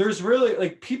the past. There's really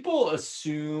like people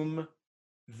assume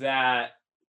that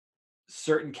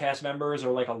certain cast members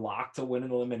are like a lock to win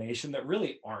an elimination that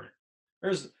really aren't.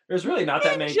 There's really not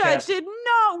that many Ninja cast. did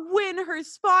not win her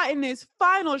spot in this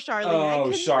final, Charlene. I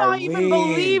Oh, cannot even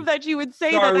believe Charlene. that you would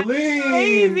say that. That is Charlene.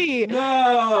 crazy. Charlene,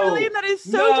 No. that is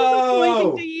so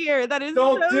disappointing to No. hear. That is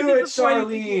Don't so do it, disappointing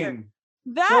to hear. Charlene.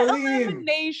 That Charlene.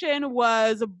 elimination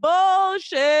was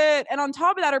bullshit. And on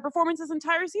top of that, her performance this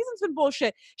entire season's been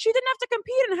bullshit. She didn't have to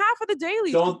compete in half of the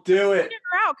dailies. Don't do it. Figure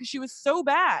her out because she was so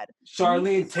bad.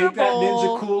 Charlene, take that ninja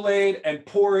Miserable. Kool-Aid and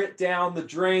pour it down the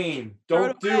drain. Throw it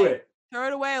Don't do away. it. Throw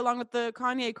it away along with the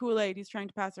Kanye Kool-Aid he's trying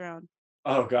to pass around.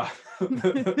 Oh God.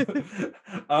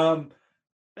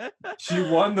 She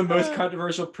won the most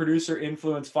controversial producer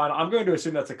influence final. I'm going to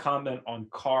assume that's a comment on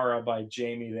Cara by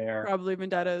Jamie there. Probably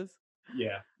Vendettas.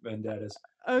 Yeah, Vendettas.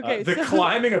 Okay, The so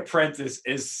Climbing Apprentice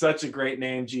is such a great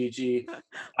name, Gigi.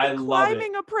 I love it.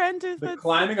 Climbing Apprentice. The That's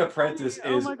Climbing so Apprentice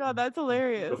funny. Oh is my god, that's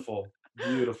hilarious. beautiful.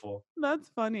 Beautiful. That's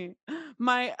funny.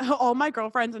 All my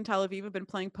girlfriends in Tel Aviv have been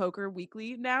playing poker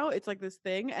weekly now. It's like this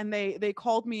thing, and they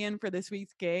called me in for this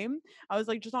week's game. I was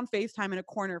like just on FaceTime in a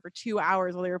corner for 2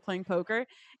 hours while they were playing poker,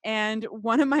 and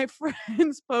one of my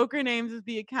friends' poker names is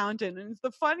the accountant, and it's the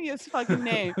funniest fucking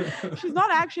name. She's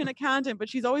not actually an accountant, but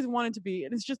she's always wanted to be,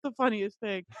 and it's just the funniest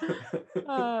thing.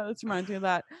 This reminds me of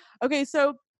that. Okay,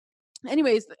 so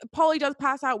anyways, Paulie does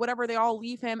pass out, whatever, they all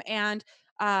leave him. And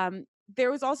there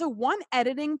was also one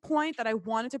editing point that I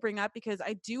wanted to bring up because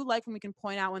I do like when we can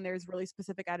point out when there's really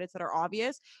specific edits that are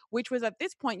obvious, which was at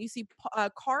this point, you see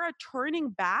Cara turning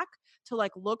back to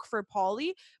like look for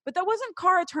Paulie, but that wasn't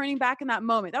Cara turning back in that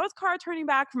moment. That was Cara turning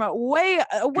back from a way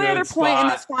other point in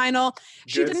this final.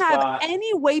 She didn't have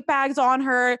any weight bags on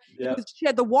her. Yep. She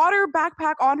had the water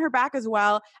backpack on her back as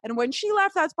well. And when she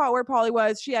left that spot where Paulie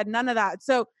was, she had none of that.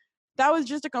 So that was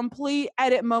just a complete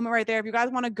edit moment right there. If you guys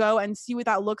want to go and see what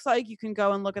that looks like, you can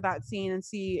go and look at that scene and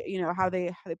see, you know, how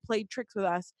they played tricks with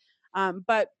us.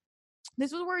 But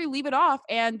this was where we leave it off.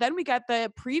 And then we get the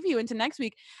preview into next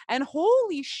week. And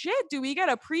holy shit, do we get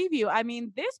a preview? I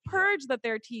mean, this purge that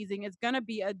they're teasing is going to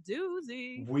be a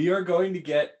doozy. We are going to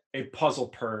get a puzzle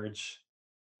purge.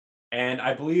 And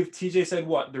I believe TJ said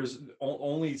what? There's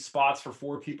only spots for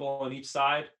 4 people on each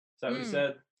side. Is that what he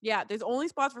said? Yeah, there's only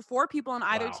spots for 4 people on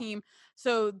either team.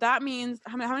 So that means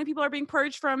how many people are being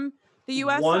purged from the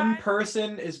US One side?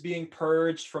 person is being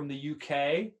purged from the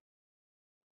UK.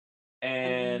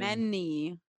 And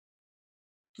many.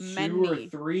 2 or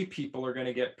 3 people are going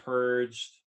to get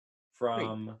purged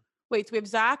from... Wait, so we have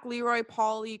Zach, Leroy,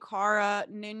 Paulie, Cara,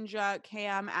 Ninja,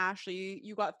 Cam, Ashley.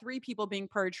 You got 3 people being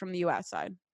purged from the US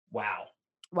side. Wow,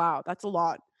 that's a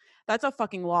lot. That's a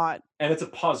fucking lot. And it's a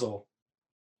puzzle.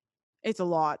 It's a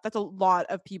lot. That's a lot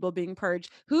of people being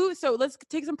purged. So let's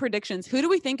take some predictions. Who do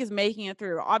we think is making it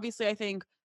through? Obviously, I think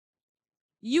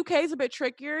UK is a bit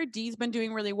trickier. D's been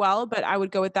doing really well, but I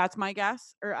would go with that's my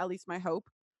guess, or at least my hope.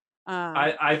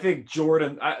 I think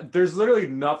Jordan, there's literally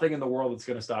nothing in the world that's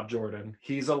going to stop Jordan.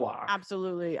 He's a lock.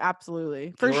 Absolutely.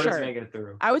 For Jordan's sure. making it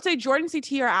through. I would say Jordan,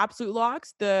 CT are absolute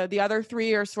locks. The other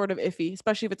 3 are sort of iffy,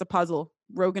 especially if it's a puzzle.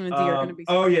 Rogan and D are going to be.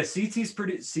 Oh yeah, CT's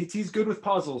good with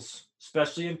puzzles,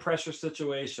 especially in pressure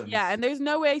situations. Yeah, and there's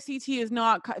no way CT is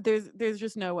not. There's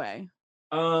just no way.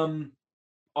 On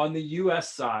the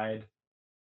US side,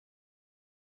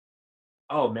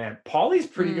 oh man, Paulie's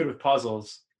pretty good with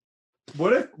puzzles.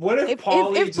 What if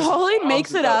Paulie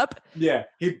makes it up? Yeah,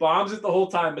 he bombs it the whole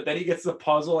time, but then he gets the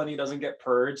puzzle and he doesn't get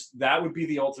purged. That would be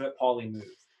the ultimate Paulie move.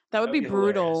 That would be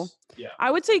brutal. Hilarious. Yeah,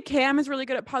 I would say Cam is really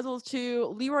good at puzzles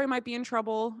too. Leroy might be in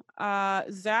trouble.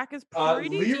 Zach is pretty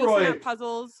decent at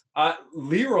puzzles.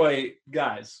 Leroy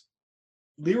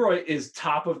is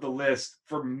top of the list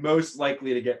for most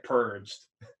likely to get purged.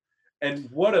 And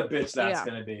what a bitch that's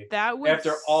going to be. That would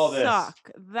after all this.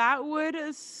 That would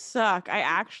suck.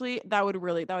 That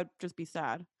would just be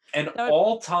sad. An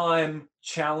all-time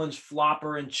challenge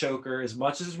flopper and choker. As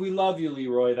much as we love you,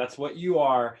 Leroy, that's what you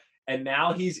are. And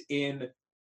now he's in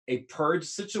a purge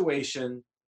situation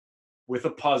with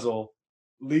a puzzle.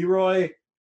 Leroy,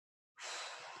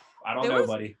 I don't know,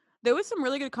 buddy. There was some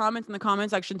really good comments in the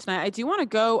comment section tonight. I want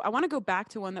to go back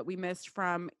to one that we missed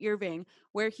from Irving,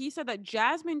 where he said that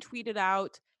Jasmine tweeted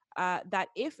out that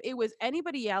if it was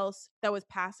anybody else that was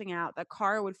passing out, that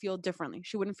Cara would feel differently.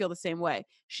 She wouldn't feel the same way.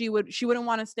 She wouldn't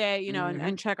want to stay,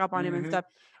 and check up on him and stuff.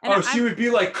 And she would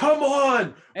be like, "Come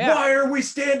on, why are we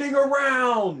standing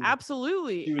around?"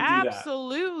 Absolutely,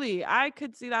 absolutely. I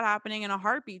could see that happening in a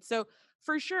heartbeat. So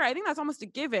for sure, I think that's almost a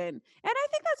given. And I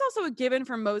think that's also a given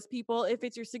for most people. If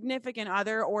it's your significant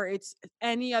other or it's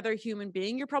any other human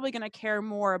being, you're probably going to care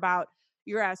more about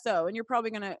your SO, and you're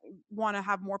probably gonna want to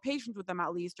have more patience with them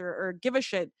at least, or give a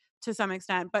shit to some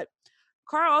extent. But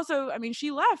Cara also, I mean,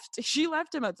 she left. She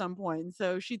left him at some point.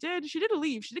 So she did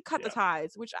leave. She did cut the Yeah.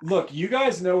 ties, which Look, you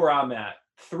guys know where I'm at.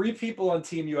 3 people on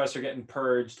Team US are getting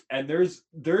purged, and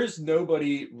there's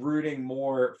nobody rooting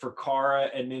more for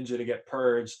Kara and Ninja to get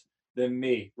purged than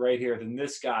me right here, than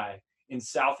this guy in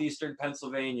southeastern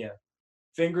Pennsylvania.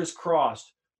 Fingers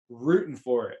crossed, rooting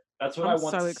for it. That's what I I'm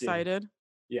want so to see. excited.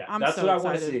 Yeah, I'm that's so what I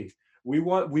want to excited. see. We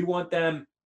want them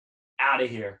out of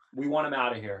here. We want them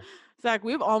out of here. Zach,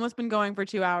 we've almost been going for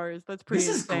 2 hours. That's pretty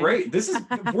This is insane.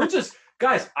 great. We're just,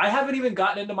 guys, I haven't even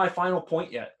gotten into my final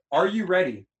point yet. Are you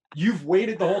ready? You've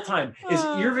waited the whole time. Is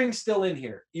Uh, Irving still in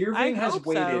here? I Irving has hope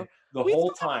waited so. the We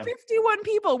whole still have time. 51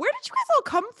 people. Where did you guys all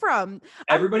come from?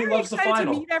 I'm Everybody very loves the excited to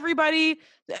final. meet everybody.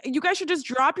 You guys should just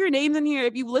drop your names in here.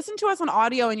 If you listen to us on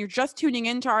audio and you're just tuning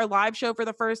into our live show for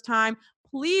the first time,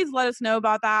 please let us know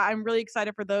about that. I'm really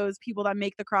excited for those people that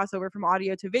make the crossover from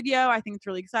audio to video. I think it's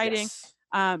really exciting. Yes.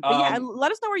 But yeah, and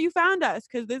let us know where you found us,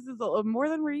 because this is more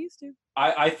than we're used to.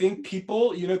 I think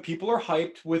people, people are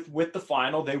hyped with the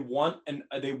final. They want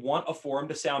a forum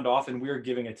to sound off, and we are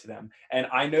giving it to them. And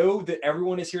I know that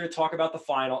everyone is here to talk about the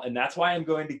final, and that's why I'm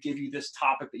going to give you this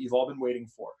topic that you've all been waiting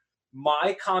for.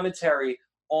 My commentary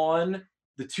on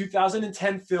the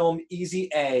 2010 film Easy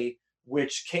A,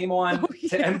 which came on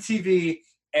to MTV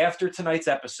after tonight's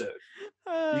episode.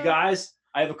 You guys,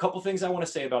 I have a couple things I want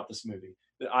to say about this movie.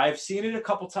 I've seen it a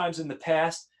couple times in the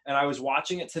past, and I was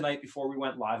watching it tonight before we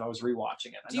went live. I was rewatching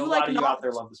it. I know a lot of you out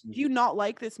there love this movie. Do you not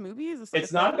like this movie? Is this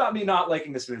It's not about me not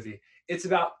liking this movie. It's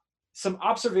about some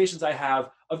observations I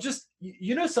have of just,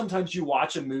 sometimes you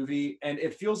watch a movie and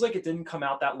it feels like it didn't come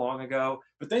out that long ago,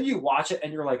 but then you watch it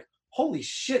and you're like, holy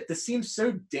shit, this seems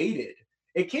so dated.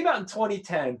 It came out in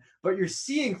 2010, but you're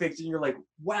seeing things and you're like,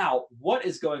 wow, what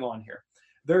is going on here?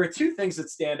 There are 2 things that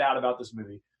stand out about this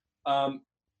movie.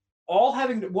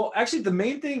 Actually, the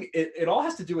main thing, it all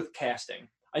has to do with casting.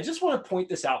 I just want to point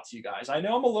this out to you guys. I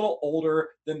know I'm a little older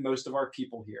than most of our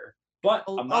people here, but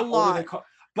I'm not older than.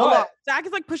 But Zach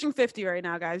is like pushing 50 right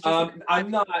now, guys.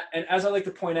 I'm not, and as I like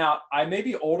to point out, I may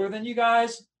be older than you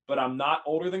guys, but I'm not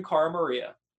older than Cara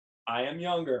Maria. I am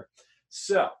younger.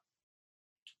 So,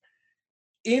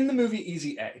 in the movie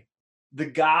Easy A, the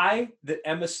guy that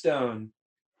Emma Stone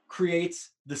creates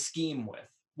the scheme with.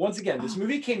 Once again, this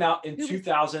movie came out in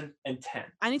 2010.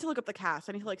 I need to look up the cast.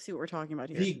 I need to see what we're talking about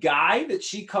here. The guy that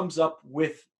she comes up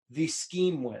with the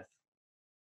scheme with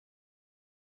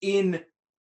in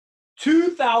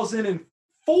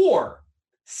 2004,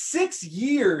 6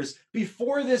 years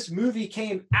before this movie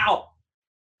came out,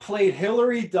 played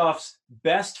Hilary Duff's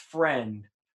best friend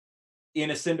in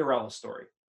A Cinderella Story.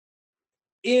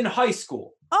 In high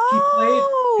school. He played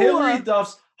Hilary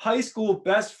Duff's high school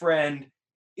best friend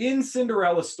in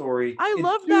Cinderella Story. I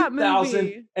love that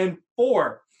movie.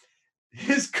 2004.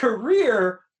 His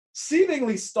career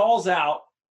seemingly stalls out,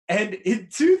 and in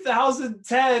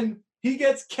 2010, he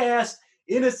gets cast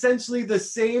in essentially the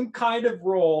same kind of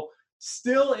role,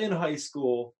 still in high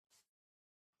school.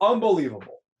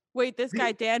 Unbelievable. Wait, this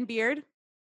guy, Dan Beard?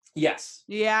 Yes.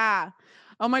 Yeah.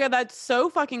 Oh my God, that's so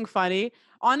fucking funny.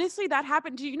 Honestly, that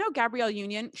happened. Do you know Gabrielle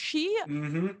Union? She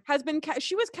has been,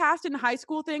 she was cast in high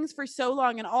school things for so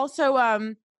long. And also,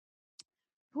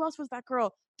 who else was that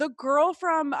girl? The girl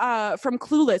from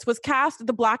Clueless was cast,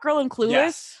 the black girl in Clueless.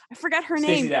 Yes. I forget her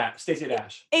name. Stacey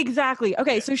Dash. Exactly.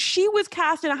 Okay, so she was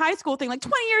cast in a high school thing like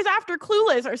 20 years after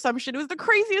Clueless or some shit. It was the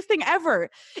craziest thing ever.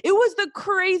 It was the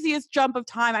craziest jump of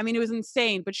time. I mean, it was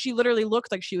insane, but she literally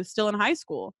looked like she was still in high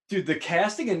school. Dude, the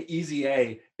casting in Easy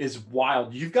A is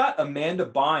wild. You've got Amanda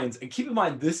Bynes, and keep in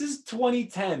mind, this is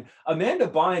 2010. Amanda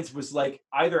Bynes was like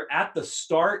either at the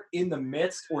start, in the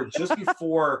midst, or just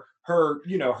before her,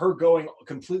 her going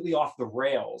completely off the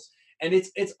rails. And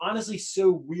it's honestly so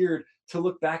weird to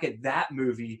look back at that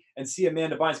movie and see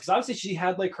Amanda Bynes, because obviously she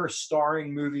had like her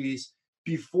starring movies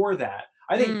before that.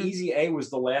 I think Easy A was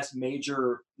the last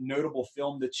major notable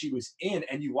film that she was in,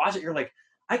 and you watch it, you're like,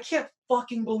 I can't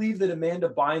fucking believe that Amanda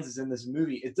Bynes is in this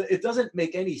movie. It doesn't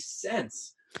make any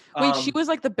sense. Wait, she was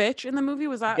like the bitch in the movie?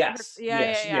 Was that? Yes.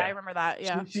 Yeah. I remember that.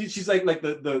 Yeah. She's like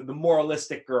the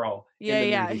moralistic girl.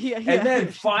 Yeah. And then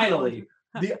finally,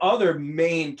 the other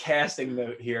main casting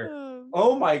note here.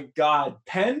 Oh my God,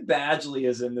 Penn Badgley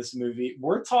is in this movie.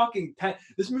 We're talking Penn.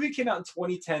 This movie came out in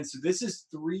 2010, so this is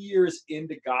 3 years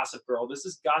into Gossip Girl. This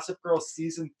is Gossip Girl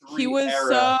season 3 He was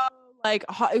era. So like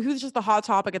hot, he was just the hot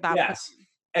topic at that point.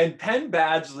 And Penn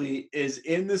Badgley is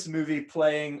in this movie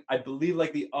playing, I believe,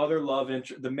 like the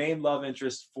main love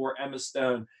interest for Emma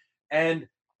Stone. And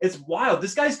it's wild.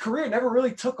 This guy's career never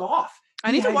really took off.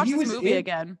 I need to watch he this was movie in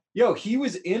again. he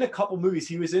was in a couple movies.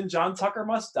 He was in John Tucker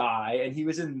Must Die, and he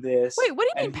was in this, Wait, what do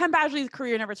you mean and Penn Badgley's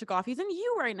career never took off? He's in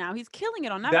You right now. He's killing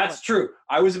it on Netflix. that's true.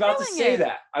 I was about to Killing say it.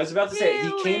 that. I was about to say he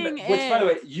came, Killing which by the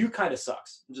way, it. You kind of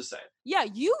sucks. I'm just saying. Yeah,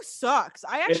 You sucks.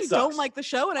 I It actually don't sucks. like the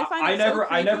show, and I find I it so never I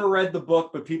creepy. never read the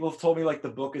book, but people have told me like the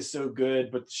book is so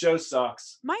good, but the show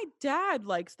sucks. My dad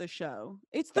likes the show.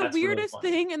 It's the That's really weirdest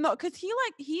funny. thing, and because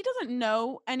he doesn't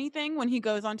know anything when he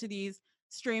goes onto these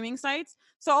streaming sites.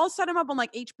 So I'll set him up on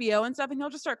like HBO and stuff, and he'll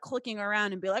just start clicking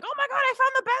around and be like, "Oh my god, I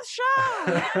found the best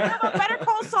show! You know about Better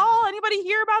Call Saul? Anybody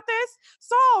hear about this?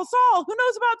 Saul, who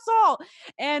knows about Saul?"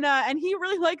 And he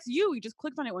really likes You. He just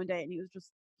clicked on it one day, and he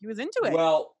was into it.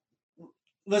 Well,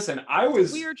 listen,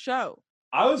 Weird show.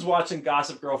 I was watching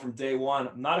Gossip Girl from day one.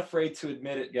 I'm not afraid to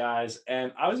admit it, guys.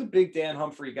 And I was a big Dan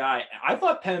Humphrey guy. I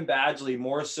thought Penn Badgley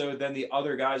more so than the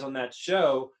other guys on that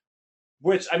show,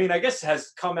 which I mean, I guess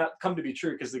has come to be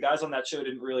true because the guys on that show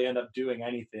didn't really end up doing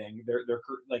anything. They're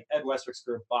like Ed Westwick's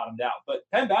career bottomed out. But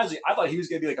Penn Badgley, I thought he was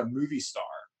going to be like a movie star.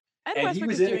 Ed And he Westwick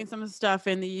was is in doing it. some stuff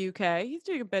in the UK. He's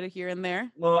doing a bit of here and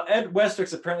there. Well, Ed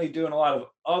Westwick's apparently doing a lot of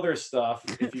other stuff,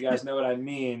 if you guys know what I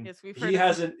mean. Yes, we've heard He of some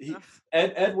hasn't. stuff.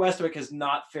 Ed Westwick has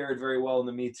not fared very well in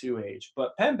the Me Too age,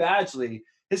 but Penn Badgley,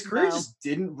 his career No. just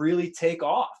didn't really take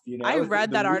off. You know, I The read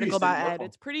that movies article didn't about work Ed. for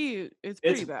him. It's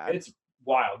pretty bad. It's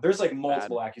wild. There's like Bad.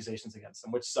 multiple accusations against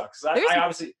him, which sucks. I There's-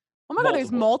 obviously. Oh my god,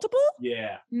 there's multiple?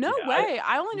 Yeah. No yeah. way.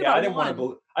 I only knew I about didn't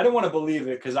one. I didn't want to believe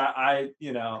it because I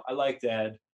I liked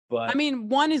Ed, but I mean,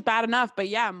 one is bad enough, but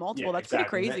yeah, multiple. That's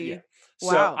exactly. pretty crazy. So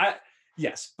Wow.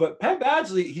 yes, but Penn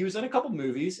Badgley, he was in a couple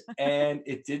movies and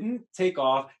it didn't take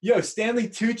off. Yo, Stanley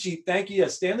Tucci, thank you.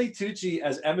 Stanley Tucci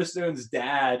as Emma Stone's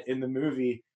dad in the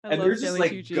movie, and love they're just Stanley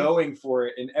like Tucci. going for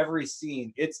it in every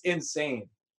scene. It's insane.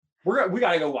 We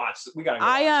gotta go watch. We gotta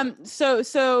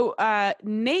go.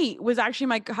 Nate was actually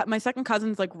my second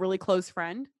cousin's like really close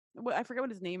friend. I forget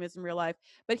what his name is in real life,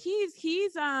 but he's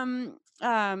not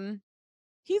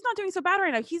doing so bad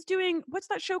right now. He's doing, what's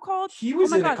that show called? He was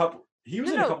my in God. a couple. He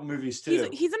was in a couple movies too.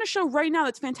 He's in a show right now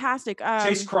that's fantastic.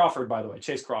 Chase Crawford, by the way,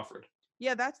 Chase Crawford.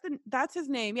 Yeah, that's his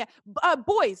name. Yeah,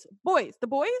 Boys. The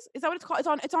Boys. Is that what it's called?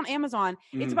 It's on Amazon.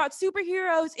 It's about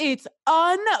superheroes. It's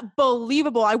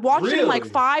unbelievable. I watched it in like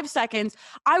Really? 5 seconds.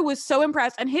 I was so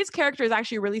impressed, and his character is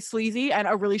actually really sleazy and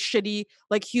a really shitty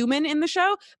like human in the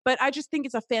show. But I just think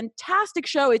it's a fantastic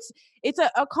show. It's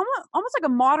almost like a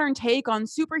modern take on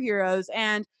superheroes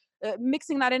and.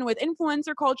 Mixing that in with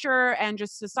influencer culture and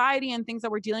just society and things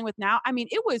that we're dealing with now. I mean,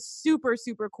 it was super,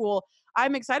 super cool.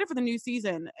 I'm excited for the new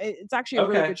season. It's actually a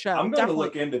really good show. I'm going to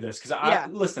look into this because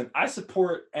listen, I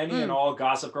support any and all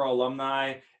Gossip Girl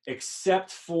alumni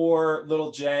except for Little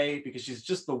J because she's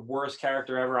just the worst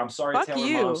character ever. I'm sorry, Fuck Taylor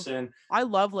you. Momsen. I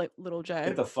love Little J.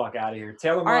 Get the fuck out of here.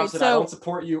 Taylor right, Momsen, so- I don't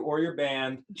support you or your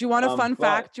band. Do you want a fun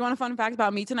fact? Do you want a fun fact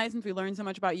about me tonight since we learned so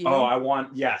much about you? Oh,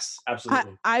 yes,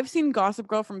 absolutely. I've seen Gossip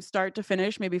Girl from start to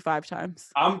finish maybe 5 times.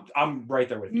 I'm right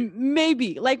there with you.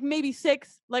 Maybe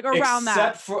 6, like around that.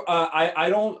 Except for I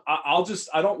don't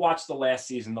watch the last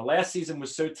season. The last season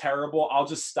was so terrible. I'll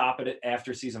just stop it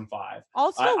after season 5.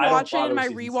 I'll still I don't watch it in follow my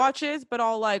season 6. rewatches, but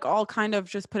I'll kind of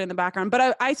just put it in the background.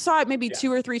 But I saw it maybe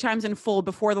 2 or 3 times in full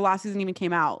before the last season even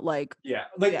came out.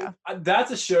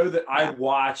 That's a show that I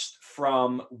watched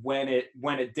from when it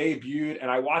debuted, and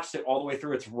I watched it all the way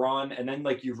through its run, and then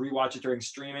like you rewatch it during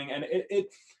streaming, and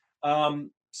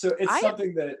so it's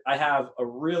something that I have a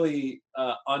really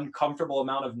uncomfortable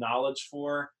amount of knowledge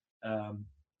for.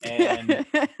 And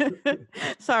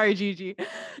sorry, Gigi.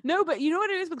 No, but you know what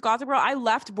it is with Gossip Girl? I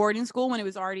left boarding school when it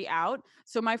was already out.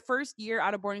 So my first year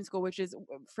out of boarding school, which is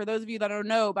for those of you that don't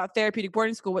know about therapeutic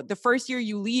boarding school, the first year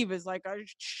you leave is like a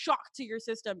shock to your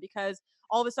system because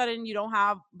all of a sudden you don't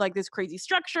have like this crazy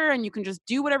structure and you can just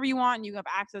do whatever you want and you have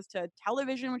access to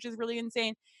television, which is really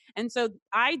insane. And so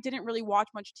I didn't really watch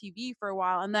much TV for a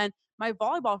while. And then my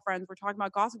volleyball friends were talking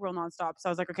about Gossip Girl nonstop. So I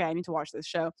was like, okay, I need to watch this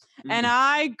show. And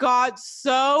I got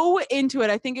so into it.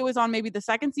 I think it was on maybe the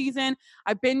second season.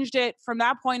 I binged it from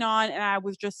that point on and I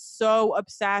was just so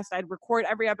obsessed. I'd record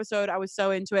every episode. I was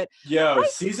so into it. Yo,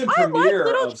 season premiere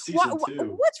of season 2. What's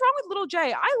wrong with Little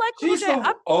J? I like Little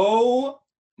J. Oh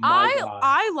my God.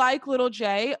 I like Little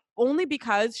J only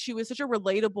because she was such a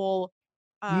relatable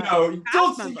no, you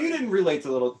didn't relate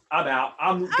to Little. I'm out.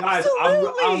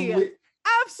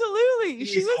 Absolutely.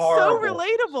 She was horrible. So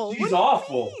relatable. She's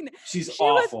awful. She's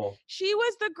awful. She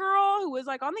was the girl who was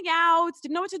like on the outs,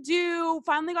 didn't know what to do,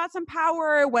 finally got some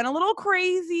power, went a little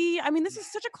crazy. I mean, this is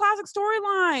such a classic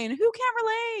storyline. Who can't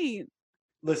relate?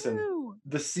 Listen,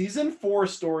 the season 4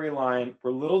 storyline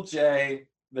where Little J,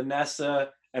 Vanessa,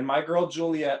 and my girl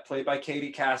Juliet, played by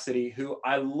Katie Cassidy, who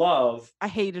I love. I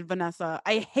hated Vanessa.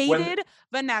 I When hated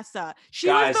Vanessa. She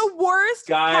was guys, the worst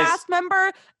guys, cast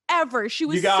member ever. She you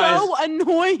was guys, so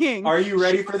annoying. are you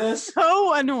ready She for was this?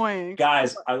 so annoying.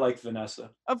 Guys, I liked Vanessa.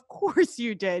 Of course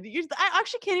you did. I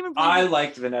actually can't even believe I you.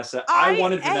 liked Vanessa. I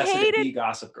wanted Vanessa to hated. be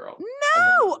Gossip Girl.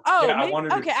 No. Oh, yeah, I maybe.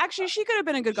 wanted her. Okay, actually, she could have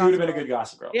been a good She would Gossip have been Girl. a good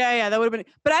Gossip Girl. Yeah, that would have been.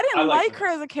 But I didn't liked like her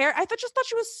as a character. I just thought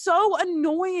she was so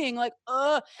annoying. Like,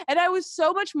 and I was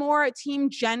so much more Team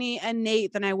Jenny and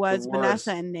Nate than I was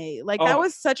Vanessa and Nate. Like, that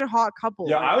was such a hot couple.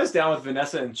 Yeah, like, I was down with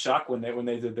Vanessa and Chuck when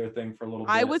they did their thing for a little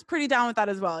bit. I was pretty down with that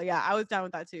as well. Yeah, I was down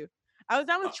with that too. I was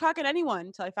down with Chuck and anyone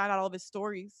until I found out all of his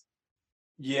stories.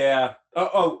 Yeah.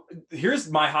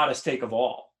 Here's my hottest take of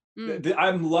all.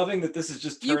 I'm loving that this is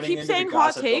just turning into. You keep saying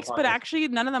hot takes, but actually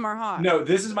none of them are hot. No,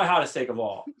 this is my hottest take of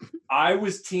all. I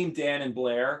was Team Dan and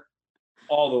Blair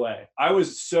all the way. I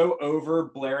was so over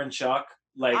Blair and Chuck.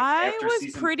 Like, after season 3. I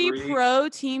was pretty pro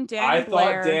Team Dan and Blair.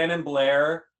 I thought Dan and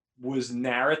Blair was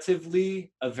narratively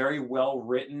a very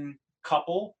well-written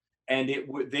couple, and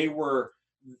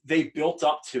they built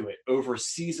up to it over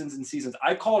seasons and seasons.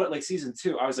 I called it like season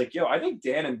 2. I was like, yo, I think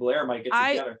Dan and Blair might get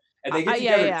together. And they get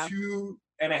together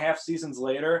 2.5 seasons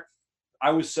later.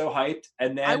 I was so hyped.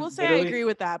 And then I will say I agree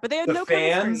with that, but they had no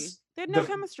chemistry. They had no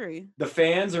chemistry. The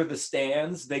fans or the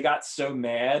stands, they got so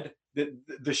mad that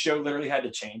the show literally had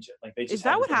to change it. Like, they just Is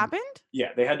that what happened?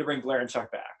 Yeah, they had to bring Blair and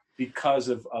Chuck back because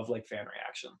of like fan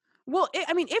reaction. Well,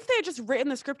 if they had just written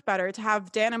the script better to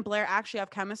have Dan and Blair actually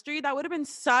have chemistry, that would have been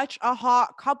such a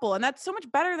hot couple. And that's so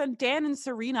much better than Dan and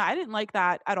Serena. I didn't like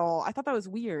that at all. I thought that was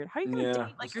weird. How are you going to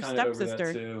date like your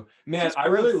stepsister? Too. Man, I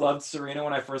really loved Serena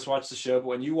when I first watched the show, but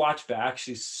when you watch back,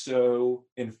 she's so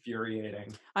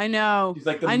infuriating. I know. She's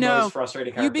like the most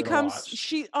frustrating character to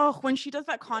watch. When she does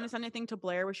that condescending thing to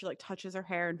Blair where she like touches her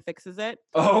hair and fixes it.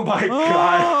 Oh my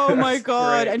God. Oh my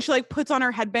God. Great. And she like puts on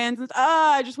her headbands and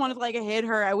I just wanted to like hit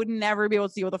her. I would never be able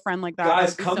to deal with a friend like that.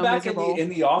 Guys, come back in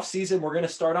the off season. We're gonna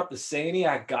start up the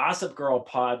Saniac Gossip Girl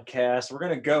podcast. We're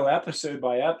gonna go episode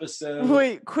by episode.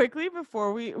 Wait, quickly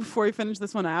before we finish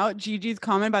this one out, Gigi's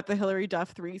comment about the Hillary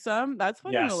Duff threesome. That's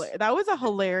funny. Yes. That was a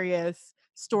hilarious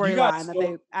storyline that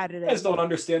they added. You guys don't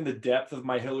understand the depth of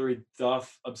my Hillary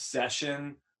Duff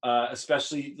obsession.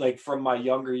 Especially like from my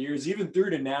younger years, even through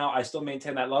to now, I still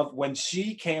maintain that love. When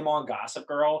she came on Gossip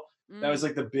Girl, that was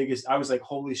like the biggest. I was like,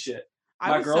 holy shit.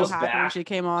 My girl's so back when she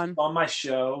came on my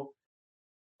show.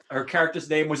 Her character's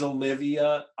name was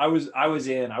Olivia. I was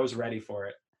in. I was ready for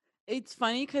it. It's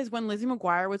funny because when Lizzie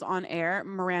McGuire was on air,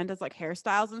 Miranda's like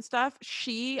hairstyles and stuff,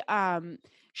 she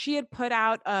had put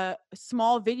out a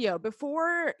small video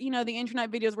before, the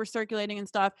internet videos were circulating and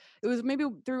stuff. It was maybe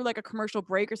through like a commercial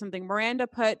break or something. Miranda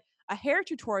put a hair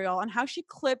tutorial on how she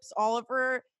clips all of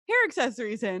her hair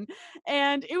accessories in.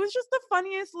 And it was just the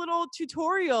funniest little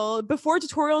tutorial before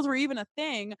tutorials were even a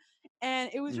thing.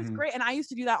 And it was just great. And I used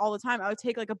to do that all the time. I would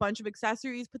take like a bunch of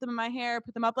accessories, put them in my hair,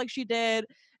 put them up like she did.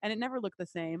 And it never looked the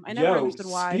same. I never understood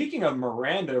why. Speaking of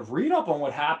Miranda, read up on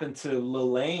what happened to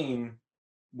Lelaine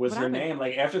was her name.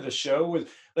 Like after the show was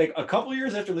like a couple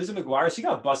years after Lizzie McGuire, she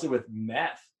got busted with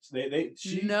meth.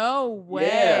 No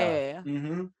way. Yeah.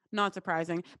 Mm-hmm. Not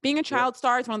surprising. Being a child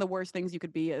star is one of the worst things you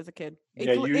could be as a kid.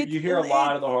 You hear a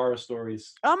lot of the horror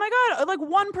stories. Oh my God. Like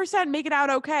 1% make it out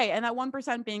okay. And that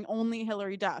 1% being only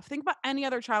Hillary Duff. Think about any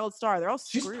other child star. They're all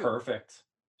screwed. She's perfect.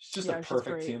 She's just a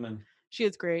perfect human. She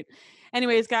is great.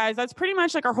 Anyways, guys, that's pretty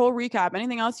much like our whole recap.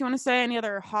 Anything else you want to say? Any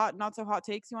other hot, not so hot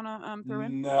takes you want to throw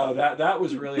in? No, that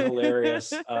was really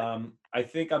hilarious. I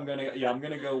think I'm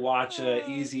gonna go watch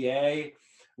Easy A.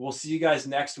 We'll see you guys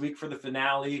next week for the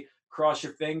finale. Cross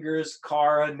your fingers.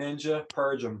 Kara, Ninja,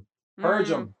 purge them. Purge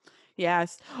them.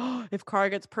 Yes. If Kara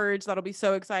gets purged, that'll be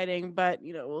so exciting. But,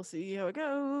 we'll see how it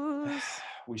goes.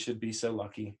 We should be so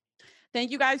lucky. Thank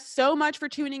you guys so much for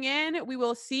tuning in. We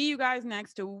will see you guys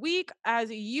next week. As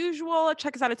usual,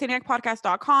 check us out at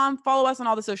saniacpodcast.com. Follow us on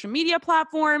all the social media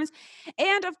platforms.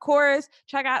 And of course,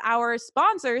 check out our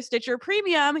sponsor, Stitcher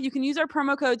Premium. You can use our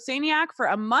promo code Saniac for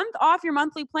a month off your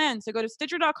monthly plan. So go to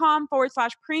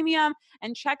stitcher.com/premium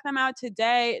and check them out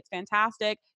today. It's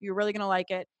fantastic. You're really going to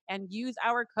like it. And use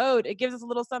our code. It gives us a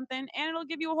little something and it'll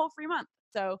give you a whole free month.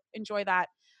 So enjoy that.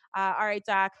 All right,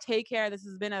 Zach, take care. This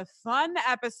has been a fun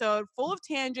episode full of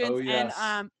tangents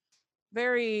and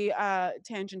very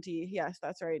tangenty. Yes,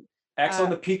 that's right. X on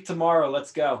the Peak tomorrow.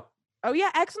 Let's go. Oh, yeah.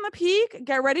 X on the Peak.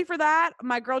 Get ready for that.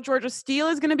 My girl, Georgia Steele,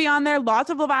 is going to be on there. Lots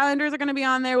of Love Islanders are going to be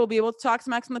on there. We'll be able to talk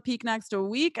some X on the Peak next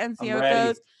week and see how it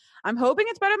goes. I'm hoping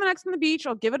it's better than X on the Beach.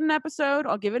 I'll give it an episode.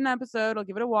 I'll give it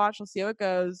a watch. I'll see how it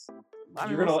goes. I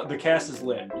mean, You're gonna the cast is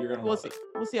lit. You're gonna we'll love see. it.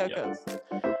 We'll see how it Yeah. goes.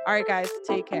 All right, guys,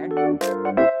 take care.